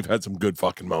had. And we've had some good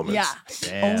fucking moments. Yeah.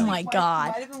 Damn. Oh my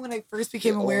God. Might have been when I first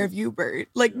became aware of you, Bert.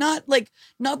 Not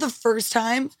the first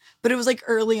time, but it was like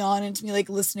early on into me like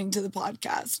listening to the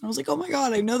podcast. And I was like, oh my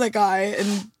God, I know that guy.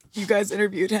 And you guys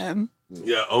interviewed him.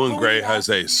 Yeah, Owen Gray has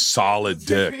a solid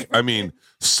dick. I mean,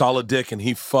 solid dick, and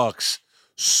he fucks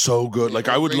so good. Like,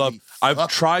 I would love. I've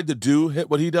tried to do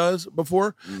what he does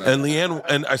before, and Leanne,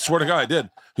 and I swear to God, I did,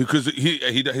 because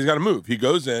he's got to move. He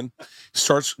goes in,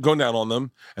 starts going down on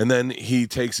them, and then he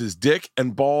takes his dick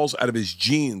and balls out of his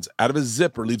jeans, out of his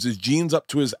zipper, leaves his jeans up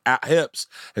to his hips,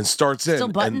 and starts in. Still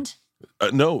buttoned?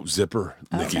 And, no, zipper,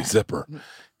 Nikki, zipper.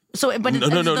 So, but No,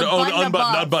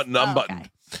 unbuttoned. Okay.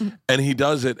 And he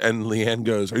does it, and Leanne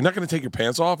goes, are you not going to take your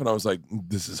pants off? And I was like,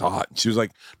 this is hot. And she was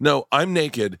like, no, I'm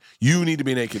naked. You need to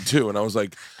be naked too. And I was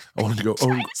like, I wanted to go,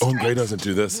 Owen Gray doesn't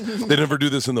do this. They never do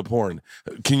this in the porn.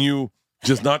 Can you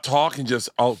just not talk and just,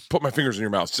 I'll put my fingers in your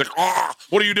mouth. She's like,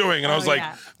 what are you doing? And I was like,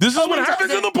 this is what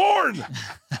happens in the porn.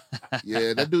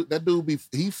 Yeah, that dude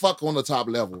he fuck on the top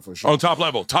level for sure. On top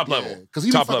level. Because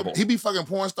he be fucking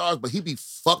porn stars, but he be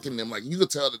fucking them. Like, you could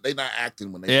tell that they not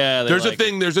acting when they. Yeah, There's a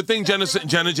thing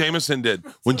Jenna Jameson did.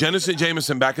 When Jenna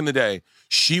Jameson back in the day,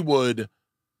 she would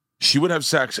have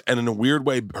sex, and in a weird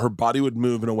way, her body would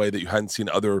move in a way that you hadn't seen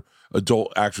other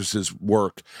adult actresses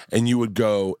work, and you would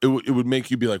go, it would make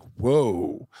you be like,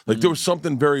 whoa. Like, there was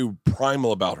something very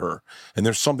primal about her, and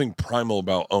there's something primal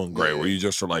about Owen Gray, where you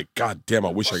just are like, God damn, I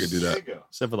wish I could do that.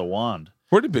 Except for the wand.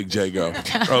 Where did Big J go?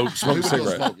 Oh, smoke a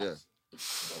cigarette.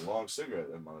 A long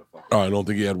cigarette, that motherfucker. Oh, I don't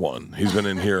think he had one. He's been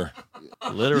in here.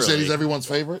 Literally. You said he's everyone's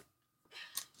favorite?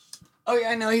 Oh yeah,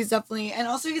 I know he's definitely, and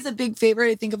also he's a big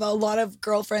favorite. I think about a lot of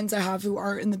girlfriends I have who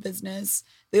aren't in the business.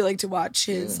 They like to watch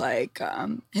his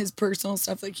his personal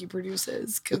stuff like he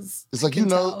produces, because it's like, you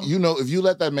know, if you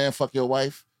let that man fuck your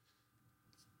wife,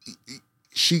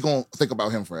 she gonna think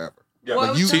about him forever. Yeah,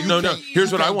 Well, but you see, no.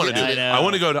 Here's what I want to do. I know. I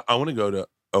want to go to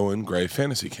Owen Gray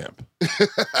Fantasy Camp.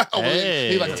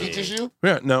 Hey. He like teaches you?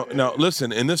 Yeah, no.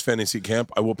 Listen, in this fantasy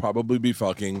camp, I will probably be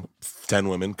fucking 10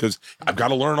 women because I've got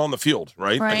to learn on the field,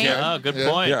 right? I Right. can't. Oh, good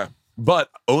point. Yeah. But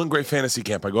Owen Gray Fantasy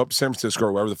Camp, I go up to San Francisco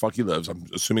or wherever the fuck he lives. I'm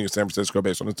assuming it's San Francisco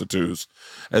based on his tattoos.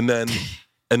 And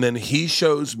then he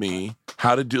shows me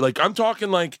how to do, like, I'm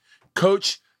talking like,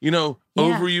 coach,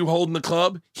 over you holding the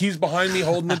club. He's behind me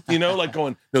holding it, like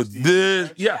going, no,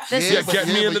 get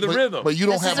me into the rhythm. But you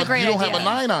don't This have is a great have a idea.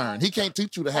 9-iron. He can't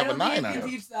teach you to have a 9-iron.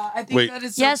 I think Wait. that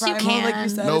is so Yes, you primal, like can. you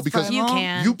said. No, it's because You primal.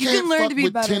 can. You can't learn fuck to be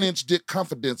with better. 10-inch dick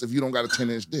confidence if you don't got a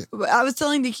 10-inch dick. I was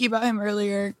telling Nikki about him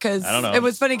earlier because I don't know. it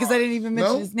was funny because I didn't even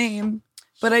mention No? his name,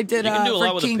 but I did You can do a lot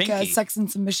for with a kink pinky. sex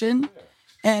and submission.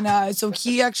 And so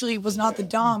he actually was not the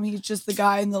dom. He's just the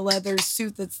guy in the leather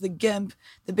suit that's the gimp.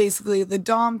 That basically the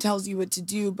dom tells you what to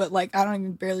do, but like I don't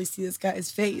even barely see this guy's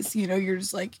face. You're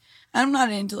just like, I'm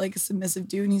not into like a submissive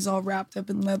dude, and he's all wrapped up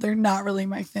in leather. Not really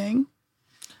my thing.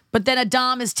 But then a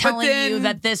dom is telling then you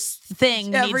that this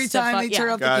thing Every needs time to they fuck, turn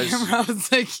yeah. off the Guys. camera, I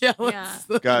was like,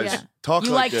 yeah, Guys, Yeah. talk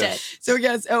You like liked this. it. So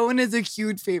yes, Owen is a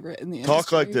huge favorite in the industry.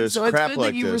 Talk like this, So it's crap good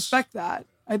like that you this. respect that.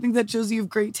 I think that shows you have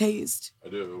great taste. I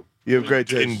do. You have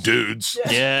great In taste. dudes.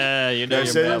 Yeah, you know Can I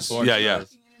you're say about this? porn Yeah, yeah.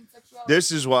 stars.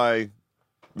 This is why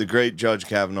the great Judge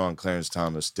Kavanaugh and Clarence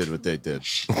Thomas did what they did.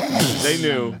 They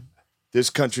knew this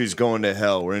country's going to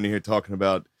hell. We're in here talking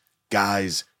about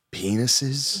guys'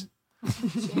 penises.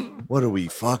 What are we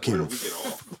fucking?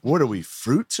 What are we,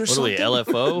 fruits or What are we,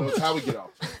 something? LFO? That's how we get off.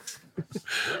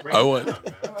 Owen.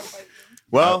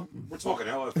 Well, We're talking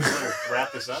hell. If we want to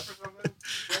wrap this up or something.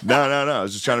 no. I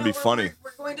was just trying to be funny.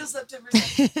 We're going to September.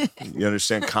 You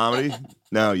understand comedy?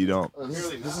 No, you don't.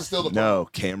 This is still the No,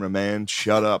 cameraman,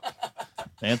 shut up.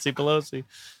 Nancy Pelosi.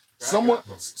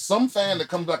 Some fan that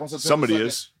comes back on September Somebody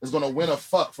 2nd is going to win a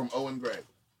fuck from Owen Gray.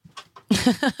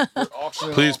 We're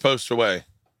auctioning Please off- post away.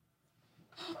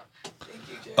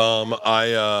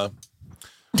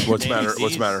 What's the matter?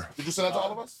 What's the matter? Did you send that to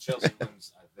all of us? Chelsea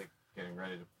Wynn's, I think, getting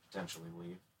ready to potentially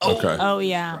leave. Okay. Oh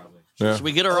yeah. Yeah. Should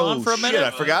we get her on for a minute? Shit,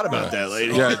 I forgot about that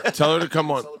lady. Yeah. Tell her to come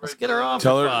on. Let's get her on.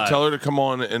 Tell for her. five. Tell her to come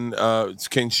on and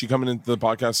can she come into the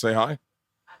podcast? Say hi.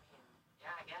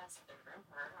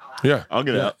 Yeah. I'll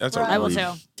get out. That's I will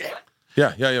okay. too.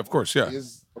 Yeah. Of course. Yeah.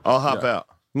 Is- I'll hop Yeah. out.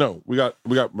 No, we got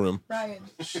room. Brian.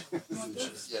 Is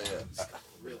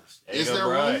there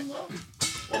room? though?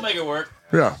 We'll make it work.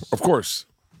 Yeah. Of course.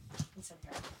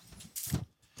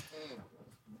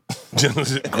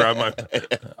 Grab my.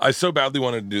 I so badly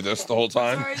wanted to do this the whole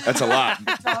time. That's a lot.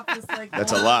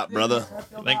 That's a lot, brother.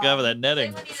 Thank God for that netting.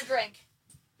 Anyone need a drink?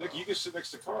 Nick, you can sit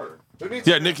next to Carter.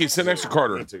 Yeah, Nikki, sit next to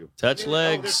Carter. Touch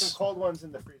legs. cold ones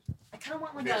in the freezer. I kind of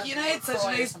want like a. You know, I had such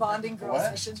a nice bonding girl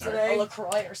session A today.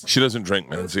 LaCroix or something. She doesn't drink, It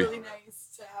was Nancy. really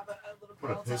nice to have a little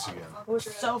girl talk. It was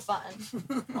so fun.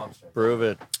 Prove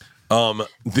it.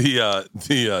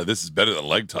 This is better than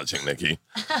leg touching, Nikki.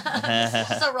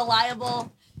 So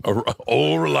reliable.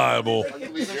 Reliable.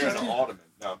 You're an ottoman.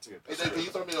 No, I'm taking Hey, Dave, can you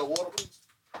throw me a water, please?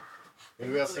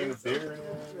 Anybody else need a beer?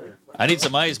 I need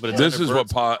some ice, but it's This under is what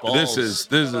Bert's this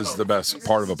balls. is the best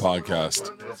part of a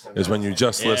podcast is when you're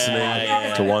just listening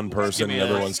yeah. to one person Give and me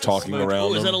a everyone's talking around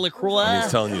Ooh, is that a them, LaCroix? and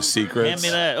he's telling you secrets. Hand me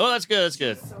that. Oh, that's good. That's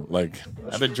good. Like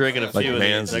I've been drinking a like few of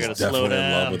Mans these. I is gotta slow definitely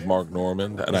in love down. with Mark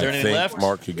Norman, and Is there I anything think left?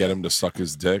 Mark could get him to suck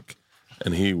his dick,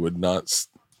 and he would not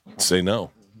say no.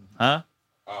 Huh?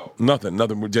 Nothing.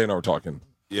 Jay and I were talking.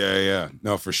 Yeah.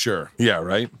 No, for sure. Yeah,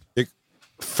 right.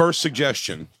 First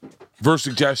suggestion. First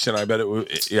suggestion, I bet it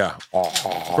would. Yeah.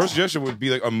 First suggestion would be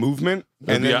like a movement,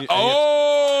 and then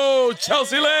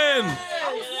Chelsea Lynn,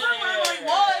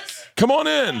 come on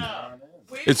in.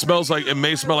 It smells like it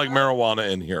may smell like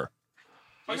marijuana in here.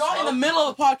 Are y'all in the middle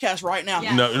of a podcast right now?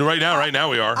 Yeah. No, right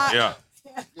now we are. Yeah.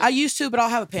 I used to, but I'll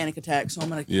have a panic attack, so I'm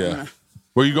gonna. Yeah.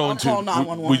 Where are you going I'll call to?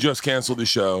 911. We just canceled the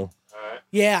show.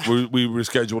 Yeah. We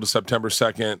rescheduled to September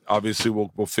 2nd. Obviously,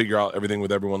 we'll figure out everything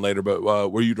with everyone later. But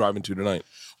where are you driving to tonight?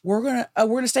 We're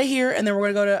gonna stay here, and then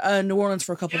we're gonna go to New Orleans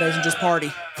for a couple days and just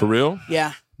party. For real?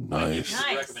 Yeah. Nice.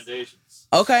 Recommendations.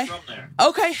 Okay. From there.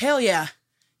 Okay. Hell yeah.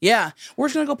 Yeah. We're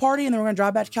just gonna go party, and then we're gonna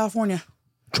drive back to California.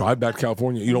 Drive back to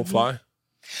California. You don't fly?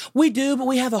 We do, but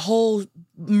we have a whole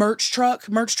merch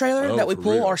trailer Oh, that we for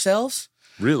pull real? ourselves.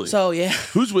 Really? So yeah.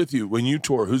 Who's with you when you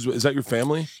tour? Is that your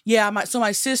family? Yeah,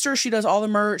 my sister, she does all the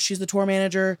merch. She's the tour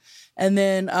manager. And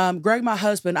then Greg, my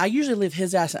husband, I usually leave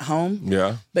his ass at home,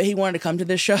 Yeah. but he wanted to come to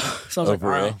this show. So I was like,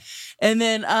 for all real? right. And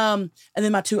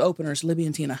then my two openers, Libby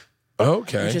and Tina.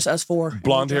 Okay. It's just us four.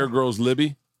 Blonde hair girls,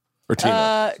 Libby or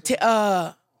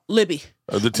Tina? Libby.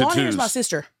 The Blonde hair's tattoos. my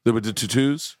sister. The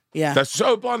tattoos? Yeah. That's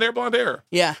blonde hair.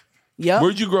 Yeah. Yep.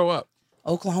 Where'd you grow up?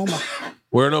 Oklahoma.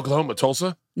 Where in Oklahoma?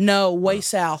 Tulsa? No, way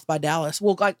south by Dallas.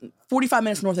 Well, like 45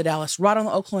 minutes north of Dallas, right on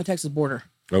the Oklahoma-Texas border.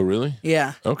 Oh, really?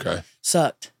 Yeah. Okay.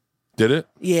 Sucked. Did it?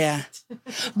 Yeah.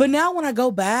 But now when I go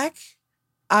back,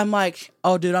 I'm like,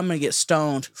 oh, dude, I'm going to get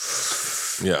stoned.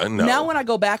 Yeah, no. Now when I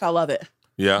go back, I love it.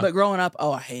 Yeah. But growing up,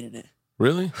 oh, I hated it.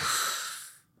 Really?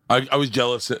 I was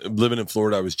jealous. Living in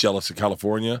Florida, I was jealous of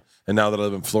California. And now that I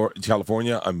live in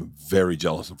California, I'm very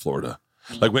jealous of Florida.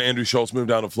 Like when Andrew Schultz moved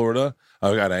down to Florida,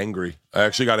 I got angry. I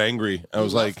actually got angry. I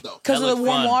was like, Because of the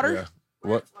warm water? yeah.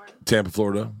 What? Tampa,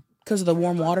 Florida? Because of the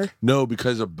warm water? No,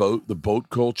 because of the boat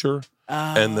culture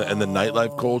and the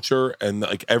nightlife culture and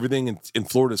like everything in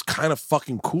Florida is kind of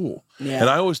fucking cool. Yeah. And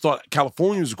I always thought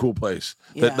California was a cool place.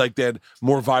 That Yeah. like they had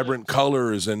more vibrant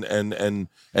colors and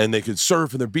they could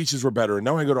surf and their beaches were better. And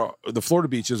now I go to the Florida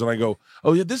beaches and I go,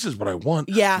 oh yeah, this is what I want.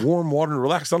 Yeah. Warm water and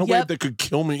relaxed. I don't know Yep. way that could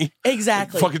kill me.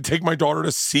 Exactly. Fucking take my daughter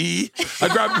to sea. I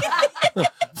grab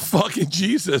fucking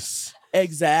Jesus.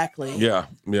 Exactly. Yeah.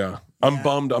 I'm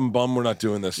bummed we're not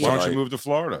doing this Why don't tonight. you move to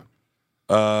Florida?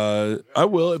 I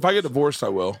will. If I get divorced, I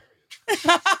will.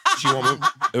 She won't move.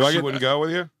 If she wouldn't go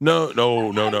with you? No.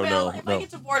 If I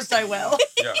get divorced, I will.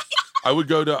 Yeah. I would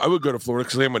go to Florida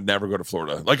because Liam would never go to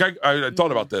Florida. Like I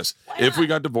thought about this. If we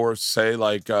got divorced, say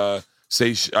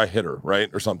I hit her, right?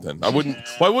 Or something. I wouldn't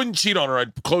well, I wouldn't cheat on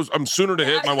her. I'm sooner to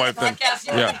hit my wife than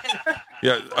yeah.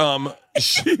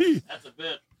 She That's a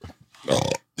bit.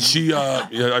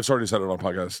 I've already said it on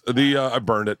podcast. I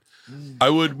burned it. I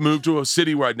would move to a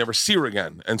city where I'd never see her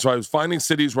again. And so I was finding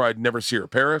cities where I'd never see her.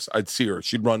 Paris, I'd see her.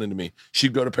 She'd run into me.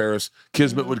 She'd go to Paris.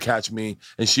 Kismet would catch me,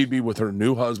 and she'd be with her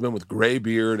new husband with gray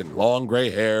beard and long gray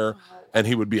hair. And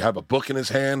he would have a book in his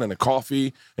hand and a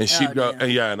coffee, and she'd go,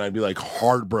 and I'd be like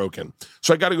heartbroken.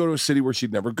 So I got to go to a city where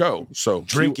she'd never go. So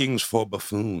Drinking's for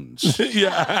buffoons,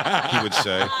 yeah, he would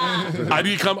say.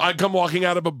 I'd come walking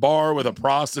out of a bar with a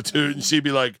prostitute, and she'd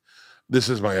be like, "This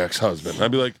is my ex-husband." I'd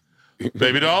be like,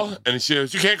 "Baby doll," and she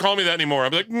goes, "You can't call me that anymore."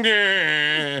 I'd be like,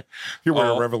 "Nah." You wear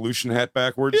a revolution hat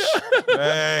backwards.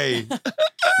 Hey, is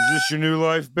this your new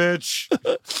life, bitch?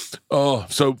 Oh,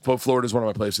 so Florida's one of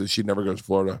my places. She never goes to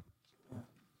Florida.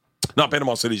 Not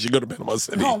Panama City. She'd go to Panama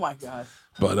City. Oh my God.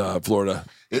 But Florida.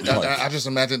 I just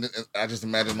imagine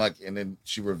like, and then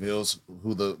she reveals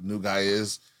who the new guy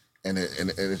is, and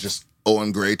it just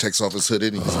Owen Gray takes off his hoodie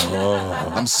and he's like,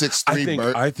 I'm 6'3",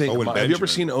 Bert. I think. Owen Have you ever Benjamin.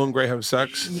 seen Owen Gray have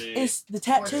sex? It's the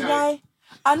tattoo guy?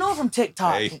 I know him from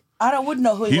TikTok. Hey. I wouldn't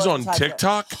know who he He's was on besides that.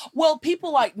 TikTok? Well,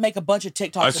 people like make a bunch of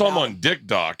TikToks. I saw him about on Dick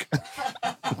Doc.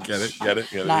 Get it? Get it?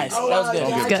 Get it? Nice. That was good.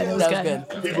 That was good. That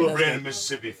was good. People of Brandon,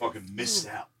 Mississippi fucking missed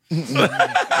out.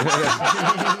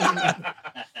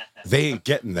 They ain't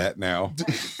getting that now.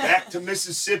 Back to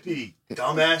Mississippi,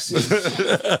 dumbasses.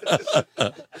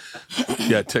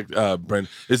 Yeah, Brent.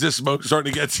 Is this smoke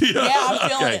starting to get to you? Yeah, I'm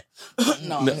feeling Okay. it.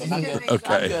 No, I'm good.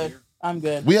 Okay. I'm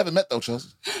good. We haven't met though, Chelsea.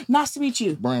 Nice to meet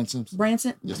you. Brian Simpson.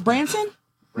 Branson? Branson?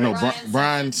 No,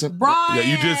 Brian Simpson. Brian. Yeah,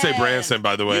 you did say Branson,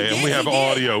 by the way, and we have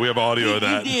audio. We have audio of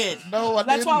that. You did. No, I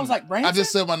That's didn't. why I was like, Branson? I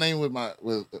just said my name with a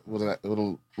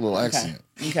little accent.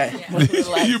 Okay.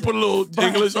 You put a little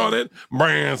English on it.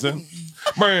 Branson.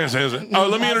 Branson. Oh,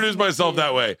 let me introduce myself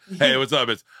that way. Hey, what's up?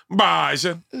 It's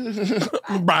Bison.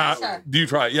 Do you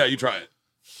try it? Yeah, you try it.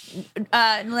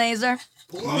 Glaser.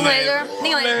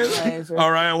 Glaser.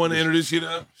 All right, I want to introduce you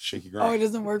to Shaky Oh, girl. it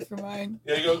doesn't work for mine.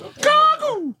 Yeah, you go.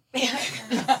 Cuckoo.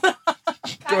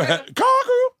 Go ahead.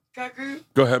 Cuckoo.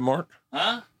 Go ahead, Mark.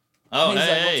 Huh? Oh, He's like,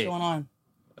 what's hey. going on?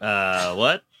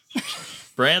 What?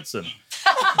 Branson.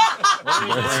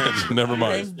 Never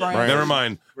mind. Brian. Never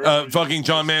mind. Fucking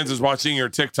John Mans is watching your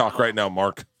TikTok right now,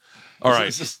 Mark. All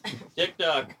right.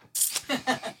 TikTok.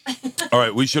 All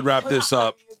right. We should wrap this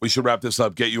up.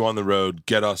 Get you on the road.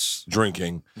 Get us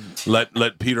drinking.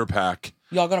 Let Peter pack.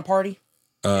 Y'all gonna party?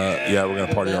 Yeah, we're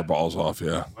gonna party our balls off.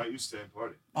 Yeah. Why you stay and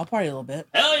party? I'll party a little bit.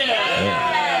 Hell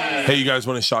yeah. Hey, you guys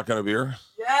want a shotgun of beer?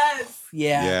 Yes.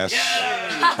 Yeah. Yes.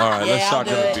 All right, let's Yeah, I'll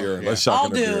shotgun do a it. beer. Yeah. Let's I'll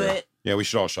shotgun a do beer. it. Yeah, we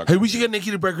should all shock. Hey, we should get Nikki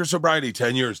to break her sobriety.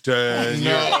 10 years. 10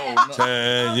 years.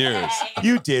 10 years.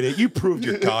 You did it. You proved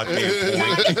your goddamn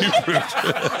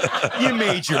point. You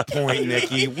made your point,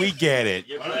 Nikki. We get it.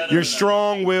 You're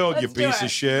strong-willed, you piece of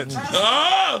shit.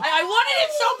 Ah! I wanted it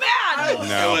so bad. It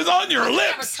was on your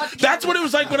lips. That's what it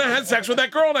was like when I had sex with that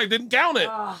girl and I didn't count it.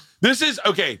 This is,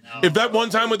 okay, if that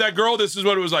one time with that girl, this is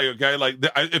what it was like, okay? Like,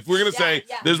 if we're going to say,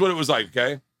 this is what it was like,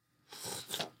 okay?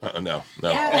 No.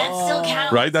 Yeah, that still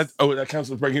counts. Right? That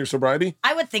counts as breaking your sobriety?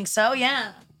 I would think so,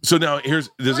 yeah. So now, I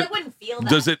wouldn't feel that.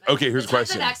 Does it, but okay, here's a the times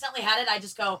question. I've accidentally had it, I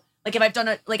just go, like if I've done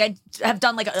it, like I have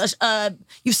done like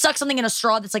you suck something in a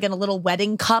straw that's like in a little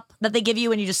wedding cup that they give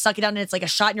you and you just suck it down and it's like a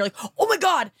shot and you're like, oh my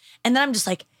God. And then I'm just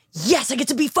like, yes, I get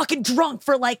to be fucking drunk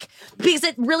for like, because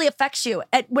it really affects you.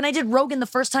 When I did Rogan the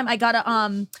first time, I got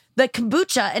the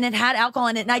kombucha and it had alcohol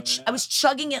in it. And I was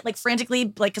chugging it like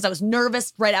frantically, like, cause I was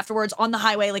nervous right afterwards on the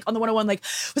highway, like on the 101, like,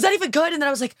 was that even good? And then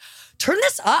I was like, turn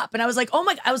this up. And I was like, oh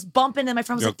my, I was bumping and my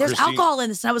friend was like, there's alcohol in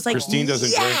this. And I was like, Christine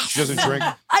doesn't drink. She doesn't drink.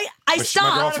 I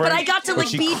stopped, but I got to like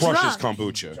she be crushes drunk.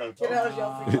 kombucha.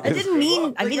 I didn't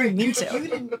mean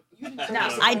to.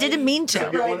 No, I didn't mean to.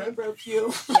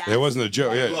 It wasn't a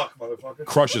joke. Yeah.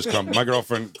 Crushes My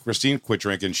girlfriend Christine quit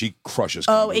drinking. She crushes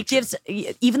kombucha. Oh, it gives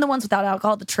even the ones without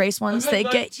alcohol, the trace ones. They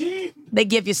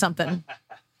give you something.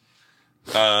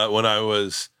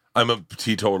 I'm a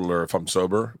teetotaler if I'm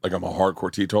sober. Like I'm a hardcore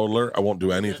teetotaler. I won't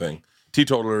do anything.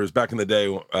 Teetotaler is back in the day.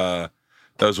 That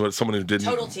was what someone who didn't.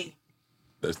 Total tea.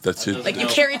 That's it. Like you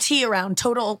carry tea around.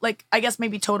 Total, like I guess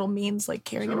maybe total means like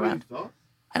carrying it around.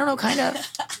 I don't know, kind of.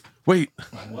 Wait.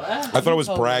 I thought I was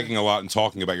bragging a lot and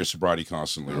talking about your sobriety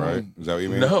constantly, right? Is that what you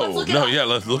mean? No. Yeah,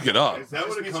 let's look it up. Is that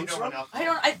what it comes from?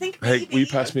 I think. Hey, will you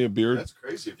pass me a beer? That's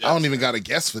crazy. I don't even got a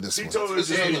guess for this one. Teetotaler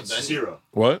is zero.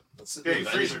 What? Hey,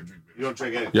 freezer. You don't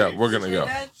drink anything. Yeah, we're gonna go.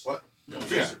 What?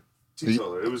 Freezer.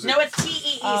 Teetotaler. It was. No, it's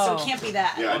TEE, so it can't be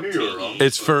that. Yeah, I knew you were wrong.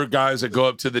 It's for guys that go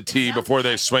up to the tee before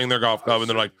they swing their golf club and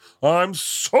they're like, I'm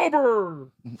sober.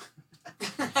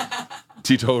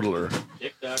 Teetotaler.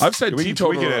 I've said We can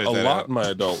teetotaler edit a that lot out. in my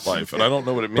adult life, and I don't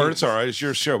know what it means. But it's all right. It's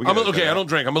your show. We can edit Okay, that I out. don't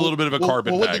drink. I'm a little bit of a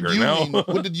carpetbagger now.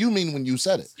 What did you mean when you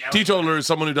said it? Teetotaler is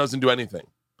someone who doesn't do anything.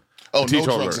 Oh, no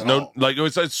Teetotaler. drugs at all. Like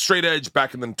it's straight edge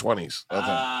back in the 20s.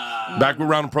 Back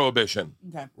around Prohibition.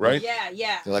 Okay. Right?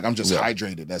 Yeah. They're like, I'm just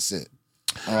hydrated. That's it.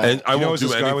 And I You know, won't as do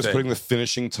this anything. guy was putting the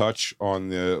finishing touch on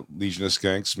the Legion of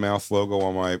Skanks mouth logo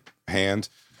on my hand.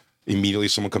 Immediately,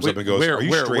 someone comes up and goes, "Are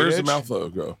you straight where's edge?" the mouth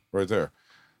logo? Right there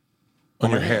On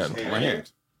your hand. on my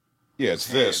hand. Yeah, it's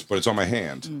this, but it's on my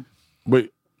hand.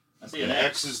 Wait. And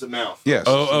X is the mouth. Yes.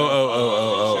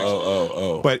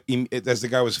 Oh. But as the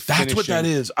guy was finishing, That's what that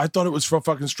is. I thought it was for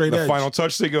fucking straight the edge. final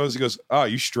touch, he goes, "Oh,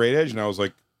 you straight edge?" And I was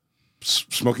like,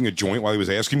 smoking a joint while he was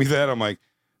asking me that. I'm like,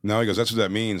 "No." He goes, "That's what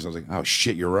that means." I was like, "Oh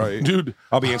shit, you're right, Dude.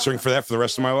 I'll be answering for that for the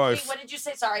rest of my life." Wait, what did you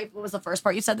say? Sorry, what was the first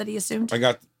part you said that he assumed? I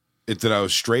got it that I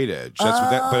was straight edge. That's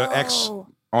what that. But X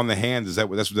on the hand that's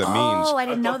what that means. Oh, I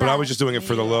didn't know that. But I was just doing it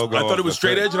for the logo. I thought it of was the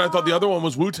straight thing. edge, and I thought the other one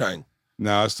was Wu-Tang.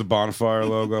 No, it's the Bonfire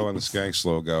logo and the Skanks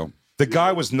logo. The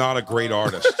guy was not a great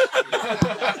artist.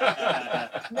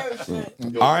 No shit.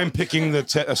 I'm picking the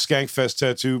Skankfest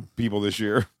tattoo people this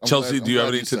year. Chelsea, do you have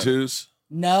glad any you said it. tattoos?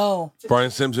 No.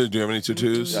 Brian Simpson, do you have any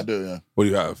tattoos? Yeah, I do, yeah. What do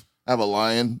you have? I have a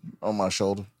lion on my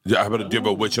shoulder. Yeah, how about do you have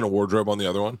a witch in a wardrobe on the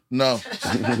other one? No.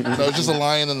 No, it's just a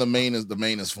lion and the mane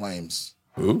is flames.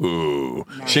 Ooh.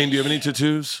 Shane, do you have any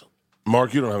tattoos?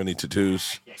 Mark, you don't have any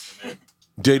tattoos.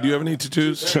 Jay, do you have any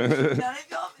tattoos? None of y'all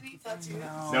have any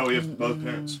tattoos. No, we have both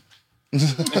parents.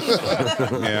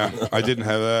 Yeah, I didn't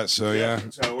have that, so yeah.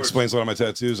 Explains a lot of my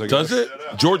tattoos, I guess. Does it?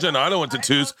 Georgia and I don't want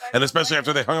tattoos, and especially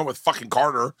after they hung out with fucking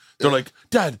Carter, they're like,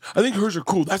 Dad, I think hers are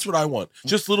cool. That's what I want.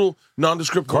 Just little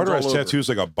nondescript Carter ones has all over. tattoos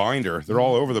like a binder. They're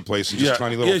all over the place and just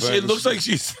tiny little things. It looks like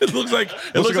she's. It looks like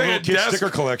Looks like a a little kid desk. sticker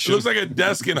collection. It looks like a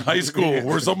desk in high school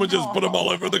where someone just put them all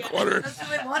over the corner. That's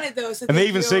what I wanted though. So And they thank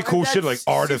even you. say cool That's shit like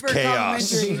Art of super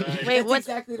Chaos. complimentary. Wait, That's what?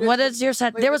 exactly What is your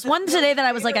set? Wait, There was wait, one wait, today that I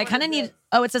wait, was like, wait, I kind of wait. need.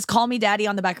 Oh, it says "Call Me Daddy"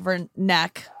 on the back of her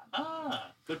neck.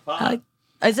 Good pod.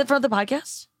 Is it for the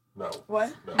podcast?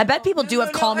 What? I bet people do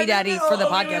have "Call Me Daddy" for the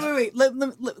podcast. Wait.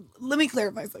 Let me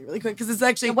clarify something really quick because it's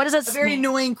actually What does that a very mean?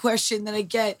 annoying question that I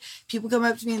get. People come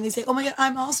up to me and they say, "Oh my god,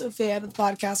 I'm also a fan of the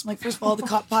podcast." I'm like, first of all, the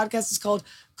podcast is called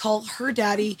 "Call Her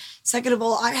Daddy." Second of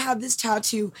all, I had this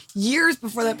tattoo years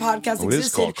before that podcast Oh, it is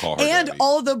existed, called Call Her and Daddy.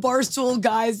 all the Barstool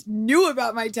guys knew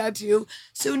about my tattoo.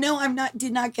 So no,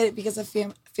 did not get it because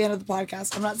I'm fan of the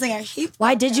podcast. I'm not saying I hate.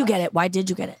 Why did you get it? Why did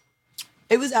you get it?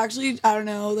 It was actually, I don't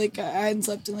know, like I hadn't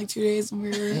slept in like 2 days and we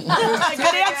were. Good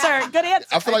answer. Good answer.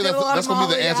 I feel like did a lot that's of going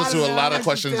to be the Molly. answer I to don't a know. lot of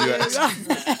questions you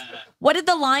ask. What did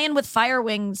the lion with fire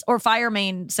wings or fire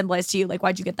mane symbolize to you? Like,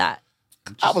 why'd you get that?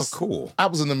 I was cool. I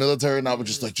was in the military and I was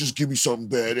just like, just give me something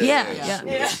bad. Yeah.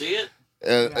 You see it?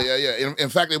 Yeah. In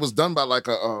fact, it was done by like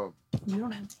a. You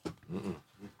don't have to. It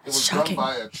was Shocking. done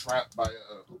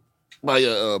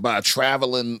by a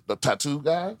traveling tattoo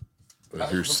guy. I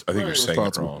think you're saying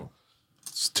it wrong.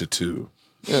 It's tattoo.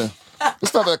 Yeah,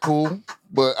 it's not that cool,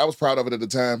 but I was proud of it at the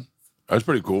time. That's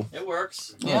pretty cool. It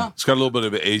works. Yeah. It's got a little bit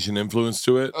of an Asian influence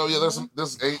to it. Oh yeah,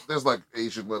 there's like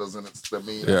Asian letters in it. That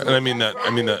mean Yeah, and I mean that.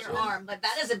 Your arm, but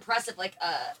that is impressive. Like,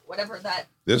 whatever that.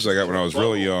 This I got when I was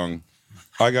really young.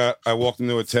 I walked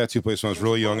into a tattoo place when I was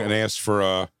really young and asked for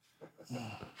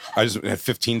I just had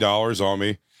 $15 on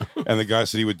me, and the guy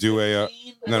said he would do a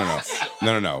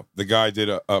no. The guy did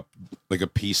a like a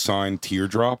peace sign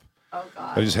teardrop. Oh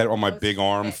God. I just had it on my big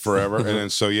arm forever, and then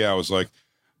so yeah, I was like,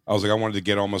 I wanted to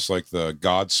get almost like the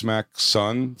Godsmack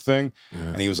sun thing,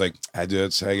 and he was like, I do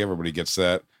that's how everybody gets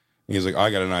that. And he was like, I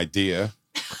got an idea.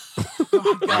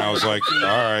 And I was like, all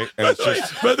right. And it's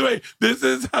just By the way, this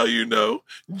is how you know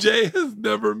Jay has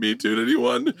never Me Too'd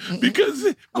anyone,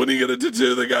 because when he got a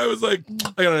tattoo, the guy was like,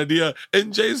 I got an idea.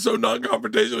 And Jay's so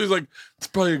non-confrontational. He's like, it's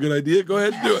probably a good idea. Go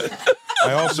ahead and do it.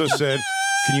 I also said,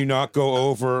 can you not go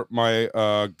over my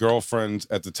girlfriend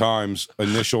at the time's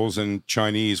initials in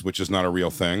Chinese, which is not a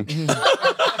real thing? Wait,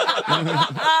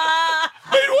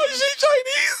 was she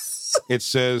Chinese? It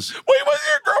says, Wait, was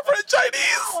your girlfriend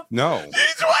Chinese? no.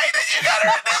 She's white and you got her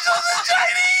initials in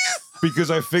Chinese.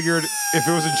 Because I figured if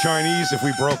it was in Chinese, if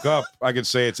we broke up, I could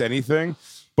say it's anything,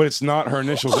 but it's not her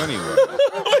initials anyway.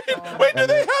 Wait, do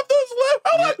they have those left?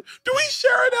 Hold on. Do we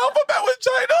share an alphabet with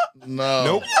China? No.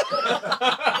 Nope.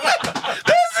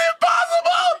 That's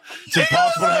impossible. It's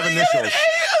impossible to have initials.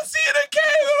 A C and a K.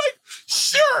 They're like,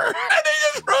 sure. And they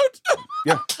just wrote.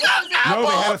 Yeah. No, they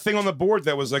had a thing on the board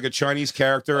that was like a Chinese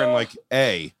character and like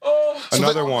A.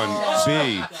 Another one,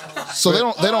 B. So they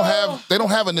don't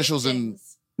have initials in.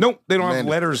 Nope, they don't have Man.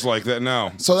 letters like that.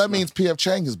 No. So that means PF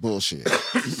Chang is bullshit.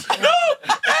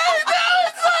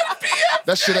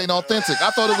 That shit ain't authentic.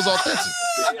 I thought it was authentic.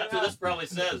 That's what this probably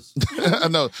says. I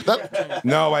know that.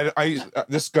 No, I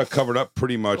this got covered up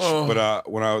pretty much. But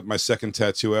when my second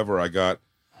tattoo ever, I got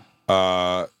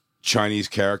Chinese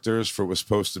characters for it was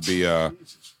supposed to be. I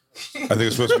think it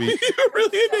was supposed to be. You're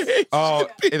really into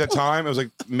Asian At the time, it was like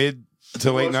mid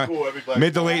to late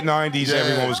 90s. Yeah.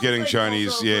 Everyone was getting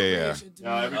Chinese. Yeah.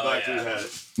 No, every black dude had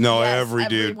it. No, Yes, every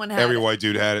dude, everyone had every it. white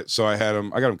dude had it. So I had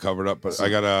them. I got them covered up, but I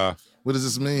got What does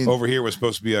this mean? over here was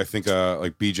supposed to be, I think,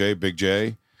 like BJ, Big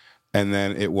J, and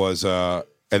then it was, and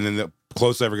then the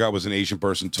closest I ever got was an Asian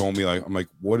person told me, like, I'm like,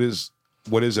 what is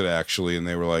it actually? And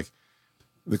they were like,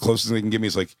 the closest thing they can give me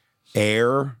is like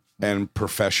air and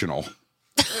professional.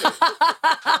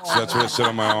 So that's what it said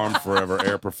on my arm forever,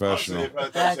 air professional.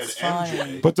 That's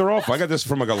funny. But they're all. I got this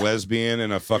from like a lesbian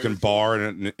in a fucking bar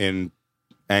in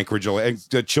Anchorage,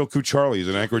 Chilkoot Charlie's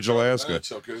in Anchorage, Alaska.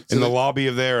 In the lobby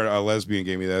of there, a lesbian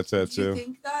gave me that Do you tattoo.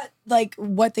 think that like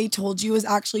what they told you is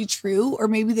actually true, or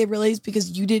maybe they realized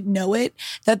because you didn't know it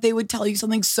that they would tell you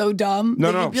something so dumb?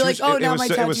 No, that no. you'd be like, oh, now my it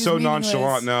was tattoo's so meaningless.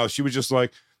 nonchalant. No, she was just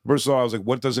like, First of all, I was like,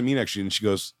 what does it mean actually? And she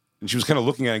goes, and she was kind of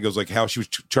looking at it and goes like how she was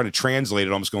trying to translate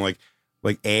it, almost going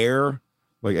like air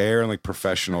and like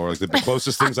professional, or like the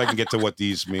closest things I can get to what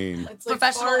these mean. It's like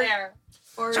professional hair.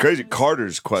 It's crazy.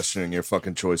 Carter's questioning your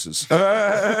fucking choices. I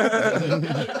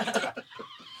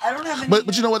don't have any.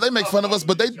 But you know what? They make fun of us,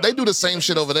 but they do the same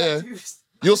shit over there.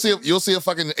 You'll see a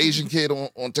fucking Asian kid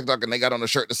on TikTok and they got on a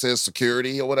shirt that says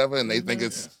security or whatever, and they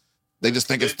just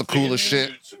think it's the coolest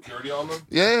shit. Security on them?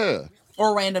 Yeah.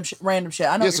 Or random shit. I know.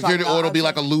 Yeah, what you're security, talking or about. it'll be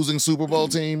like a losing Super Bowl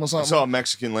team or I something. saw a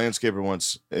Mexican landscaper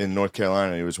once in North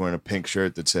Carolina. He was wearing a pink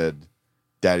shirt that said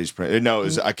 "Daddy's print." No, it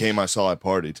was "I came, I saw, I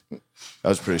partied." That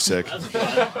was pretty sick.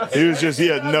 He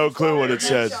had no clue what it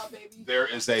said. There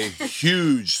is a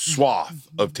huge swath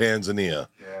of Tanzania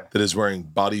that is wearing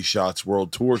Body Shots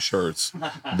World Tour shirts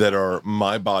that are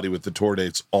my body with the tour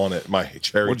dates on it. My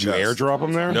cherry. Would you chest. airdrop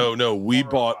them there? No. We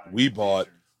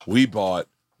bought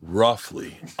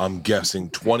roughly, I'm guessing,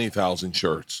 20,000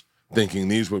 shirts, thinking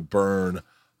these would burn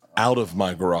out of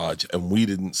my garage, and we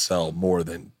didn't sell more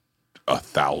than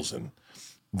 1,000.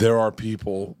 There are black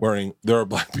people wearing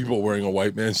a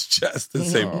white man's chest that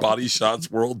say Body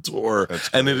Shots World Tour,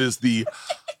 and it is the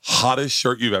hottest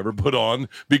shirt you've ever put on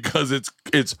because it's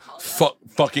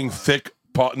fucking thick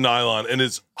nylon, and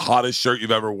it's hottest shirt you've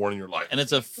ever worn in your life. And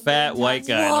it's a fat white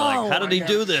guy. And they're like, how did he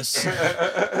do this?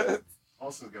 That's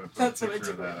what I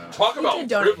do. Talk about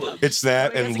privilege. It's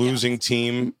that and losing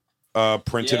team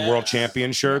printed world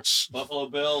champion shirts. Buffalo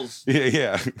Bills.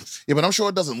 Yeah. Yeah, but I'm sure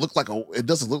it doesn't look like a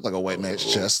white man's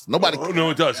chest. Nobody. Oh, no,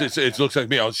 it does. It looks like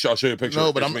me. I'll show you a picture.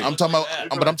 No, but It's me. I'm talking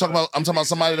about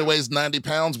somebody that weighs 90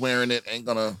 pounds wearing it ain't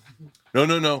gonna.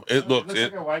 No. It looks. Looks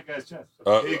like a white guy's chest.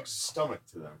 Pig's stomach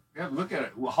to them. Yeah, look at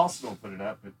it. Well, Halston don't put it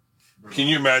up, but Can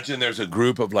you imagine? There's a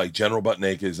group of like General Butt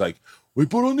Naked is like, we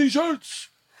put on these shirts.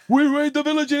 We raid the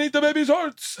village and eat the baby's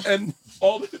hearts. And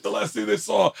the last thing they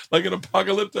saw, like an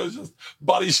apocalypse, was just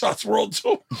Body Shots World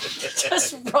Tour.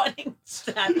 Just running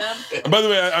at them. And by the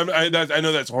way, I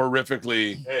know that's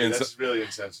horrifically. that's really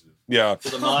insensitive. Yeah. To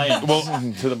the Mayans. Well,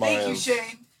 to the Thank you, Mayans.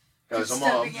 Shane. Guys, I'm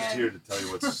Stepping just in. here to tell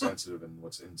you what's sensitive and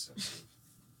what's insensitive.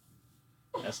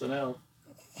 SNL.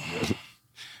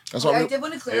 That's I why. did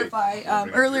want to clarify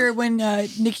earlier when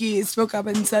Nikki spoke up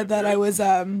and said that I was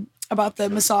about the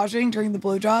massaging during the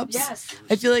blowjobs. Yes.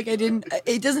 I feel like I didn't.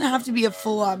 It doesn't have to be a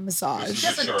full-on massage,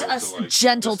 Just a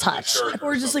gentle touch.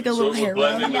 or just like a little hair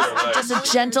rub. Just a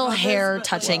gentle hair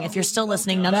touching. If you're still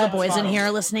listening, none of the boys in here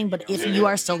are listening, but if you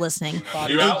are still listening,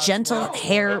 a gentle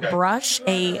hair brush,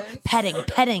 a petting.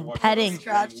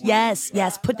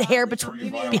 Yes. Put the hair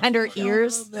behind her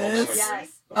ears. This.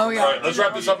 Oh yeah. All right, let's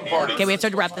wrap this up and party. Okay, we have to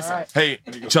wrap this up. Hey,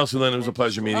 Chelsea Lynn, it was a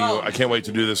pleasure meeting you. I can't wait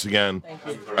to do this again.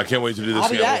 I can't wait to do this I'll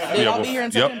be again. back, dude. I'll be here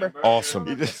in September.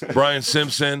 Awesome. Brian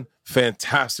Simpson,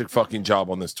 fantastic fucking job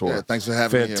on this tour. Yeah, thanks for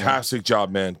having me here, man. Fantastic job,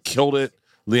 man. Killed it.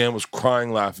 Leanne was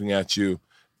crying, laughing at you.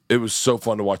 It was so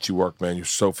fun to watch you work, man. You're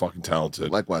so fucking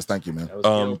talented. Likewise, thank you,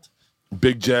 man.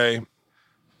 Big J,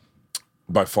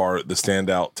 by far the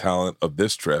standout talent of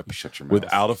this trip. Shut your mouth.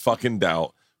 Without a fucking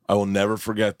doubt. I will never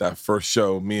forget that first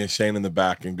show, me and Shane in the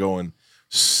back and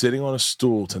sitting on a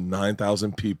stool to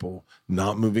 9,000 people,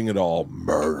 not moving at all,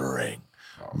 murdering.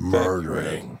 Mark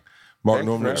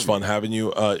Norman, it was fun having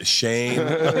you. Shane.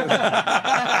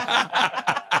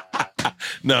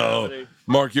 No,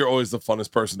 Mark, you're always the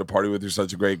funnest person to party with. You're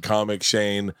such a great comic.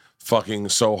 Shane, fucking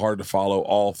so hard to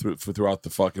follow throughout the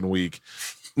fucking week.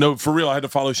 No, for real, I had to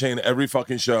follow Shane every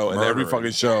fucking show, and every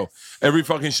fucking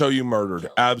show you murdered,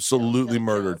 absolutely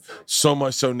murdered. So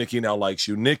much so Nikki now likes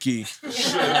you. Nikki.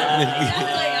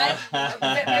 I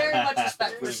very much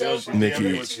respect for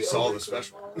Nikki. When she saw the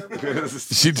special.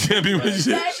 She did me when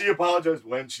She apologized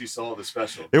when she saw the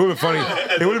special. It would have been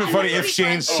funny. It would have been funny if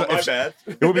Shane. Oh, my bad.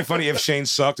 It would be funny if Shane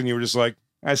sucked and you were just like,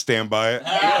 I stand by it.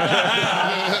 But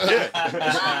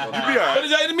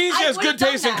it means she has good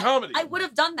taste in comedy. I would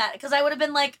have done that because I would have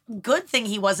been like, good thing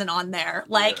he wasn't on there.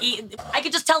 Like, I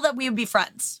could just tell that we would be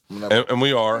friends. And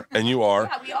we are, and you are.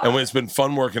 Yeah, we are. And it's been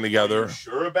fun working together.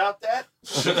 Sure about that?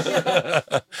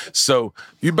 So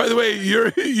you, by the way,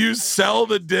 you sell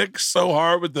the dick so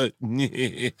hard with the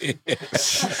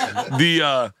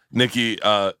Nikki,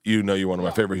 you know you're one of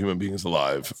my favorite human beings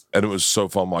alive, and it was so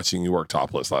fun watching you work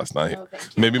topless last night.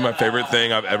 Maybe my favorite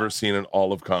thing I've ever seen in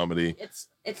all of comedy.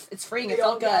 It's freeing. It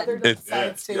felt good. It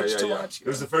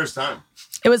was the first time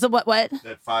It was a what?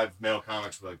 that 5 male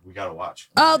comics were like, we gotta watch.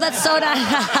 Oh, that's so nice.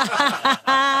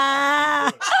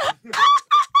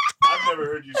 I've never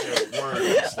heard you say a word.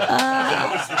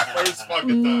 That was the first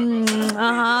fucking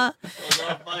time.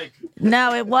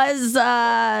 No, it was.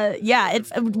 Yeah.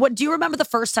 What do you remember the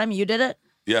first time you did it?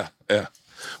 Yeah.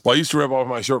 Well, I used to rip off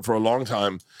my shirt for a long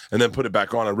time and then put it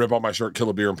back on. I'd rip off my shirt, kill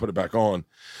a beer, and put it back on.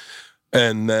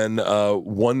 And then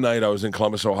one night I was in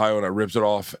Columbus, Ohio, and I ripped it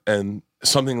off, and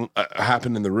something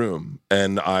happened in the room.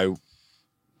 And I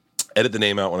edit the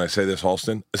name out when I say this,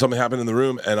 Halston. Something happened in the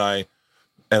room, and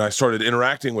I started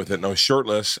interacting with it, and I was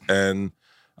shirtless, and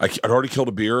I'd already killed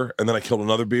a beer, and then I killed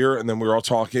another beer, and then we were all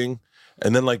talking,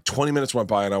 and then like 20 minutes went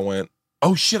by, and I went,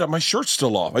 oh shit, my shirt's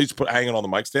still off. I used to hang it on the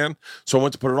mic stand, so I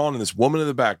went to put it on, and this woman in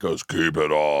the back goes, keep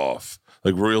it off,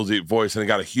 like real deep voice, and it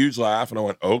got a huge laugh, and I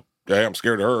went, oh. Okay, I'm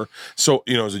scared of her. So,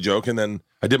 it was a joke. And then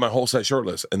I did my whole set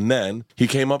shirtless. And then he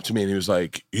came up to me and he was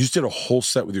like, you just did a whole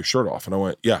set with your shirt off. And I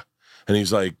went, yeah. And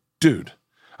he's like, dude,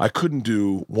 I couldn't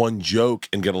do one joke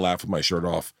and get a laugh with my shirt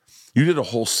off. You did a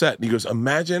whole set. And he goes,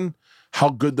 imagine how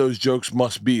good those jokes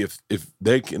must be if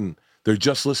they're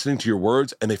just listening to your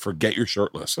words and they forget you're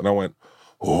shirtless. And I went,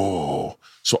 oh.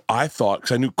 So I thought,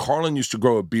 because I knew Carlin used to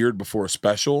grow a beard before a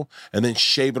special and then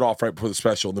shave it off right before the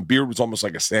special. And the beard was almost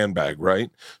like a sandbag, right?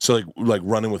 So like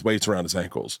running with weights around his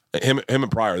ankles. Him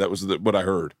and Pryor, that was what I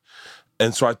heard.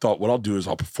 And so I thought, what I'll do is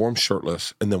I'll perform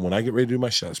shirtless. And then when I get ready to do my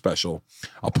special,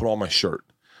 I'll put on my shirt.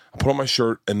 I'll put on my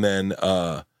shirt and then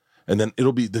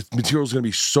it'll be, the material's going to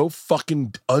be so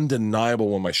fucking undeniable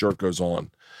when my shirt goes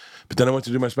on. But then I went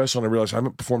to do my special and I realized I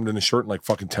haven't performed in a shirt in like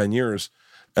fucking 10 years.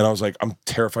 And I was like, I'm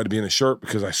terrified to be in a shirt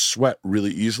because I sweat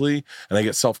really easily and I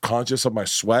get self-conscious of my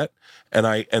sweat and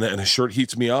a shirt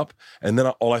heats me up. And then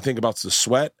all I think about is the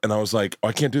sweat. And I was like, oh,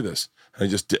 I can't do this.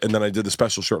 And then I did the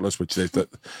special shirtless, which they thought,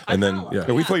 and then, yeah.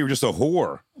 We thought you were just a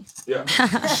whore. Yeah.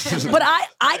 But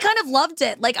I kind of loved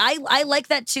it. Like, I like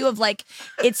that too of like,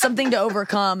 it's something to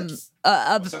overcome.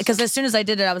 Because as soon as I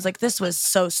did it, I was like, this was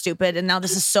so stupid. And now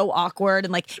this is so awkward.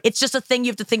 And like, it's just a thing you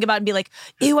have to think about and be like,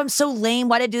 ew, I'm so lame.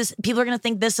 Why did I do this? People are going to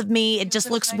think this of me. It just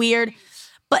looks weird.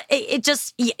 But it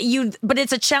just, but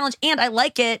it's a challenge. And I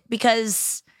like it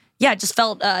because, yeah, it just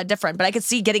felt different. But I could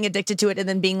see getting addicted to it and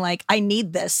then being like, I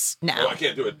need this now. No, I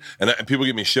can't do it. And people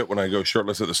give me shit when I go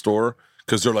shirtless at the store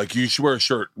because they're like, you should wear a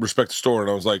shirt, respect the store.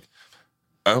 And I was like,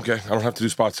 okay, I don't have to do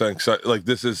spot saying. Like,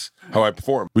 this is how I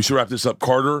perform. We should wrap this up.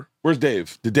 Carter, where's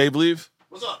Dave? Did Dave leave?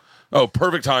 What's up? Oh,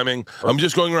 perfect timing. I'm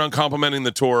just going around complimenting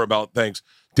the tour about thanks.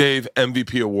 Dave,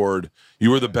 MVP award.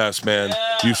 You were the best, man.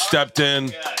 Yeah. You stepped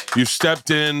in. You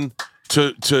stepped in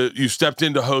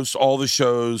to host all the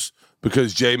shows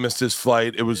because Jay missed his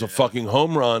flight. It was a fucking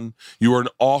home run. You were an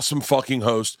awesome fucking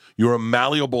host. You were a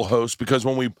malleable host because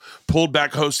when we pulled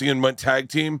back hosting and went tag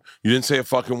team, you didn't say a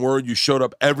fucking word. You showed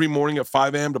up every morning at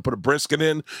 5 a.m. to put a brisket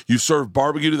in. You served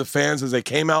barbecue to the fans as they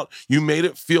came out. You made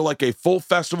it feel like a full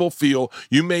festival feel.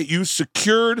 You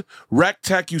secured Rec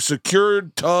Tech. You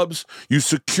secured Tubbs. You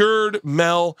secured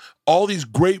Mel. All these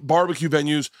great barbecue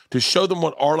venues to show them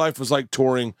what our life was like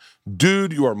touring.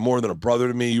 Dude, you are more than a brother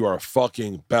to me. You are a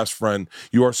fucking best friend.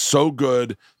 You are so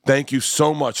good. Thank you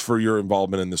so much for your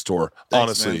involvement in this tour. Thanks,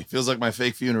 honestly. man. Feels like my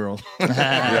fake funeral.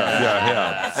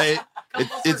 Yeah. Hey,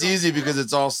 it's easy because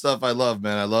it's all stuff I love,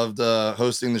 man. I loved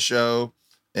hosting the show,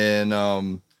 and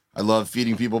I love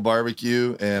feeding people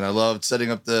barbecue, and I loved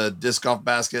setting up the disc golf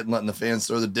basket and letting the fans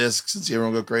throw the discs and see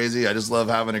everyone go crazy. I just love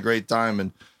having a great time,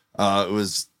 and it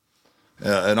was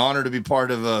an honor to be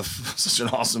part of such an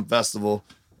awesome festival.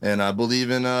 And I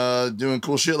believe in doing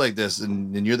cool shit like this,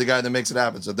 and you're the guy that makes it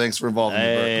happen. So thanks for involving me,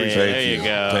 Bert. Appreciate it. There you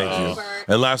go. Thank you.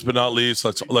 And last but not least,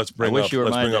 let's bring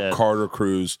up Carter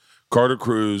Cruz. Carter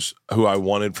Cruz, who I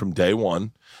wanted from day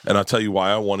one, and I'll tell you why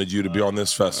I wanted you to be on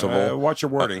this festival. Watch your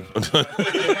wording.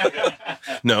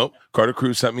 No, Carter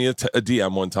Cruz sent me a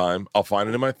DM one time. I'll find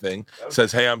it in my thing.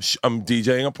 Says, hey, I'm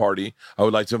DJing a party. I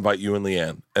would like to invite you and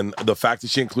Leanne. And the fact that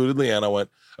she included Leanne, I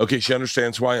went, okay, she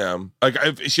understands who I am. Like,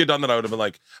 if she had done that, I would have been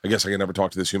like, I guess I can never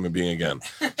talk to this human being again.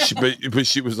 But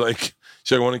she was like,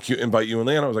 I want to invite you and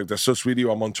Leanne. I was like, that's so sweet of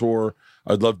you. I'm on tour.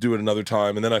 I'd love to do it another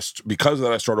time. And then because of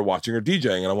that, I started watching her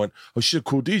DJing, and I went, oh, she's a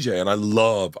cool DJ. And I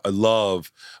love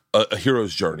a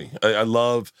hero's journey. I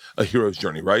love a hero's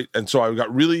journey, right? And so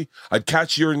I'd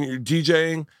catch you in your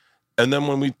DJing. And then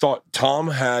when we thought Tom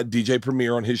had DJ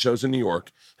Premier on his shows in New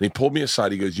York, and he pulled me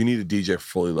aside, he goes, you need a DJ for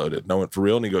Fully Loaded. And I went, for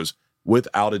real? And he goes,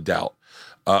 without a doubt.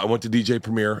 I went to DJ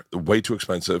Premier, way too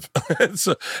expensive.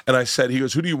 And I said, he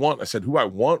goes, who do you want? I said, who I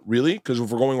want, really? Because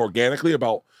if we're going organically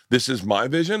about this is my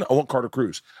vision, I want Carter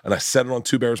Cruz. And I said it on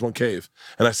Two Bears, One Cave.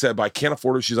 And I said, but I can't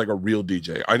afford her. She's like a real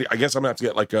DJ. I guess I'm going to have to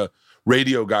get like a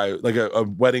radio guy, like a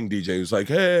wedding DJ who's like,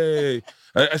 hey.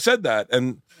 I said that.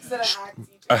 And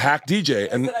a hack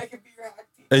DJ.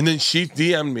 And then she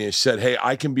DM'd me and said, hey,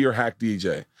 I can be your hack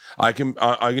DJ. I can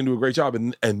do a great job.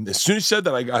 And as soon as she said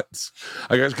that, I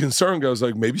got concerned. I was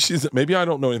like, maybe I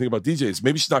don't know anything about DJs.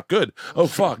 Maybe she's not good. Oh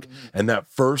fuck! And that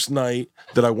first night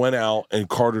that I went out and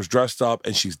Carter's dressed up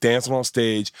and she's dancing on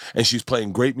stage and she's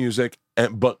playing great music.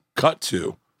 But cut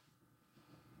to,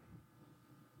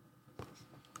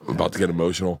 I'm about to get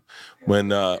emotional when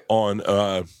when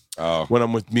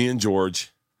I'm with me and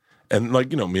George. And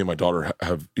like, me and my daughter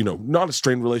have, not a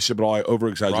strained relationship at all. I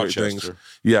over-exaggerate things.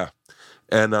 Yeah.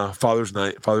 And Father's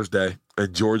Day,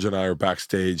 and George and I are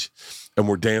backstage, and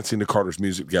we're dancing to Carter's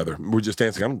music together. We're just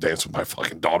dancing. I don't dance with my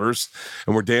fucking daughters.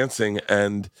 And we're dancing,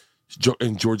 and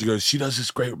Georgia goes, she does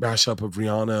this great mashup of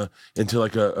Rihanna into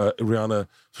like a Rihanna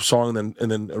song, and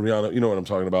then Rihanna, you know what I'm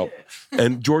talking about.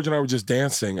 And George and I were just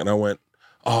dancing, and I went,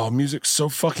 oh, music's so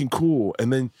fucking cool.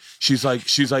 And then she's like,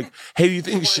 hey, do you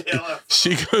think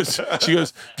she goes,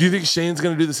 do you think Shane's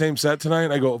gonna do the same set tonight?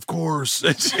 And I go, of course.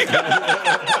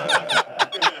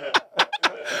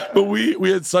 But we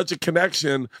had such a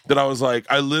connection that I was like,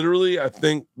 I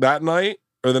think that night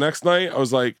or the next night, I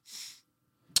was like,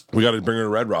 we got to bring her to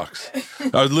Red Rocks.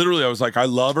 I was like, I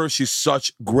love her. She's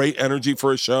such great energy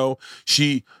for a show.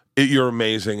 You're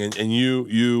amazing, and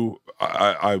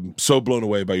I'm so blown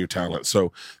away by your talent.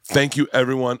 So thank you,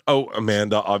 everyone. Oh,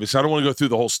 Amanda, obviously. I don't want to go through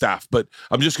the whole staff, but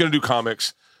I'm just going to do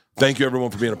comics. Thank you,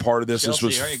 everyone, for being a part of this. Chelsea,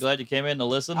 this was. Aren't you glad you came in to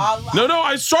listen? No,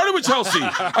 I started with Chelsea.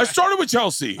 I started with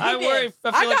Chelsea.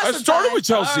 I started with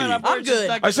Chelsea. I'm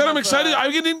good. I said I'm excited. I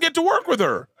didn't get to work with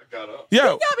her.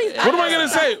 Yeah. What am I going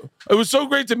to say? It was so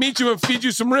great to meet you and feed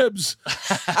you some ribs.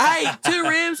 I ate 2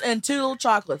 ribs and 2 little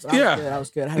chocolates. I was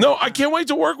good. No, I can't wait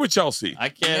to work with Chelsea. I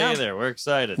can't either. We're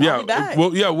excited. Yeah.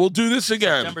 We'll do this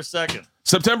again.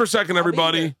 September 2nd,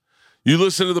 everybody. You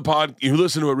listen to the pod. You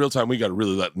listen to it real time. We got to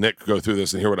really let Nick go through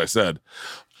this and hear what I said.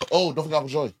 Oh, don't forget Uncle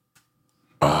Joy.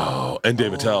 Oh, and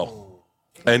David Tell.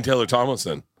 And Taylor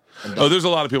Tomlinson. Oh, there's a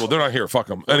lot of people. They're not here. Fuck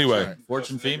them. Anyway.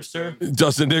 Fortune Feemster.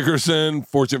 Dustin Nickerson,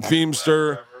 Fortune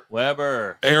Feemster.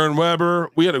 Weber. Aaron Weber.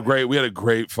 We had a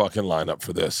great fucking lineup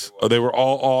for this. They were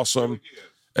all awesome.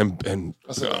 And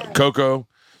Coco,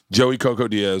 Joey Coco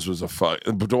Diaz was a fuck.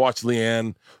 But to watch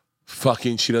Leanne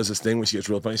fucking, she does this thing when she gets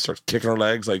real funny, she starts kicking her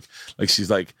legs like she's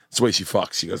like, it's the way she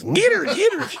fucks. She goes, get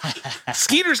her.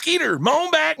 Skeeter, moan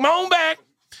back.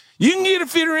 You can get a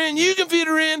fit her in. You can fit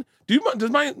her in. Does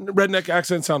my redneck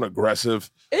accent sound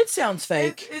aggressive? It sounds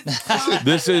fake.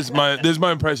 This is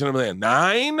my impression of Leanne.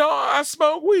 Now, I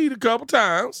smoked weed a couple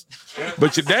times,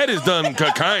 but your daddy's done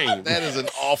cocaine. That is an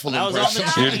awful impression.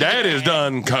 Your daddy's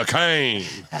done cocaine.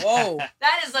 Whoa.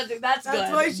 That's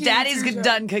good. Daddy's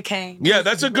done cocaine. Yeah,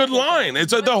 that's a good line.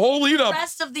 It's the whole lead up. The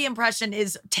rest of the impression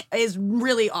is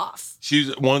really off.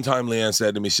 One time Leanne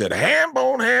said to me, ham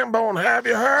bone, have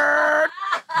you heard?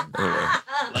 Anyway.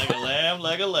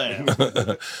 Like a lamb.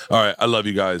 All right, I love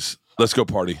you guys. Let's go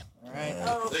party. All right.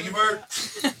 Thank you, Bert.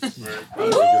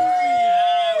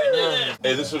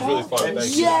 Hey, this was really fun.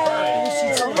 Thank you.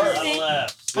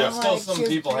 There's still some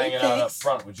people hanging out up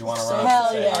front. Would you want to run Hell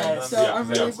up and say hi to yeah. them? So I'm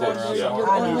really glad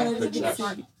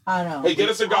I know. Hey, get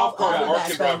us a golf cart. Mark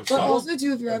can drive us. But also,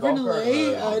 too, if you're ever in LA,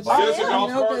 Get us a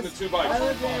golf cart and the 2 bikes. I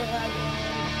live there.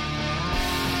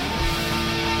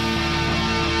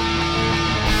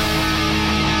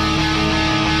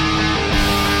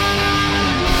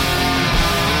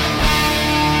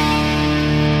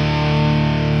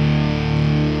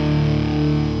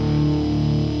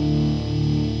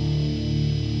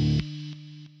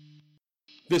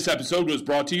 This episode was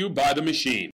brought to you by The Machine.